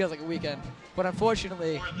Saturdays, it feels like a weekend. But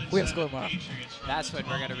unfortunately, we have school tomorrow. That's when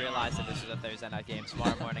we're going to realize that this is a Thursday night game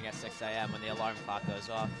tomorrow morning at 6 a.m. when the alarm clock goes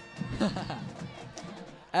off.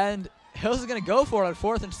 And Hills is going to go for it on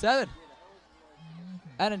 4th and 7.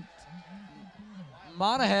 And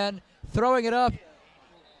Monahan throwing it up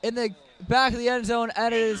in the back of the end zone,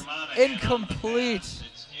 and it is incomplete.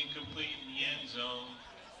 It's incomplete in the end zone.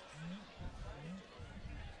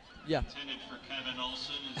 Yeah. Intended for Kevin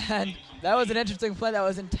Olsen. And that was an interesting play that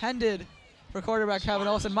was intended for quarterback Kevin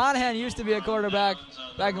Olsen. Monahan used to be a quarterback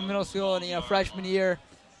back in middle school and freshman year.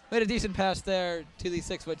 Made a decent pass there to the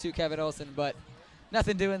 6'2" Kevin Olsen, but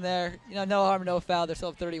nothing doing there. No harm, no foul. They're still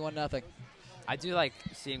up 31-0. I do like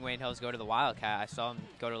seeing Wayne Hills go to the Wildcat. I saw him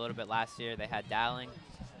go to a little bit last year. They had Dowling.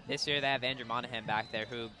 This year they have Andrew Monahan back there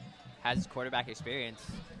who has quarterback experience.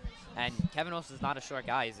 And Kevin Olsen's not a short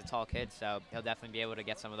guy. He's a tall kid, so he'll definitely be able to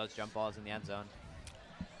get some of those jump balls in the end zone.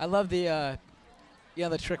 I love the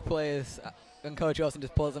the trick plays when Coach Olsen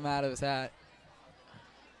just pulls them out of his hat.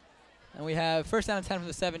 And we have 1st down and 10 from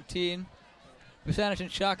the 17. Busanich in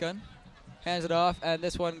shotgun. Hands it off, and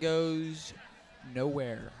this one goes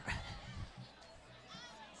nowhere.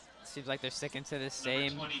 Seems like they're sticking to the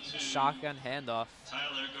same shotgun handoff.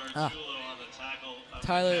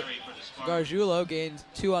 Tyler Gargiulo gains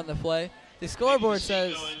 2 on the play. The scoreboard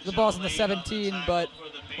says the ball's in the 17, but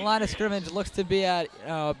the line of scrimmage looks to be at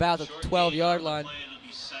about the 12-yard line.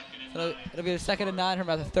 So it'll be a 2nd and 9 from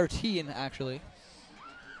about the 13, actually.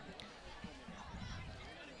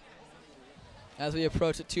 As we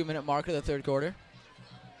approach the 2-minute mark of the 3rd quarter.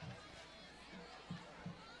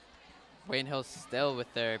 Wayne Hill's still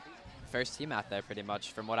with their first team out there pretty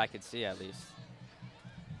much, from what I could see at least.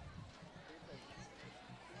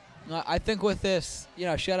 I think with this,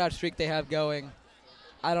 shutout streak they have going,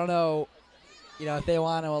 I don't know, if they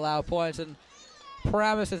want to allow points. And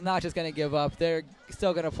Paramus is not just going to give up. They're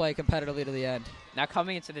still going to play competitively to the end. Now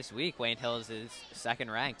coming into this week, Wayne Hills is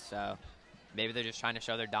 2nd ranked, so maybe they're just trying to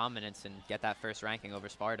show their dominance and get that first ranking over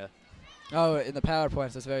Sparta. Oh, in the power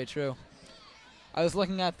points, that's very true. I was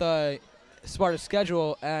looking at the Sparta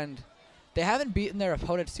schedule, and they haven't beaten their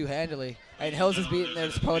opponents too handily. I mean, Hills has beaten their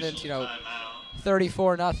opponents, 34-0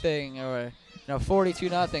 or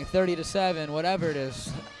 42-0, 30-7, whatever it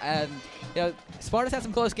is. And Sparta's had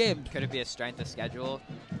some close games. Could it be a strength of schedule?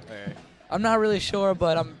 Or I'm not really sure,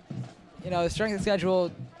 but the strength of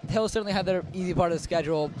schedule, Hills certainly had their easy part of the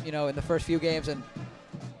schedule, in the first few games, and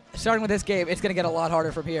starting with this game, it's going to get a lot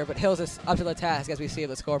harder from here, but Hills is up to the task as we see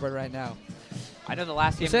the scoreboard right now. I know the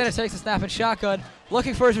last game. Santa takes a snap and shotgun,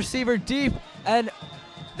 looking for his receiver deep, and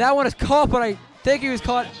that one is caught, but I think he was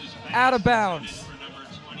caught out of bounds.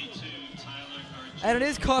 And it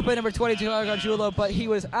is caught by number 22, Gargiulo, but he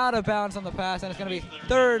was out of bounds on the pass, and it's going to be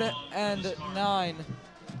 3rd and 9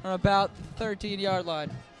 from about the 13-yard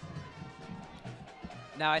line.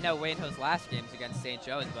 Now, I know Wayne Hill's last game's against St.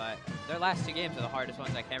 Joe's, but their last 2 games are the hardest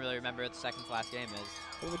ones. I can't really remember what the second to last game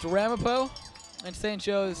is. With Ramapo and St.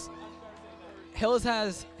 Joe's, Hills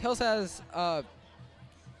has 4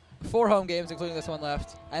 home games, including this one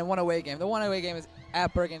left, and 1 away game. The 1 away game is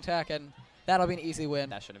at Bergen Tech, and that'll be an easy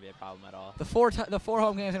win. That shouldn't be a problem at all. The 4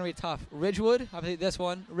 home games are going to be tough. Ridgewood, obviously this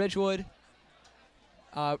one, Ridgewood,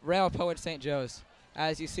 Ramapo, and St. Joe's.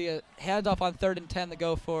 As you see a handoff on 3rd and 10 to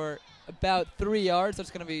go for about 3 yards. That's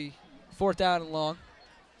going to be 4th down and long.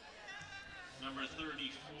 Number 34.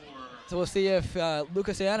 So we'll see if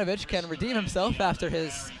Lucas Janovic can redeem himself after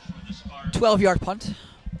his 12-yard punt.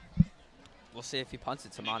 We'll see if he punts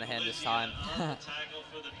it to Monahan this time. Tackle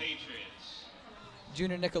for the Patriots.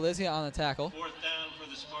 Junior Nicolizia on the tackle. 4th down for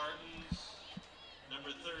the Spartans. Number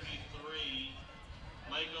 33,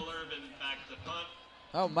 Michael Urban back to punt.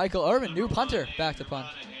 Oh, Michael Urban, new punter, back to punt.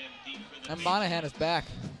 And Monahan is back.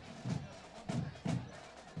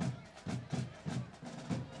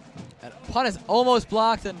 And punt is almost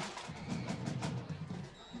blocked, and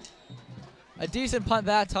a decent punt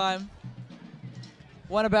that time.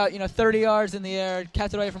 Went about 30 yards in the air,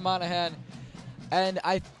 kept it away from Monahan, and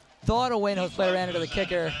I thought a Wayne Hills player ran into the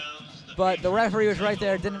kicker, but the referee was right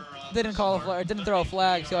there, didn't call a flag, didn't throw a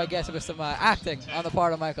flag, so I guess it was some acting on the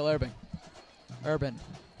part of Michael Urban.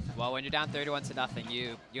 Well, when you're down 31-0,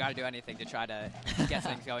 you got to do anything to try to get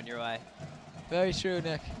things going your way. Very true,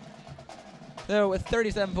 Nick. So with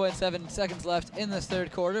 37.7 seconds left in this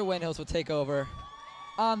 3rd quarter, Wayne Hills will take over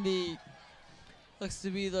on the, looks to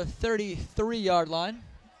be the 33-yard line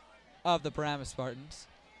of the Paramus Spartans.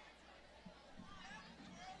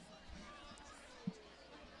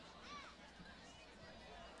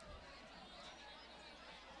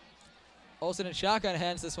 Olsen and shotgun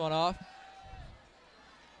hands this one off.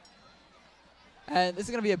 And this is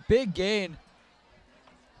going to be a big gain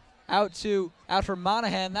out for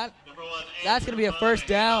Monahan. That's going to be a 1st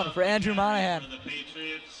down for Andrew Monahan.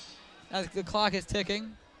 As the clock is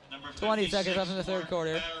ticking. 20 seconds left in the 3rd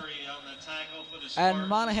quarter. And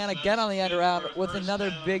Monahan again on the end around with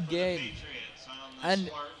another big gain.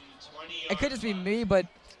 And it could just be me, but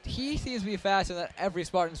he seems to be faster than every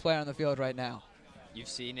Spartans player on the field right now. You've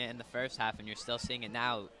seen it in the first half, and you're still seeing it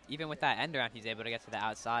now. Even with that end around, he's able to get to the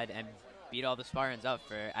outside and beat all the Spartans up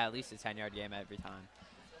for at least a 10-yard game every time.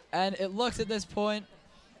 And it looks at this point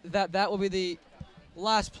that will be the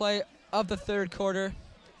last play of the 3rd quarter.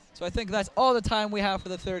 So I think that's all the time we have for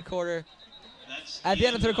the 3rd quarter. At the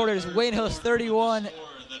end of the 3rd quarter, it is Wayne Hills 31,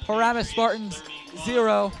 Paramus Spartans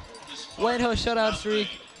 0. Wayne Hills shutout streak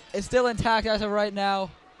is still intact as of right now.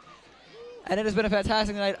 And it has been a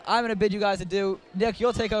fantastic night. I'm going to bid you guys adieu. Nick,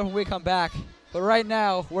 you'll take over when we come back. But right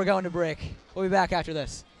now, we're going to break. We'll be back after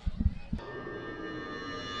this.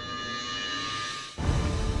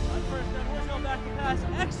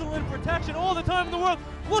 Excellent protection all the time in the world.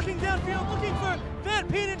 Looking downfield, looking for Van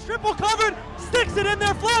Penen, triple covered, sticks it in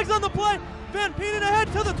there, flags on the play. Van Penen ahead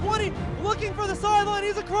to the 20, looking for the sideline.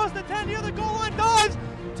 He's across the 10, near the goal line, dives.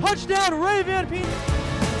 Touchdown, Ray Van Penen.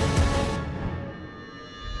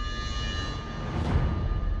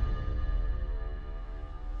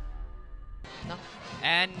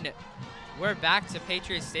 And we're back to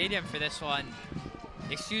Patriots Stadium for this one.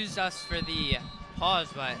 Excuse us for the pause,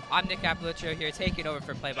 but I'm Nick Appoliccio here taking over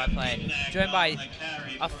for play-by-play, joined by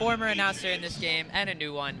a former announcer in this game and a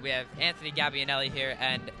new one. We have Anthony Gabbianelli here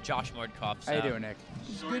and Josh Mordkoff. How you doing, Nick?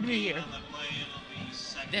 It's good to be here.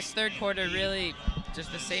 This 3rd quarter, really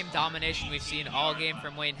just the same domination we've seen all game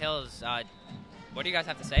from Wayne Hills. What do you guys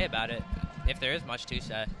have to say about it, if there is much to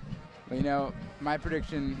say? Well, my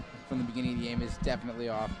prediction from the beginning of the game is definitely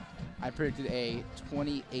off. I predicted a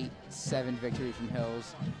 28-7 victory from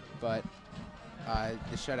Hills, but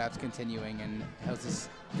the shutout's continuing, and Hills has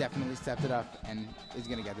definitely stepped it up and is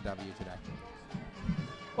going to get the W today.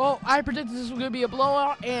 Well, I predicted this was going to be a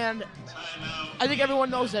blowout, and I think everyone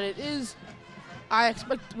knows that it is. I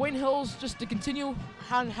expect Wayne Hills just to continue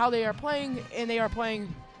on how they are playing, and they are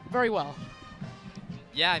playing very well.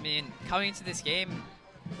 Yeah, I mean, coming into this game,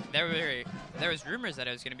 there was rumors that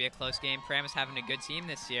it was going to be a close game. Paramus having a good team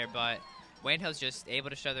this year, but Wayne Hills just able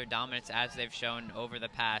to show their dominance as they've shown over the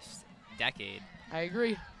past decade. I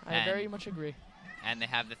agree. I very much agree. And they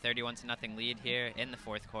have the 31-0 lead here in the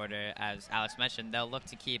fourth quarter. As Alex mentioned, they'll look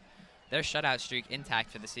to keep their shutout streak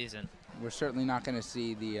intact for the season. We're certainly not going to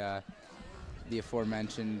see the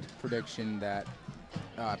aforementioned prediction that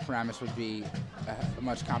Paramus would be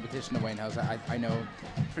much competition to Wayne Hills. I know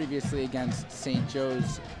previously against St.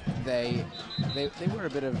 Joe's, they were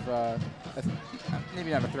a bit of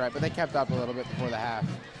maybe not a threat, but they kept up a little bit before the half.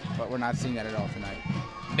 But we're not seeing that at all tonight.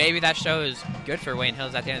 Maybe that shows good for Wayne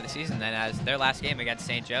Hills at the end of the season then, as their last game against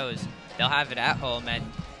St. Joe's, they'll have it at home, and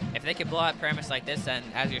if they can blow out Paramus like this, then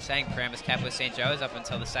as you're saying, Paramus kept with St. Joe's up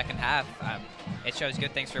until the second half, it shows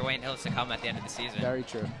good things for Wayne Hills to come at the end of the season. Very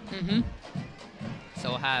true.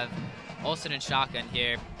 So we'll have Olsen in shotgun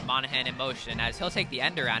here, Monahan in motion, as he'll take the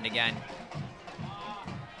end around again.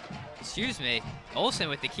 Excuse me, Olsen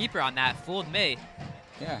with the keeper on that fooled me.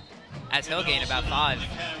 Yeah. As he'll gain about 5.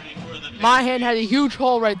 Monahan had a huge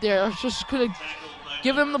hole right there. I was just could have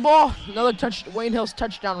given him the ball. Another Wayne Hills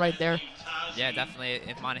touchdown right there. Yeah, definitely.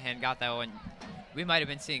 If Monahan got that one, we might have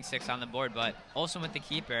been seeing 6 on the board, but Olsen with the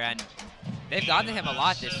keeper, and they've gotten to him a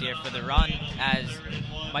lot this year for the run, as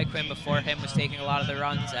Mike Quinn before him was taking a lot of the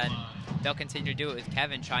runs, and they'll continue to do it with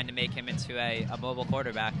Kevin, trying to make him into a mobile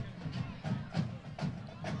quarterback.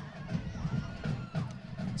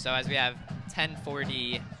 So as we have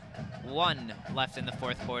 10:41 left in the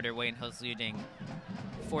fourth quarter, Wayne Hills leading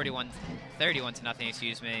 31-0,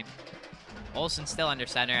 excuse me. Olsen still under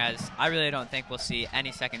center, as I really don't think we'll see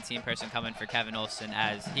any second team person coming for Kevin Olsen,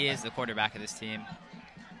 as he is the quarterback of this team.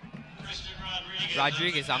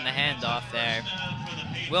 Rodriguez on the handoff there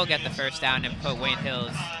will get the first down and put Wayne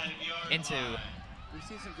Hills into. We've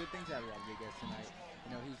seen some good things out of Rodriguez tonight.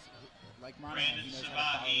 You know, he's like Monahan, he knows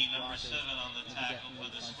how to follow his blockers. He definitely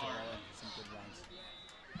punches the ball into some good runs.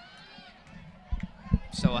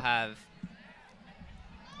 So we'll have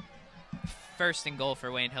first and goal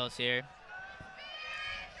for Wayne Hills here.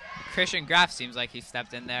 Christian Graff seems like he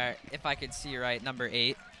stepped in there, if I could see right, number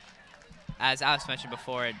 8. As Alex mentioned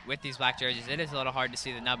before, with these black jerseys, it is a little hard to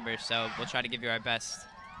see the numbers, so we'll try to give you our best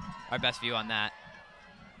view on that.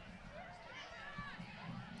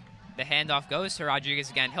 The handoff goes to Rodriguez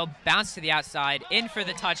again. He'll bounce to the outside, in for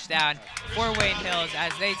the touchdown for Wayne Hills,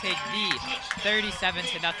 as they take the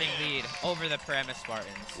 37-0 lead over the Paramus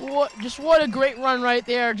Spartans. What a great run right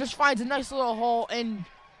there. Just finds a nice little hole and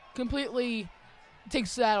completely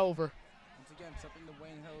takes that over. Once again, something the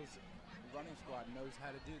Wayne Hills running squad knows how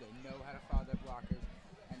to do. They know how to follow their blockers,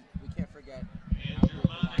 and we can't forget Andrew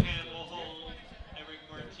Monahan will hold. Eric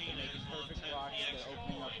Martinez will perfect attempt blocks. the They're extra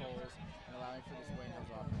opening up point. holes and allowing for this Wayne Hills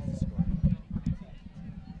offense to score.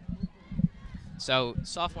 So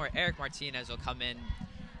sophomore Eric Martinez will come in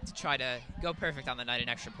to try to go perfect on the night in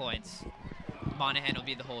extra points. Monahan will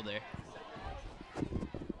be the holder.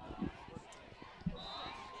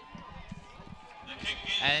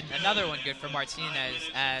 And another one good for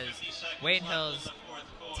Martinez, as Wayne Hills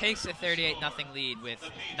takes a 38-0 lead with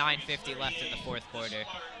 9:50 left in the fourth quarter.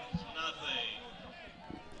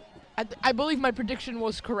 I believe my prediction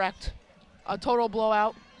was correct. A total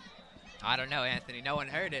blowout. I don't know, Anthony. No one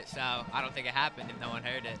heard it, so I don't think it happened if no one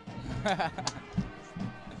heard it.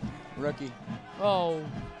 Rookie. Oh,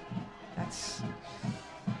 that's...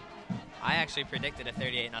 I actually predicted a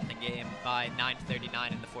 38-0 game by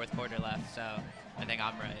 9:39 in the fourth quarter left, so I think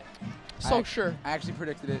I'm right. So sure. I actually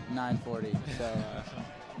predicted it 9:40, so...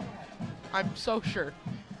 I'm so sure.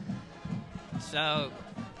 So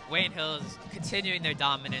Wayne Hills continuing their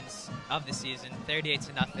dominance of the season,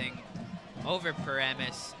 38-0 over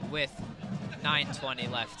Paramus with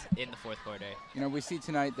 9:20 left in the fourth quarter. You know, we see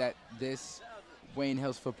tonight that this Wayne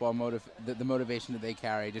Hills football the motivation that they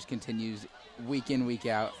carry just continues week in, week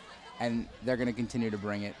out, and they're going to continue to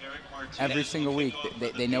bring it every single week.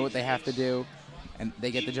 They know what they have to do, and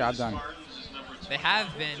they get the job done. They have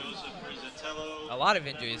been, a lot of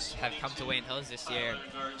injuries have come to Wayne Hills this year.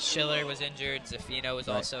 Schiller was injured, Zaffino was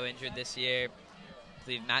also injured this year. I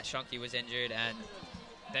believe Matt Schunke was injured, and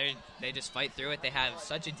they just fight through it. They have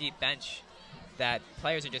such a deep bench that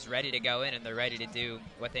players are just ready to go in, and they're ready to do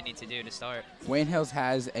what they need to do to start. Wayne Hills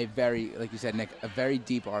has a very, like you said, Nick, a very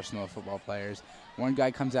deep arsenal of football players. One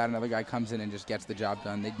guy comes out, another guy comes in and just gets the job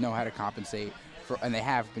done. They know how to compensate and they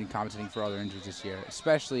have been compensating for all their injuries this year,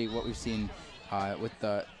 especially what we've seen with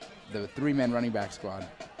the three-man running back squad.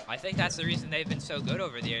 I think that's the reason they've been so good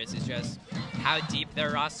over the years, is just how deep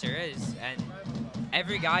their roster is. And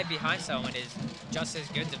every guy behind someone is just as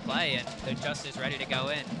good to play, and they're just as ready to go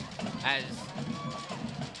in. As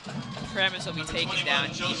Paramus will be taken down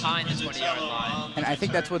behind the 20-yard line. And I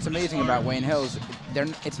think that's what's amazing about Wayne Hills.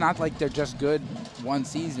 It's not like they're just good one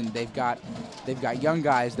season. They've got young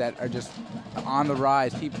guys that are just on the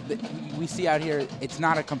rise. People that we see out here, it's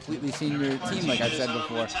not a completely senior team, like I've said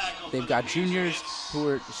before. They've got juniors who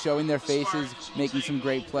are showing their faces, making some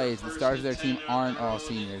great plays. The stars of their team aren't all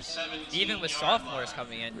seniors. Even with sophomores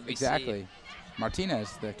coming in, we Exactly. see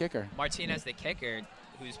Martinez, the kicker. Martinez, the kicker,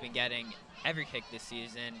 who's been getting every kick this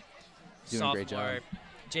season. Doing a great job.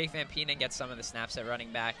 Jake Van Penen gets some of the snaps at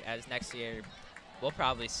running back, as next year we'll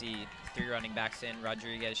probably see 3 running backs in,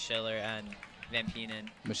 Rodriguez, Schiller, and Van Penen.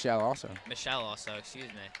 Michelle also, excuse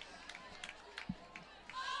me.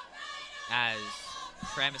 As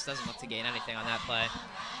Paramus doesn't look to gain anything on that play.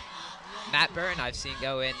 Matt Byrne I've seen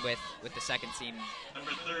go in with the second team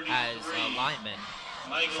as a lineman.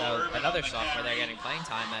 So another sophomore they're getting playing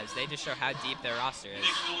time, as they just show how deep their roster is.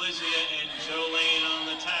 and Joe Lane on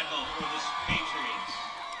the tackle for the Patriots.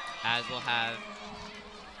 As we'll have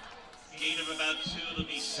Gain of about 2, it'll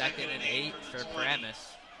be 2nd and 8 for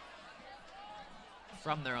Paramus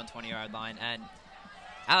from their own 20-yard line. And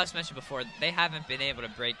Alex mentioned before, they haven't been able to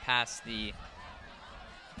break past the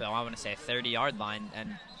I want to say 30-yard line,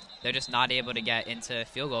 and they're just not able to get into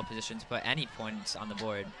field goal position to put any points on the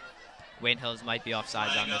board. Wayne Hills might be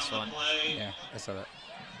offsides on this one. Yeah, I saw that.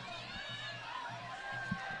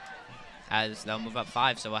 As they'll move up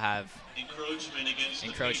 5, so we'll have encroachment against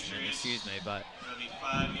encroachment, excuse me, but It'll be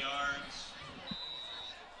 5 yards.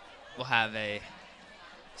 we'll have a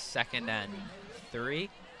 2nd and 3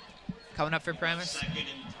 coming up for Paramus 2nd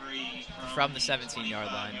and 3 from the 17-yard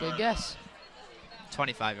line. Good guess.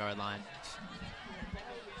 25-yard line.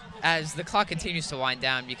 As the clock continues to wind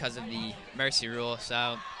down because of the mercy rule,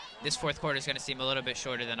 so this fourth quarter is going to seem a little bit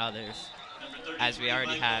shorter than others, as we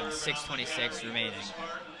already have 6:26 remaining.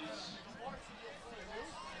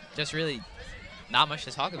 Just really not much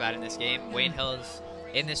to talk about in this game. Wayne Hills,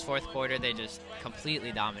 in this fourth quarter, they just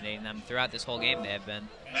completely dominating them. Throughout this whole game, they have been.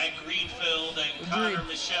 Matt Greenfield and Connor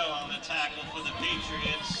Michelle on the tackle for the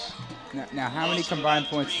Patriots. Now, how many combined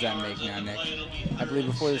points does that make now, Nick? I believe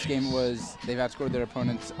before this game they've outscored their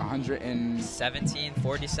opponents 117,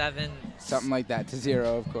 47. Something like that, to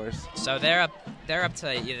 0, of course. So they're up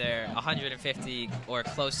to either 150 or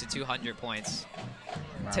close to 200 points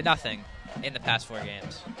to nothing in the past 4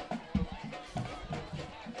 games.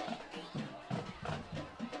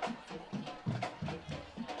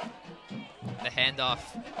 The handoff,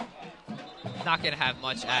 not going to have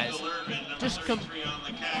much, as just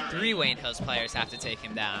 3 Wayne Hills players have to take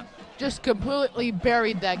him down. Just completely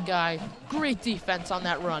buried that guy. Great defense on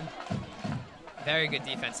that run. Very good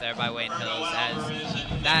defense there by Wayne Hills,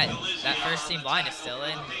 as that first team line is still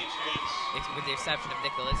in, with the exception of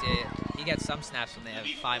Nick Alizia. He gets some snaps when they have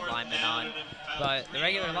 5 linemen on, but the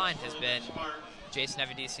regular line has been Jason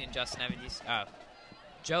Evidisi and Justin Evidisi,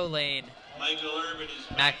 Joe Lane,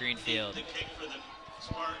 Matt Greenfield,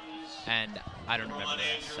 and I don't remember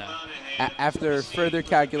this. So. After further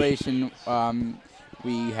calculation,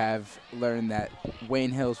 we have learned that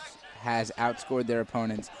Wayne Hills has outscored their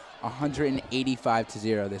opponents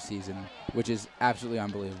 185-0 this season, which is absolutely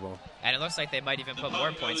unbelievable. And it looks like they might even put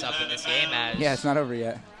more points up in this game, as yeah, it's not over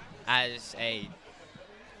yet. As a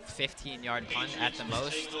 15-yard punt at the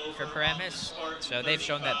most for Paramus. So they've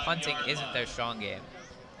shown that punting isn't their strong game.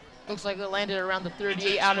 Looks like they landed around the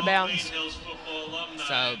 38 out of bounds.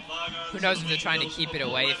 So who knows if they're trying to keep it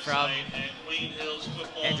away from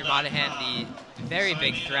Andrew Monahan, the very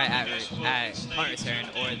big threat at punt return,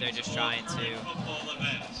 or they're just trying to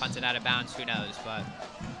punt it out of bounds. Who knows? But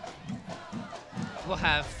we'll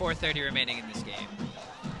have 4:30 remaining in this game.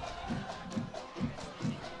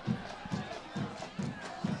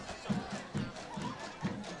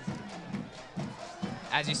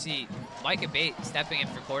 As you see, Micah Bate stepping in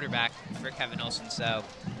for quarterback for Kevin Olson, so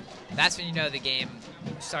that's when you know the game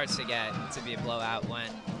starts to get to be a blowout, when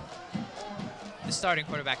the starting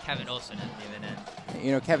quarterback Kevin Olson isn't even in.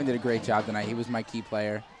 You know, Kevin did a great job tonight. He was my key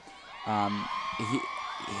player.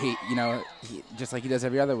 He just like he does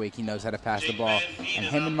every other week, he knows how to pass the ball, and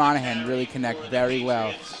him and Monahan really connect very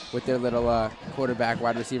well with their little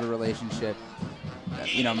quarterback-wide receiver relationship.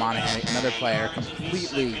 You know, Monahan, another player,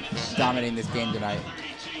 completely dominating this game tonight.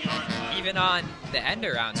 Even on the end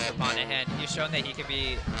arounds for Monahan, he's shown that he can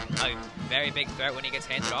be a very big threat when he gets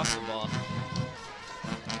handed off the ball.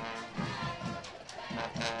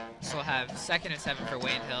 This will have 2nd and 7 for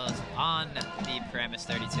Wayne Hills on the Paramus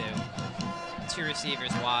 32. 2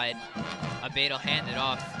 receivers wide. Abate will hand it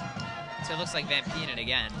off to, it looks like Van Penen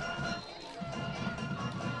again.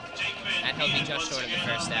 And he'll be just short of the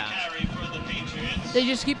first down. They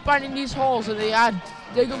just keep finding these holes, and they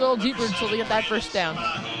dig a little deeper until they get that first down.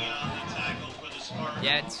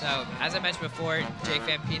 Yeah, so as I mentioned before, Jake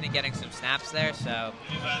Van Penen getting some snaps there, so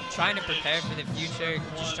trying to prepare for the future,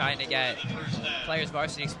 just trying to get players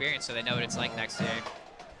varsity experience so they know what it's like next year.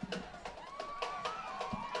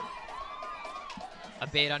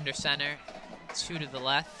 Abate under center, 2 to the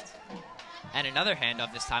left, and another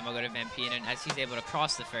handoff this time will go to Van Penen as he's able to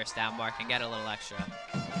cross the first down mark and get a little extra.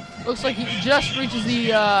 Looks like he just reaches the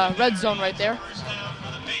red zone right there.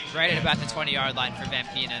 Right at about the 20-yard line for Van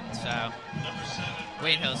Penen, so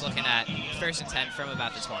Wayne Hill's looking at 1st and 10 from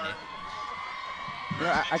about the 20. You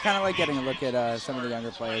know, I kind of like getting a look at some of the younger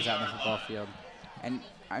players out in the football field, and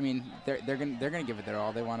I mean they're gonna give it their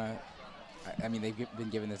all. They want to. I mean, they've been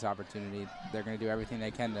given this opportunity. They're going to do everything they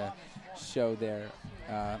can to show their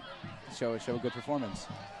show a good performance.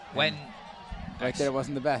 When right there, it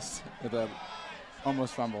wasn't the best with a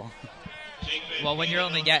almost fumble. Well, when you're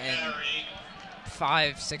only getting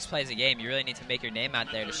 5-6 plays a game, you really need to make your name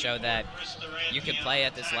out there to show that you can play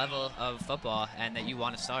at this level of football and that you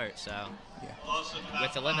want to start. So,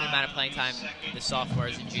 with the limited amount of playing time the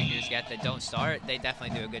sophomores and juniors get that don't start, they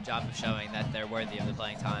definitely do a good job of showing that they're worthy of the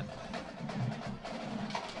playing time.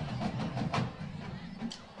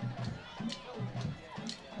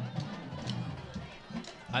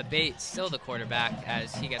 Abate still the quarterback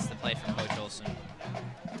as he gets the play from Coach Olson.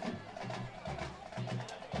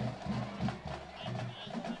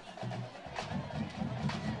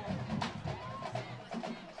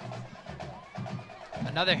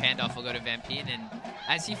 Another handoff will go to Van Penen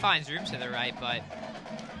as he finds room to the right, but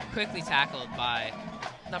quickly tackled by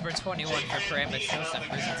number 21 for Paramus, Joseph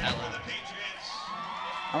Rizatello.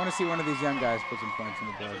 I want to see one of these young guys put some points on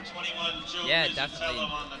the board. Yeah, definitely.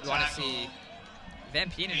 You want to see Van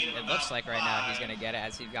Penen, it looks like right now he's going to get it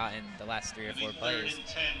as he's gotten the last 3 or 4 plays.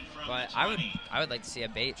 But I would like to see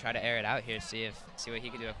Abate try to air it out here, see what he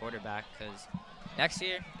can do at quarterback, because next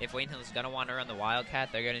year, if Wayne Hill's going to want to run the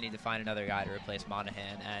Wildcat, they're going to need to find another guy to replace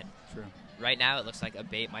Monahan. And right now it looks like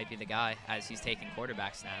Abate might be the guy as he's taking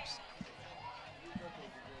quarterback snaps.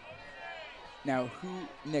 Now,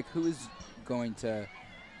 Nick, who is going to,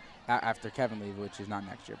 after Kevin leave, which is not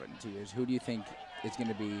next year but in 2 years, who do you think is going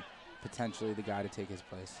to be potentially the guy to take his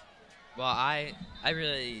place? Well, I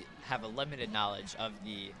really have a limited knowledge of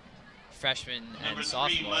the freshman and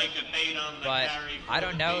sophomore, but I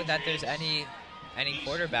don't know that there's any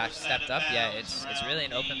quarterbacks stepped up yet. It's really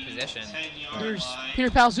an open position. There's Peter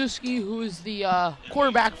Palzewski, who is the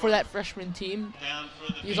quarterback for that freshman team.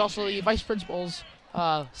 He's also the vice principal's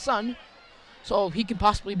son, so he could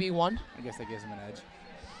possibly be one. I guess that gives him an edge.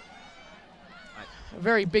 A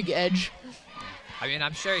very big edge. I mean,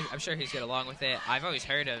 I'm sure he's good along with it. I've always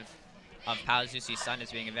heard of Palzewski's son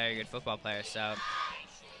as being a very good football player, so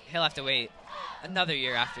he'll have to wait another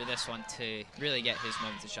year after this one to really get his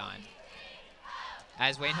moment to shine.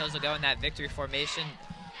 As Wayne Hills will go in that victory formation,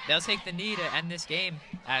 they'll take the knee to end this game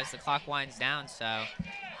as the clock winds down. So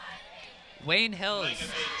Wayne Hills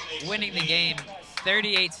winning the game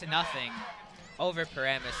 38-0 over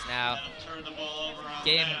Paramus now.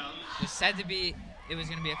 Game was said to be, it was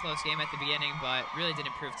going to be a close game at the beginning, but really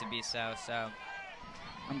didn't prove to be so. So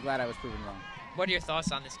I'm glad I was proven wrong. What are your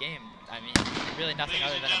thoughts on this game? I mean, really nothing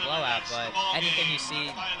other than a blowout, but anything you see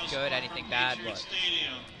good, anything bad? What?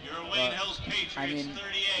 I mean,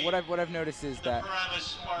 what I've noticed is that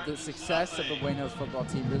the success of the Wayne Hills football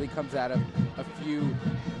team really comes out of a few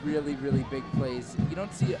really, really big plays. You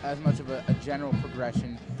don't see as much of a general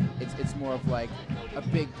progression. It's more of like a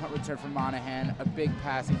big punt return from Monahan, a big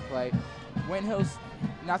passing play. Wayne Hills,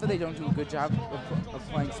 not that they don't do a good job of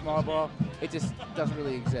playing small ball, it just doesn't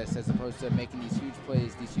really exist as opposed to making these huge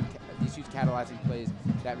plays, these huge catalyzing plays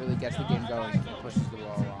that really gets the game going and pushes the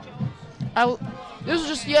ball along. This was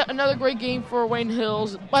just yet another great game for Wayne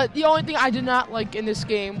Hills, but the only thing I did not like in this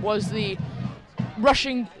game was the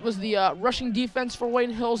rushing defense for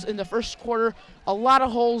Wayne Hills in the first quarter. A lot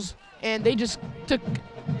of holes, and they just took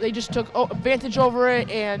advantage over it,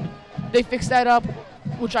 and they fixed that up,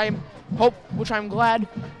 which I'm glad.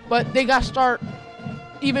 But they got to start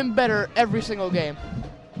even better every single game.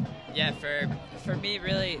 Yeah, for me,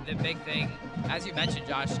 really the big thing, as you mentioned,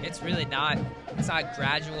 Josh, it's not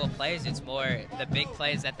gradual plays. It's more the big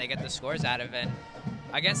plays that they get the scores out of. And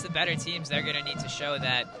against the better teams, they're going to need to show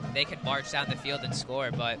that they can march down the field and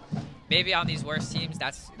score. But maybe on these worst teams,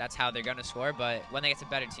 that's how they're going to score. But when they get to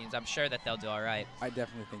better teams, I'm sure that they'll do all right. I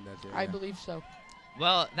definitely think that too. I believe so.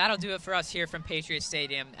 Well, that'll do it for us here from Patriot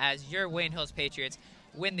Stadium as your Wayne Hills Patriots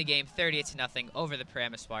win the game 38-0 over the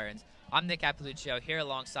Paramus Spartans. I'm Nick Appaluccio here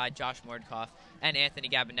alongside Josh Mordkoff and Anthony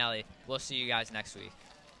Gabinelli. We'll see you guys next week.